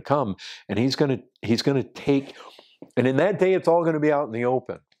He's going to come, and He's going to take. And in that day, it's all going to be out in the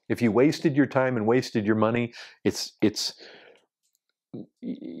open. If you wasted your time and wasted your money, it's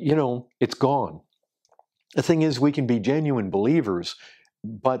gone. The thing is, we can be genuine believers,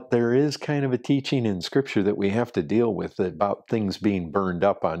 but there is kind of a teaching in Scripture that we have to deal with about things being burned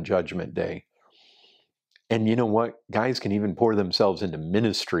up on Judgment Day. And you know what? Guys can even pour themselves into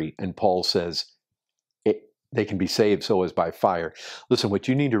ministry, and Paul says they can be saved so as by fire. Listen, what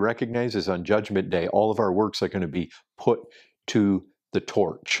you need to recognize is on Judgment Day, all of our works are going to be put to the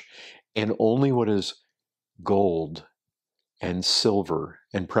torch, and only what is gold and silver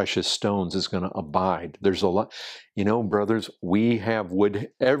and precious stones is going to abide. There's a lot, brothers, we have wood.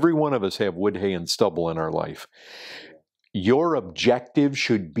 Every one of us have wood, hay, and stubble in our life. Your objective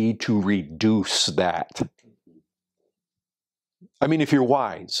should be to reduce that. I mean, if you're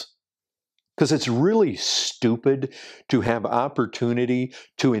wise, because it's really stupid to have opportunity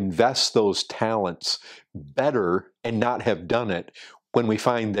to invest those talents better and not have done it when we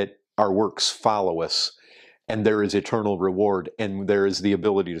find that our works follow us and there is eternal reward, and there is the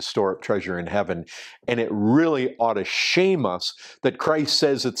ability to store up treasure in heaven. And it really ought to shame us that Christ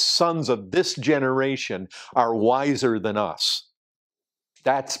says that sons of this generation are wiser than us.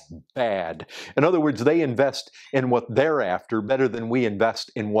 That's bad. In other words, they invest in what they're after better than we invest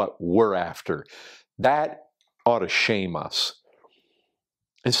in what we're after. That ought to shame us.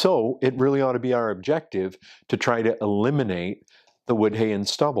 And so it really ought to be our objective to try to eliminate the wood, hay, and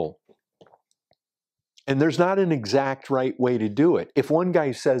stubble. And there's not an exact right way to do it. If one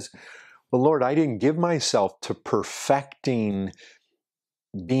guy says, well, Lord, I didn't give myself to perfecting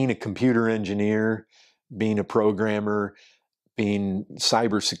being a computer engineer, being a programmer, being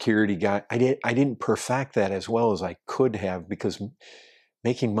cybersecurity guy, I didn't perfect that as well as I could have, because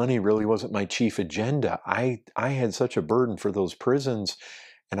making money really wasn't my chief agenda. I had such a burden for those prisons,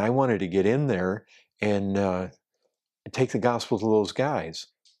 and I wanted to get in there and take the gospel to those guys.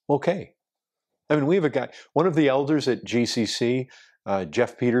 Okay. I mean, we have a guy, one of the elders at GCC,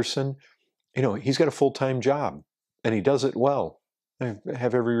 Jeff Peterson, he's got a full-time job, and he does it well. I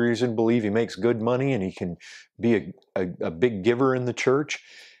have every reason to believe he makes good money, and he can be a big giver in the church.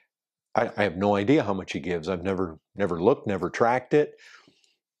 I have no idea how much he gives. I've never looked, never tracked it.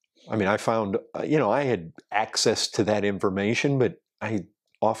 I mean, I found, I had access to that information, but I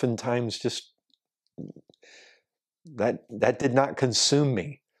oftentimes just, that did not consume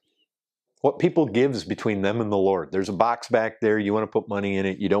me. What people give is between them and the Lord. There's a box back there. You want to put money in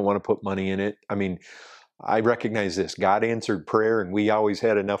it. You don't want to put money in it. I mean, I recognize this. God answered prayer, and we always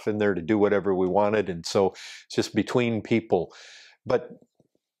had enough in there to do whatever we wanted. And so it's just between people. But,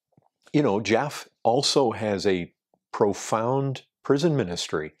 Jeff also has a profound prison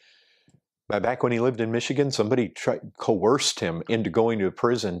ministry. Back when he lived in Michigan, somebody coerced him into going to a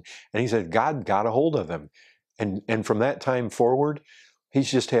prison, and he said God got a hold of him. And from that time forward, he's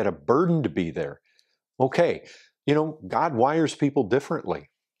just had a burden to be there. Okay, God wires people differently.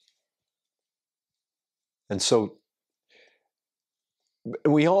 And so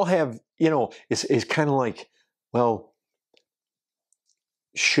we all have, it's kind of like, well,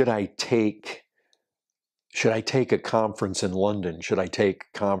 should I take a conference in London? Should I take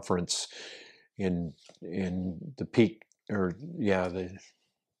a conference in the peak, or the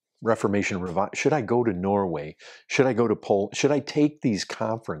Reformation Revival? Should I go to Norway? Should I go to Poland? Should I take these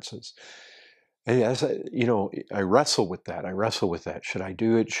conferences? And I wrestle with that. Should I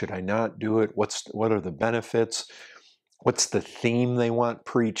do it? Should I not do it? What are the benefits? What's the theme they want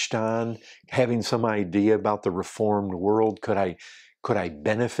preached on? Having some idea about the reformed world. Could I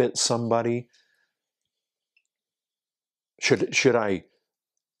benefit somebody? Should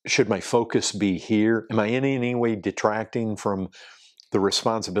my focus be here? Am I in any way detracting from the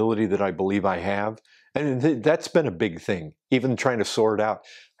responsibility that I believe I have? And that's been a big thing, even trying to sort out,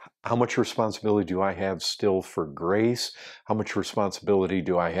 how much responsibility do I have still for Grace? How much responsibility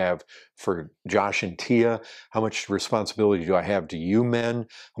do I have for Josh and Tia? How much responsibility do I have to you men?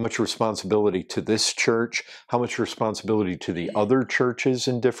 How much responsibility to this church? How much responsibility to the other churches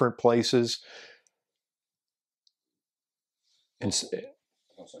in different places?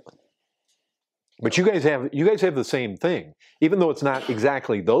 But you guys have the same thing. Even though it's not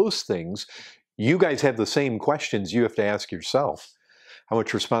exactly those things, you guys have the same questions you have to ask yourself. How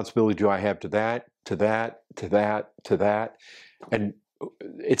much responsibility do I have to that, to that, to that, to that? And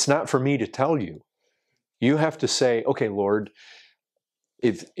it's not for me to tell you. You have to say, okay, Lord,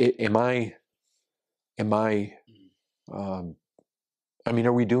 are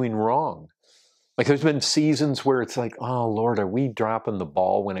we doing wrong? Like, there's been seasons where it's like, oh, Lord, are we dropping the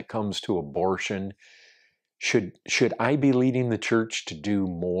ball when it comes to abortion? Should I be leading the church to do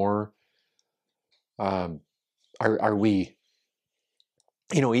more? Are we,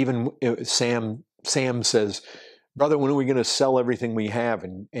 even Sam says, brother, when are we going to sell everything we have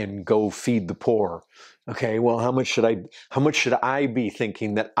and go feed the poor? Okay, well, how much should I be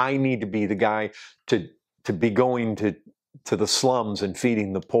thinking that I need to be the guy to be going to the slums and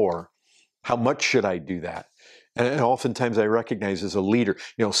feeding the poor? How much should I do that? And oftentimes I recognize as a leader,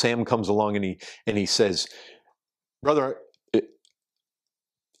 Sam comes along and he says, brother,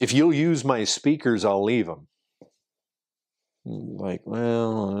 if you'll use my speakers, I'll leave them. Like,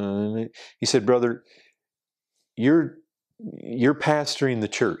 well, he said, brother, you're pastoring the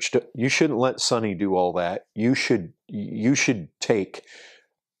church. You shouldn't let Sonny do all that. You should take,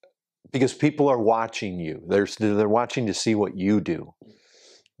 because people are watching you. They're watching to see what you do.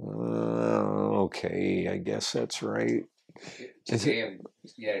 Okay, I guess that's right. Just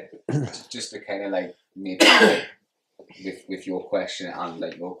to kind of like maybe with your question, and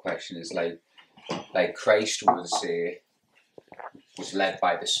like your question is like Christ was was led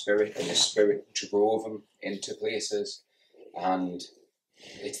by the Spirit, and the Spirit drove him into places. And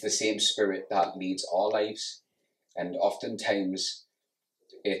it's the same Spirit that leads our lives. And oftentimes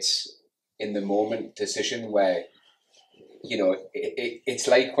it's in the moment decision where, you know, it's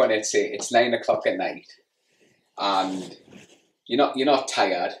like when it's 9 o'clock at night and you're not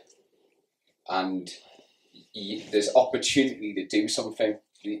tired, and there's opportunity to do something.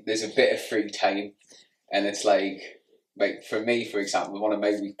 There's a bit of free time, and it's like for me, for example, one of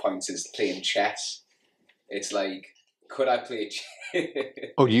my weak points is playing chess. It's like, could I play chess?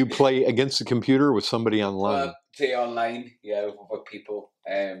 Oh, do you play against the computer with somebody online? Play online, yeah, with other people.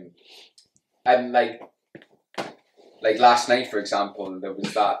 And like last night, for example, there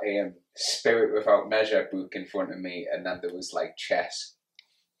was that Spirit Without Measure book in front of me, and then there was like chess,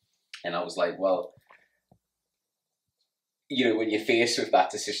 and I was like, well, you know, when you're faced with that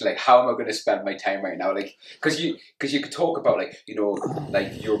decision, like, how am I going to spend my time right now? Like, because you could talk about, like, you know,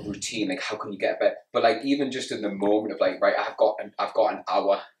 like your routine, like how can you get better? But like, even just in the moment of like, right, I've got an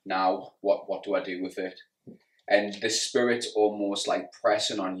hour now. What do I do with it? And the Spirit's almost like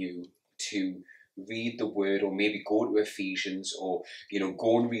pressing on you to read the Word, or maybe go to Ephesians, or, you know,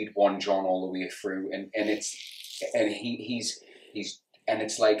 go and read 1 John all the way through, and it's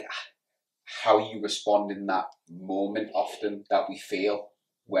like how you respond in that moment often that we feel,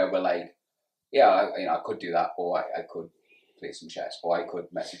 where we're like, yeah, I could do that, or I could play some chess, or I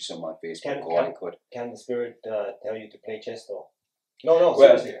could message someone on Facebook, or I could. Can the Spirit tell you to play chess though? No,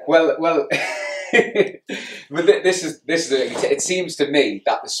 seriously. Well. But it seems to me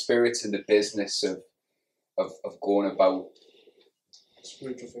that the Spirit's in the business of going about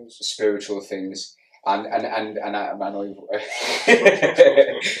spiritual things. And I know,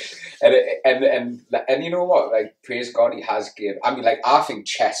 and you know what? Like, praise God, He has given. I mean, like, I think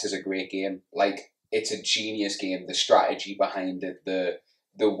chess is a great game. Like, it's a genius game. The strategy behind it, the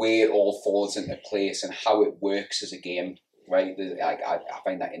way it all falls into place, and how it works as a game. Right? I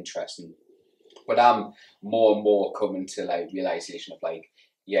find that interesting. But I'm more and more coming to like realization of like,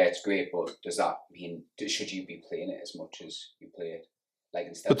 yeah, it's great, but does that mean should you be playing it as much as you play it? Like,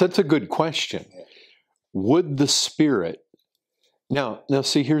 instead. But that's a good question. Yeah. Would the Spirit now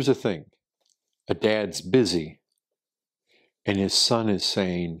see, here's the thing. A dad's busy and his son is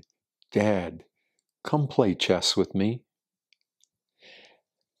saying, Dad, come play chess with me.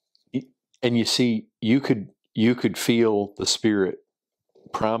 And you see, you could feel the Spirit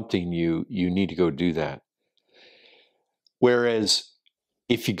prompting you need to go do that. Whereas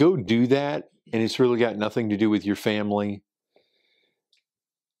if you go do that and it's really got nothing to do with your family,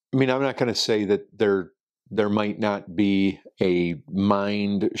 I mean, I'm not going to say that there might not be a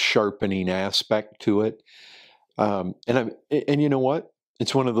mind sharpening aspect to it. And you know what?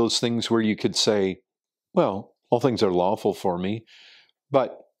 It's one of those things where you could say, well, all things are lawful for me,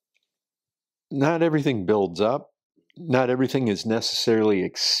 but not everything builds up. Not everything is necessarily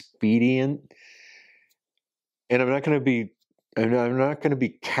expedient. And I'm not going to be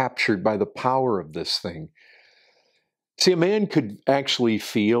captured by the power of this thing. See, a man could actually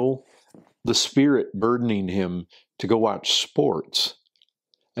feel the Spirit burdening him to go watch sports.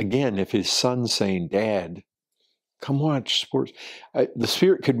 Again, if his son's saying, Dad, come watch sports. The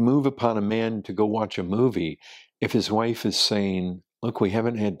Spirit could move upon a man to go watch a movie if his wife is saying, look, we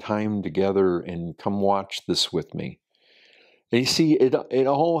haven't had time together and come watch this with me. And you see, it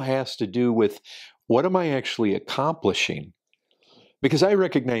all has to do with what am I actually accomplishing? Because I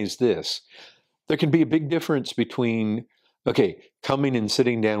recognize this. There can be a big difference between, coming and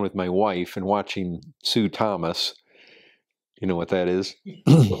sitting down with my wife and watching Sue Thomas. You know what that is?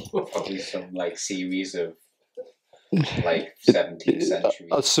 Probably some like series of like 17th century.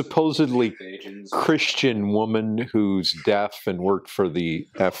 A supposedly Christian woman who's deaf and worked for the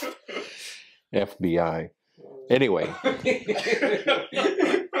FBI. Anyway,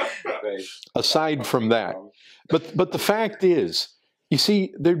 aside from that, but the fact is, you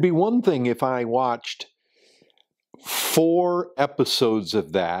see, there'd be one thing if I watched 4 episodes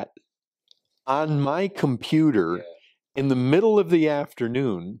of that on my computer in the middle of the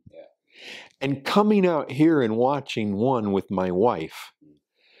afternoon, and coming out here and watching one with my wife.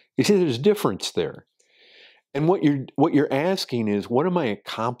 You see, there's a difference there. And what you're asking is, what am I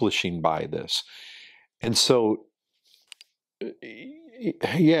accomplishing by this? And so,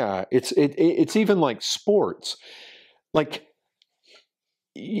 yeah, it's even like sports. Like,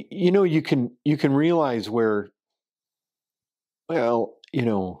 you know, you can realize where, well, you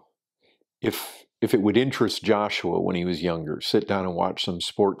know, if it would interest Joshua when he was younger, sit down and watch some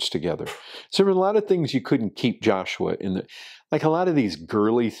sports together. So there were a lot of things you couldn't keep Joshua in like a lot of these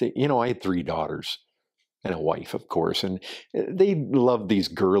girly things. You know, I had 3 daughters. and a wife, of course, and they loved these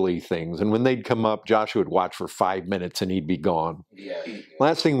girly things. And when they'd come up, Joshua would watch for 5 minutes and he'd be gone. Yeah.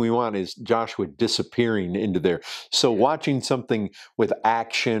 Last thing we want is Joshua disappearing into there. So watching something with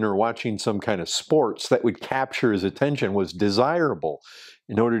action or watching some kind of sports that would capture his attention was desirable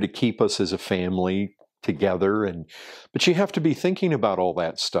in order to keep us as a family together. But you have to be thinking about all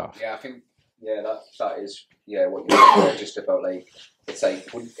that stuff. Yeah, I think that is what you're saying, just about like it's like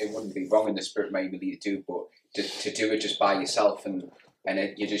it wouldn't be wrong in the spirit maybe to do, but to do it just by yourself and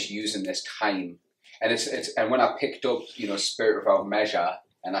you're just using this time. And and when I picked up, Spirit Without Measure,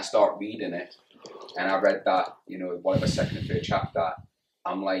 and I start reading it, and I read that, whatever second or third chapter,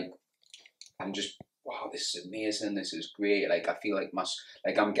 I'm just, wow, this is amazing, this is great. Like I feel like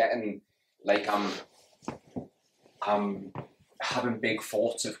I'm having big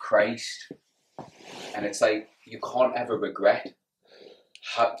thoughts of Christ, and it's like you can't ever regret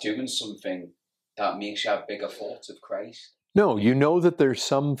doing something that makes you have bigger thoughts of Christ. No, you know that there's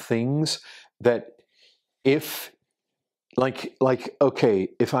some things that if, okay,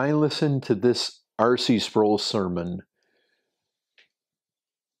 if I listen to this R.C. Sproul sermon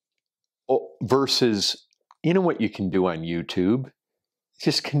versus, you know what you can do on YouTube? It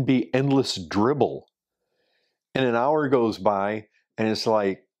just can be endless dribble. And an hour goes by and it's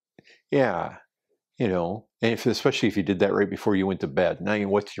like, yeah, and especially if you did that right before you went to bed. Now,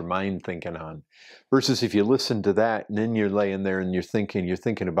 what's your mind thinking on? Versus if you listen to that and then you're laying there and you're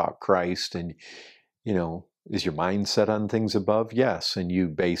thinking about Christ and, is your mind set on things above? Yes. And you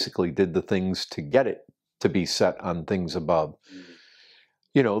basically did the things to get it to be set on things above.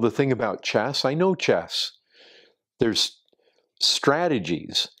 The thing about chess, I know chess. There's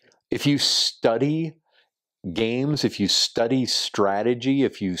strategies. If you study games, if you study strategy,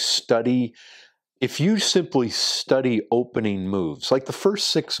 if you simply study opening moves, like the first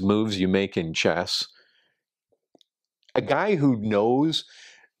 6 moves you make in chess, a guy who knows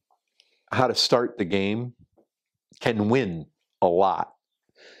how to start the game can win a lot.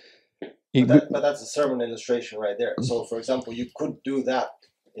 But that's a sermon illustration right there. So, for example, you could do that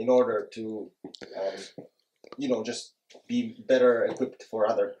in order to, just be better equipped for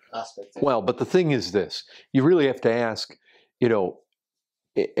other aspects. Well, but the thing is this. You really have to ask,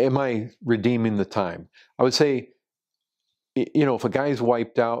 am I redeeming the time? I would say, if a guy's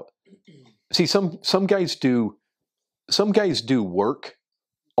wiped out, see, some guys do work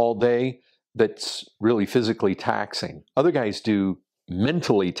all day that's really physically taxing. Other guys do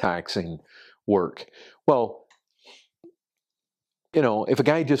mentally taxing work. Well, if a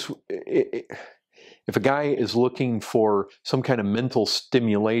guy is looking for some kind of mental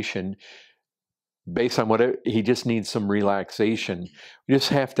stimulation based on whatever, he just needs some relaxation. We just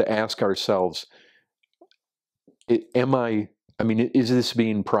have to ask ourselves, is this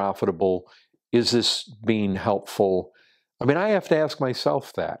being profitable? Is this being helpful? I have to ask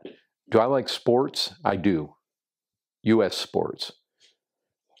myself that. Do I like sports? I do. U.S. sports.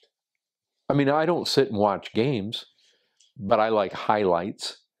 I don't sit and watch games, but I like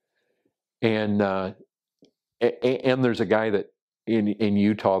highlights. And there's a guy that in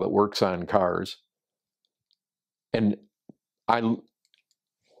Utah that works on cars. And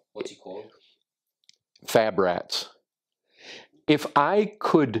what's he called? Fab Rats. If I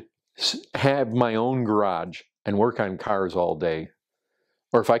could have my own garage and work on cars all day,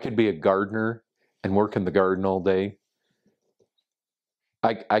 or if I could be a gardener and work in the garden all day,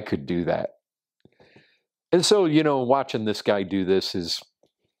 I could do that. And so, watching this guy do this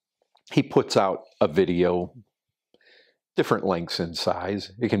he puts out a video, different lengths and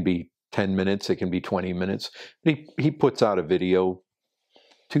size. It can be 10 minutes, it can be 20 minutes. He puts out a video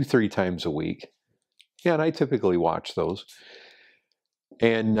 2-3 times a week. Yeah, and I typically watch those.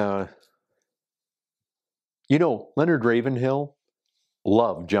 And, Leonard Ravenhill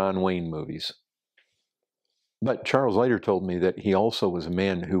loved John Wayne movies. But Charles later told me that he also was a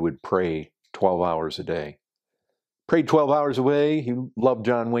man who would pray 12 hours a day. Prayed 12 hours a day. He loved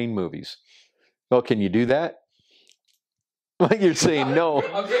John Wayne movies. Well, can you do that? Like you're saying no.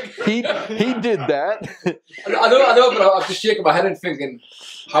 He did that. I know, but I'm just shaking my head and thinking,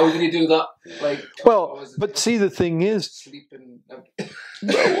 how did he do that? Well, but see, the thing is, sleeping.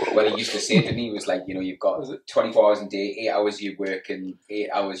 Well, he used to say to me, he was like, you've got 24 hours a day, 8 hours you work and 8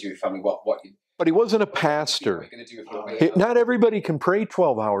 hours you're with family. But he wasn't a pastor. What are you going to do Not everybody can pray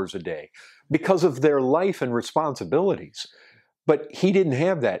 12 hours a day because of their life and responsibilities. But he didn't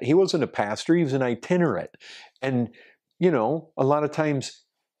have that. He wasn't a pastor. He was an itinerant. And, a lot of times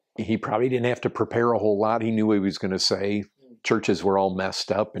he probably didn't have to prepare a whole lot. He knew what he was going to say. churches were all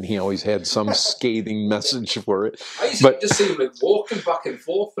messed up, and he always had some scathing message for it. I used But- to just see him like walking back and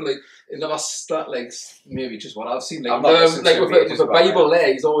forth for like, and that's that like maybe just what I've seen. Like, I'm not listening like to with, it with a as well, Bible yeah.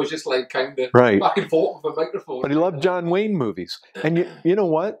 there, he's always just like kind of Right. back and forth with a microphone. But he loved John Wayne movies. And you know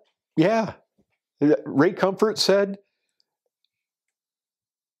what? Yeah. Ray Comfort said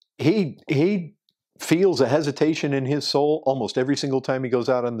he feels a hesitation in his soul almost every single time he goes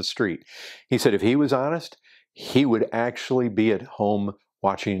out on the street. He said if he was honest, he would actually be at home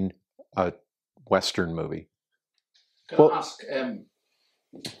watching a Western movie. Can Well- I ask?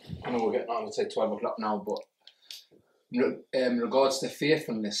 I know we're getting on. It's like 12 o'clock now, but in regards to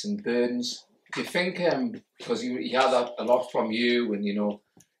faithfulness and burdens, do you think because you had that a lot from you, and you know,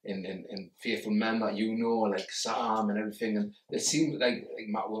 in faithful men that you know, like Sam and everything, and it seems like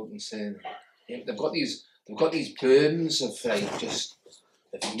Matt Wilton saying they've got these burdens of like just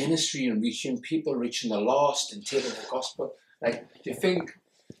of ministry and reaching people, reaching the lost, and taking the gospel. Like, do you think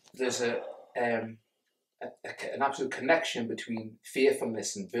there's an absolute connection between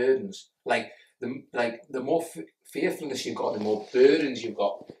faithfulness and burdens? Like the more faithfulness you've got, the more burdens you've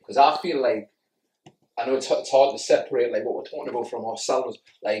got. Because I feel like, I know it's hard to separate like what we're talking about from ourselves.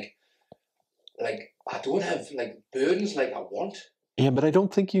 Like I don't have like burdens like I want. Yeah, but I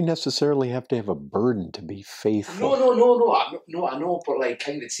don't think you necessarily have to have a burden to be faithful. No. I know, but like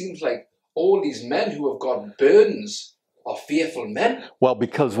kind of, it seems like all these men who have got burdens are faithful men. Well,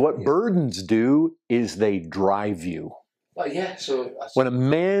 because what burdens do is they drive you. But yeah, so When a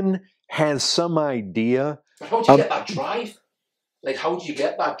man has some idea, but how do you get that drive? Like, how do you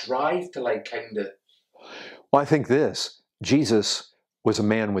get that drive to like kind of? well, I think this, Jesus was a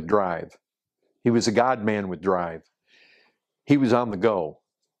man with drive. He was a God man with drive. He was on the go.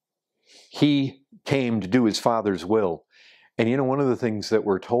 He came to do his Father's will. And you know, one of the things that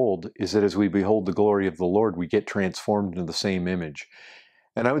we're told is that as we behold the glory of the Lord, we get transformed into the same image.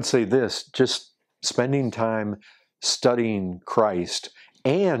 And I would say this, just spending time studying Christ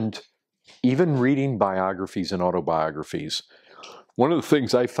and even reading biographies and autobiographies. One of the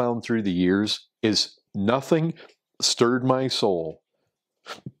things I found through the years is nothing stirred my soul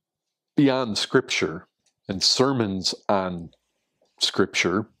beyond Scripture and sermons on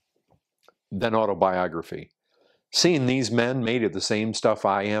Scripture than autobiography. Seeing these men made of the same stuff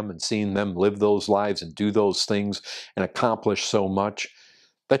I am and seeing them live those lives and do those things and accomplish so much,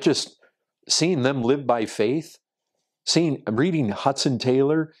 that just, seeing them live by faith, reading Hudson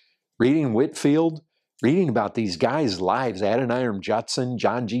Taylor, reading Whitefield, reading about these guys' lives, Adoniram Judson,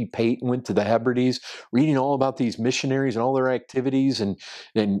 John G. Payton went to the Hebrides, reading all about these missionaries and all their activities and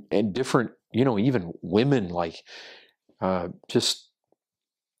different, you know, even women like just,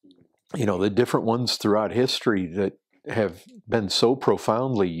 you know, the different ones throughout history that have been so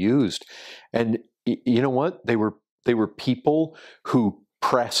profoundly used. And you know what? They were people who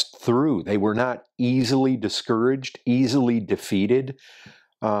pressed through. They were not easily discouraged, easily defeated.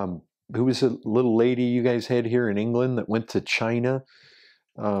 Who was a little lady you guys had here in England that went to China,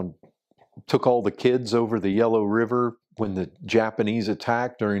 took all the kids over the Yellow River when the Japanese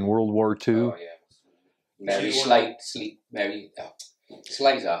attacked during World War II? Oh, yeah. Mary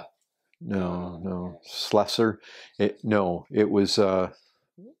Slazer. No, Slessor. It was, it's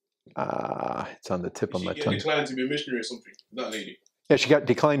on the tip of She my get tongue. declined to be a missionary or something. That lady. Yeah, she got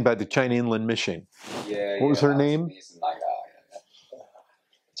declined by the China Inland Mission. Yeah. What was her that name? amazing, like that,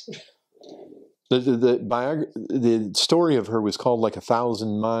 The story of her was called like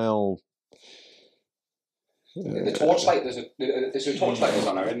 1,000-mile. yeah. The torchlight, there's a torchlight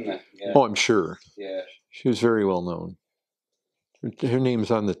on her, isn't there? Yeah. Oh, I'm sure. Yeah. She was very well known. Her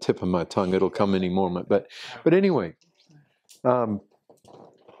name's on the tip of my tongue. It'll come any moment. But anyway, Gladys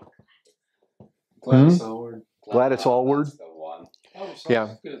Howard. Gladys Allward. That's the one.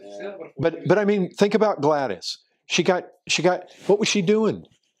 Yeah. Yeah. But I mean, think about Gladys. She got. What was she doing?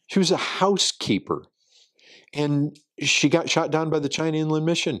 She was a housekeeper, and she got shot down by the China Inland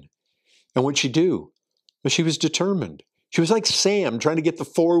Mission. And what'd she do? Well, she was determined. She was like Sam trying to get the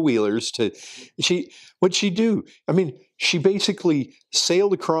four-wheelers to. What'd she do? I mean, she basically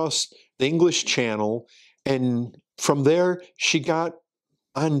sailed across the English Channel, and from there she got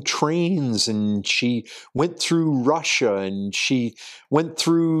on trains, and she went through Russia, and she went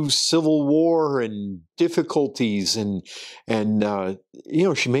through Civil War and difficulties, and you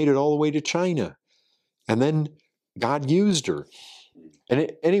know, she made it all the way to China, and then God used her.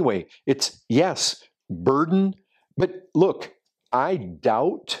 And anyway, it's, yes, burden, but look, I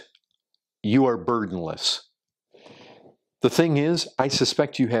doubt you are burdenless. The thing is, I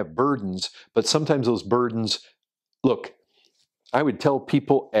suspect you have burdens, but sometimes those burdens, look, I would tell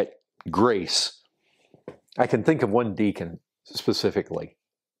people at Grace, I can think of one deacon. specifically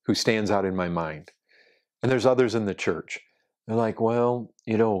who stands out in my mind. And there's others in the church. They're like, well,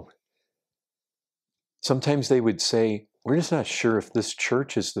 you know, sometimes they would say, we're just not sure if this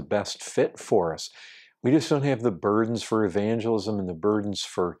church is the best fit for us. We just don't have the burdens for evangelism and the burdens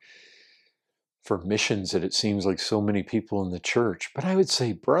for missions that it seems like so many people in the church. But I would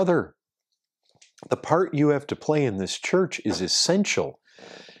say, brother, the part you have to play in this church is essential.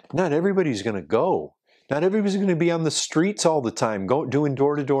 Not everybody's going to go. Not everybody's going to be on the streets all the time, doing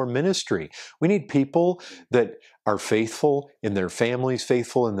door-to-door ministry. We need people that are faithful in their families,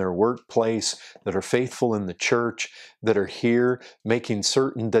 faithful in their workplace, that are faithful in the church, that are here, making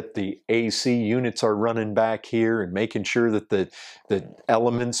certain that the AC units are running back here and making sure that the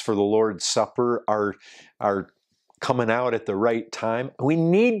elements for the Lord's Supper are coming out at the right time. We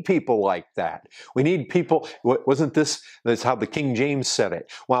need people like that. We need people, that's how the King James said it.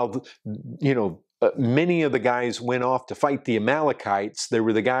 While, you know, many of the guys went off to fight the Amalekites, there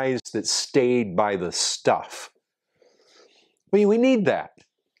were the guys that stayed by the stuff. We need that.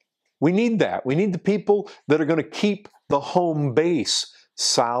 We need that. We need the people that are going to keep the home base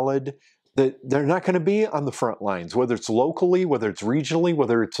solid, that they're not going to be on the front lines, whether it's locally, whether it's regionally,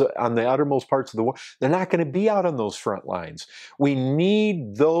 whether it's on the uttermost parts of the world. They're not going to be out on those front lines. We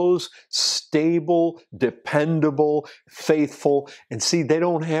need those stable, dependable, faithful, and see, they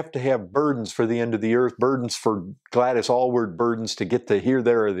don't have to have burdens for the end of the earth, burdens for Gladys Allward, burdens to get to here,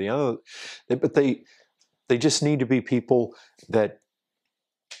 there, or the other, but they just need to be people that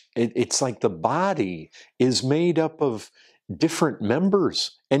it's like the body is made up of different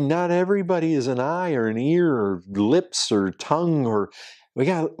members, and not everybody is an eye or an ear or lips or tongue, or we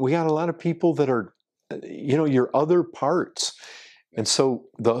got a lot of people that are, you know, your other parts. And so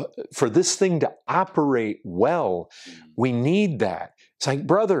for this thing to operate well, we need that. It's like,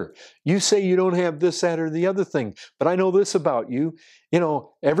 brother, you say you don't have this, that, or the other thing, but I know this about you. You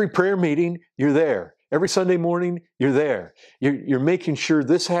know, every prayer meeting, you're there. Every Sunday morning, you're there. You're making sure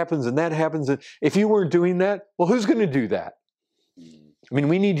this happens and that happens. And if you weren't doing that, well, who's going to do that? I mean,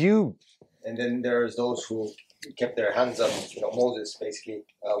 we need you. And then there's those who kept their hands up, you know, Moses basically,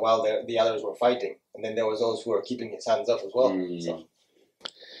 while the others were fighting. And then there was those who were keeping his hands up as well. So.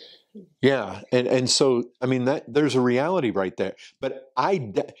 Yeah, and so, I mean, there's a reality right there. But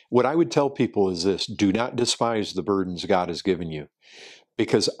what I would tell people is this: do not despise the burdens God has given you.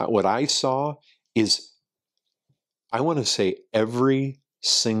 Because what I saw is, I want to say every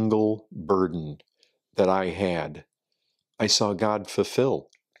single burden that I had, I saw God fulfill.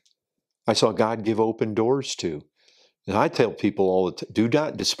 I saw God give open doors to. And I tell people all the time, do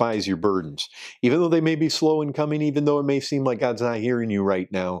not despise your burdens. Even though they may be slow in coming, even though it may seem like God's not hearing you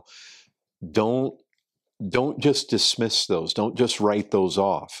right now, don't just dismiss those. Don't just write those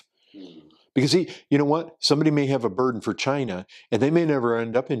off. Because you know what? Somebody may have a burden for China, and they may never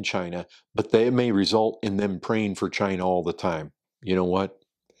end up in China, but they may result in them praying for China all the time. You know what?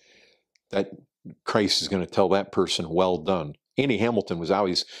 That Christ is going to tell that person, well done. Andy Hamilton was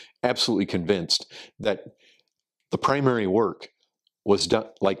always absolutely convinced that the primary work was done,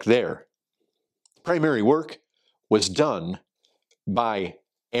 like there. The primary work was done by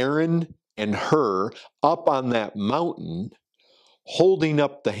Aaron and Hur up on that mountain, holding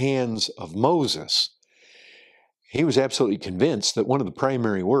up the hands of Moses. He was absolutely convinced that one of the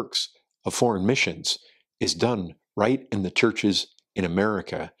primary works of foreign missions is done right in the churches in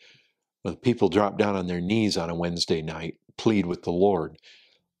America, when people drop down on their knees on a Wednesday night, plead with the Lord.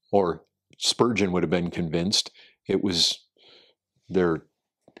 Or Spurgeon would have been convinced it was their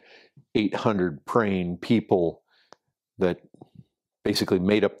 800 praying people that basically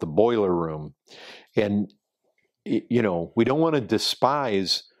made up the boiler room. And, you know, we don't want to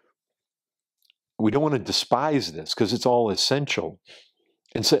despise this, because it's all essential.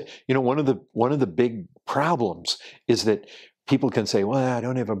 And so, you know, one of the big problems is that people can say, well, I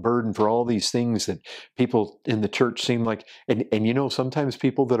don't have a burden for all these things that people in the church seem like, and you know, sometimes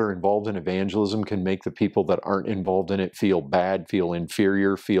people that are involved in evangelism can make the people that aren't involved in it feel bad, feel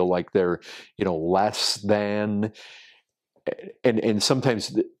inferior, feel like they're, you know, less than. And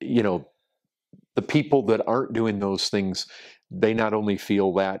sometimes, you know, the people that aren't doing those things, they not only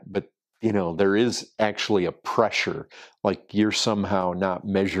feel that, but, you know, there is actually a pressure, like you're somehow not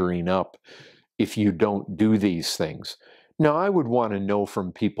measuring up if you don't do these things. Now, I would want to know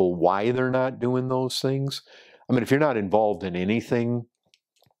from people why they're not doing those things. I mean, if you're not involved in anything,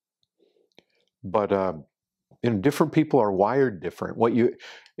 but you know, different people are wired different.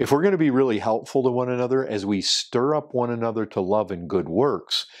 If we're going to be really helpful to one another as we stir up one another to love and good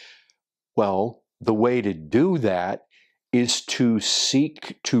works, well, the way to do that is to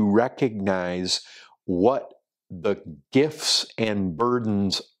seek to recognize what the gifts and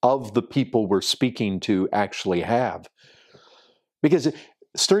burdens of the people we're speaking to actually have. Because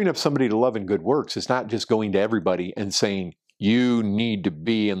stirring up somebody to love and good works is not just going to everybody and saying, you need to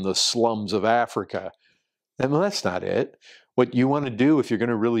be in the slums of Africa. And well, that's not it. What you want to do, if you're going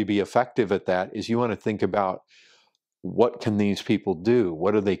to really be effective at that, is you want to think about, what can these people do?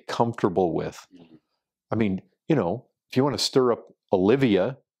 What are they comfortable with? I mean, you know, if you want to stir up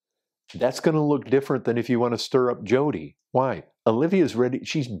Olivia, that's going to look different than if you want to stir up Jody. Why? Olivia's ready.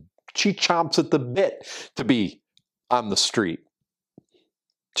 She chomps at the bit to be on the street.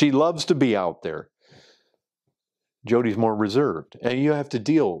 She loves to be out there. Jody's more reserved. And you have to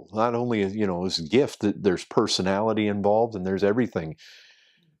deal, not only, you know, as a gift, that there's personality involved and there's everything.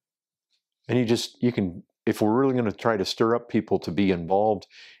 And you can, if we're really going to try to stir up people to be involved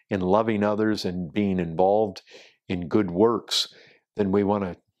in loving others and being involved in good works, then we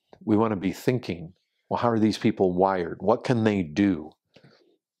want to be thinking, well, how are these people wired? What can they do?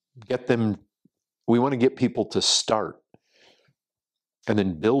 We want to get people to start and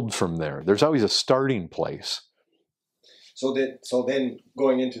then build from there. There's always a starting place. So then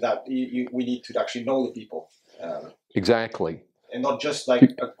going into that, we need to actually know the people. Exactly. And not just like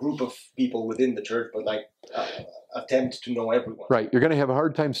a group of people within the church, but like attempt to know everyone. Right. You're going to have a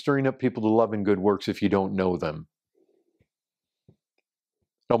hard time stirring up people to love and good works if you don't know them.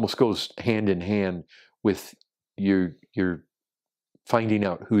 It almost goes hand in hand with you're finding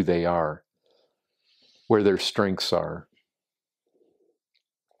out who they are, where their strengths are.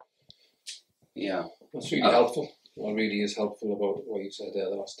 Yeah. That's really helpful. What really is helpful about what you said there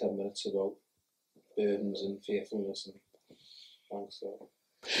the last 10 minutes about burdens and faithfulness. And thanks. So.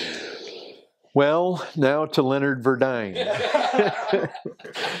 Well, now to Leonard Verdine.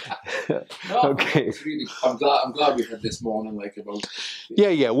 Okay. Really, I'm glad we had this morning, like about.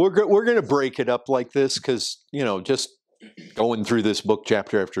 Yeah. We're going to break it up like this because, you know, just going through this book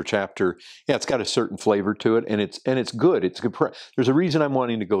chapter after chapter, yeah, it's got a certain flavor to it, and it's good. It's good. There's a reason I'm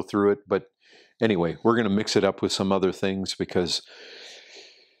wanting to go through it, but anyway, we're going to mix it up with some other things because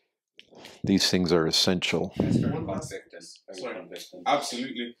these things are essential.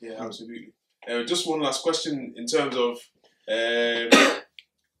 Absolutely, yeah, absolutely. Just one last question in terms of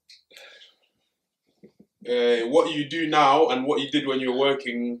what you do now and what you did when you were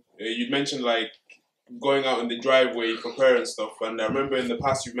working. You mentioned like going out in the driveway for prayer and stuff, and I remember in the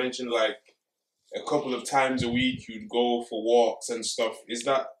past you mentioned like a couple of times a week you'd go for walks and stuff. Is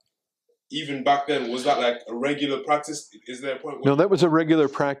that, even back then, was that like a regular practice? Is there a point where... No, that was a regular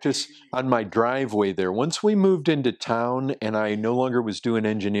practice on my driveway there. Once we moved into town and I no longer was doing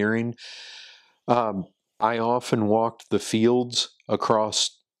engineering, I often walked the fields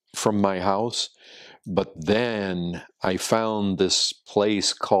across from my house. But then I found this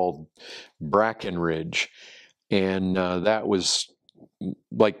place called Brackenridge, and that was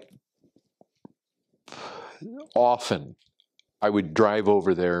like often I would drive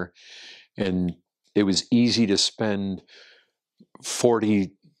over there, and it was easy to spend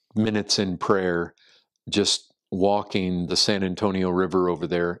 40 minutes in prayer just walking the San Antonio River over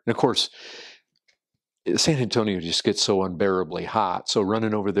there. And of course, San Antonio just gets so unbearably hot. So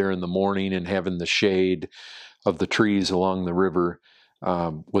running over there in the morning and having the shade of the trees along the river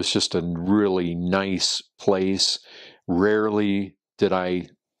was just a really nice place. Rarely did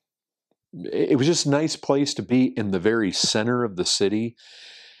it was just a nice place to be in the very center of the city,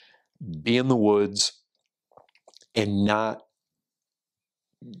 be in the woods, and not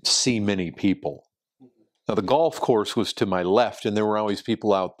see many people. Now, the golf course was to my left, and there were always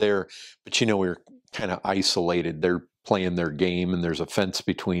people out there, but we were kind of isolated. They're playing their game, and there's a fence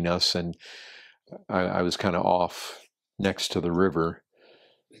between us, and I was kind of off next to the river.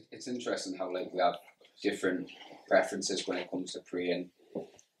 It's interesting how like we have different preferences when it comes to praying.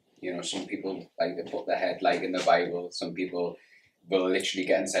 Some people like to put their head like in the Bible. Some people will literally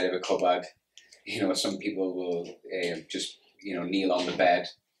get inside of a cupboard. Some people will just kneel on the bed.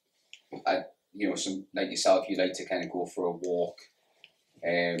 Some like yourself, you like to kind of go for a walk.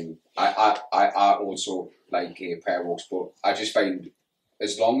 I also like prayer walks, but I just find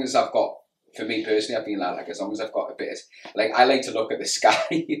as long as I've got, for me personally, I've been like as long as I've got a bit of, like, I like to look at the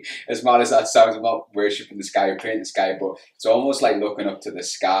sky. As mad as that sounds, I'm not worshipping the sky or praying the sky, but it's almost like looking up to the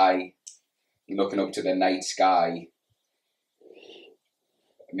sky, looking up to the night sky.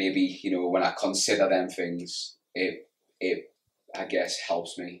 Maybe, when I consider them things, it I guess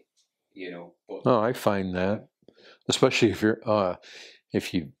helps me, But oh, I find that, especially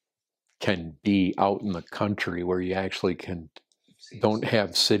if you can be out in the country where you actually don't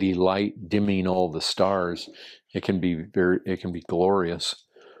have city light dimming all the stars, it can be glorious.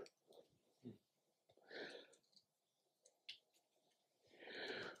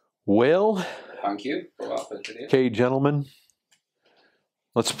 Well, Thank you for that for today. okay, gentlemen,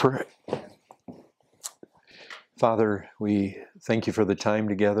 let's pray. Father, we thank you for the time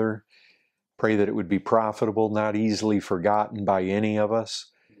together. Pray that it would be profitable, not easily forgotten by any of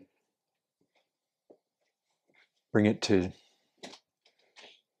us. Bring it to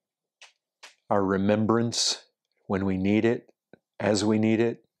our remembrance when we need it, as we need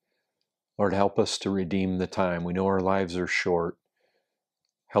it. Lord, help us to redeem the time. We know our lives are short.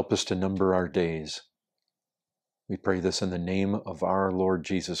 Help us to number our days. We pray this in the name of our Lord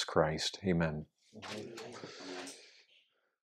Jesus Christ. Amen.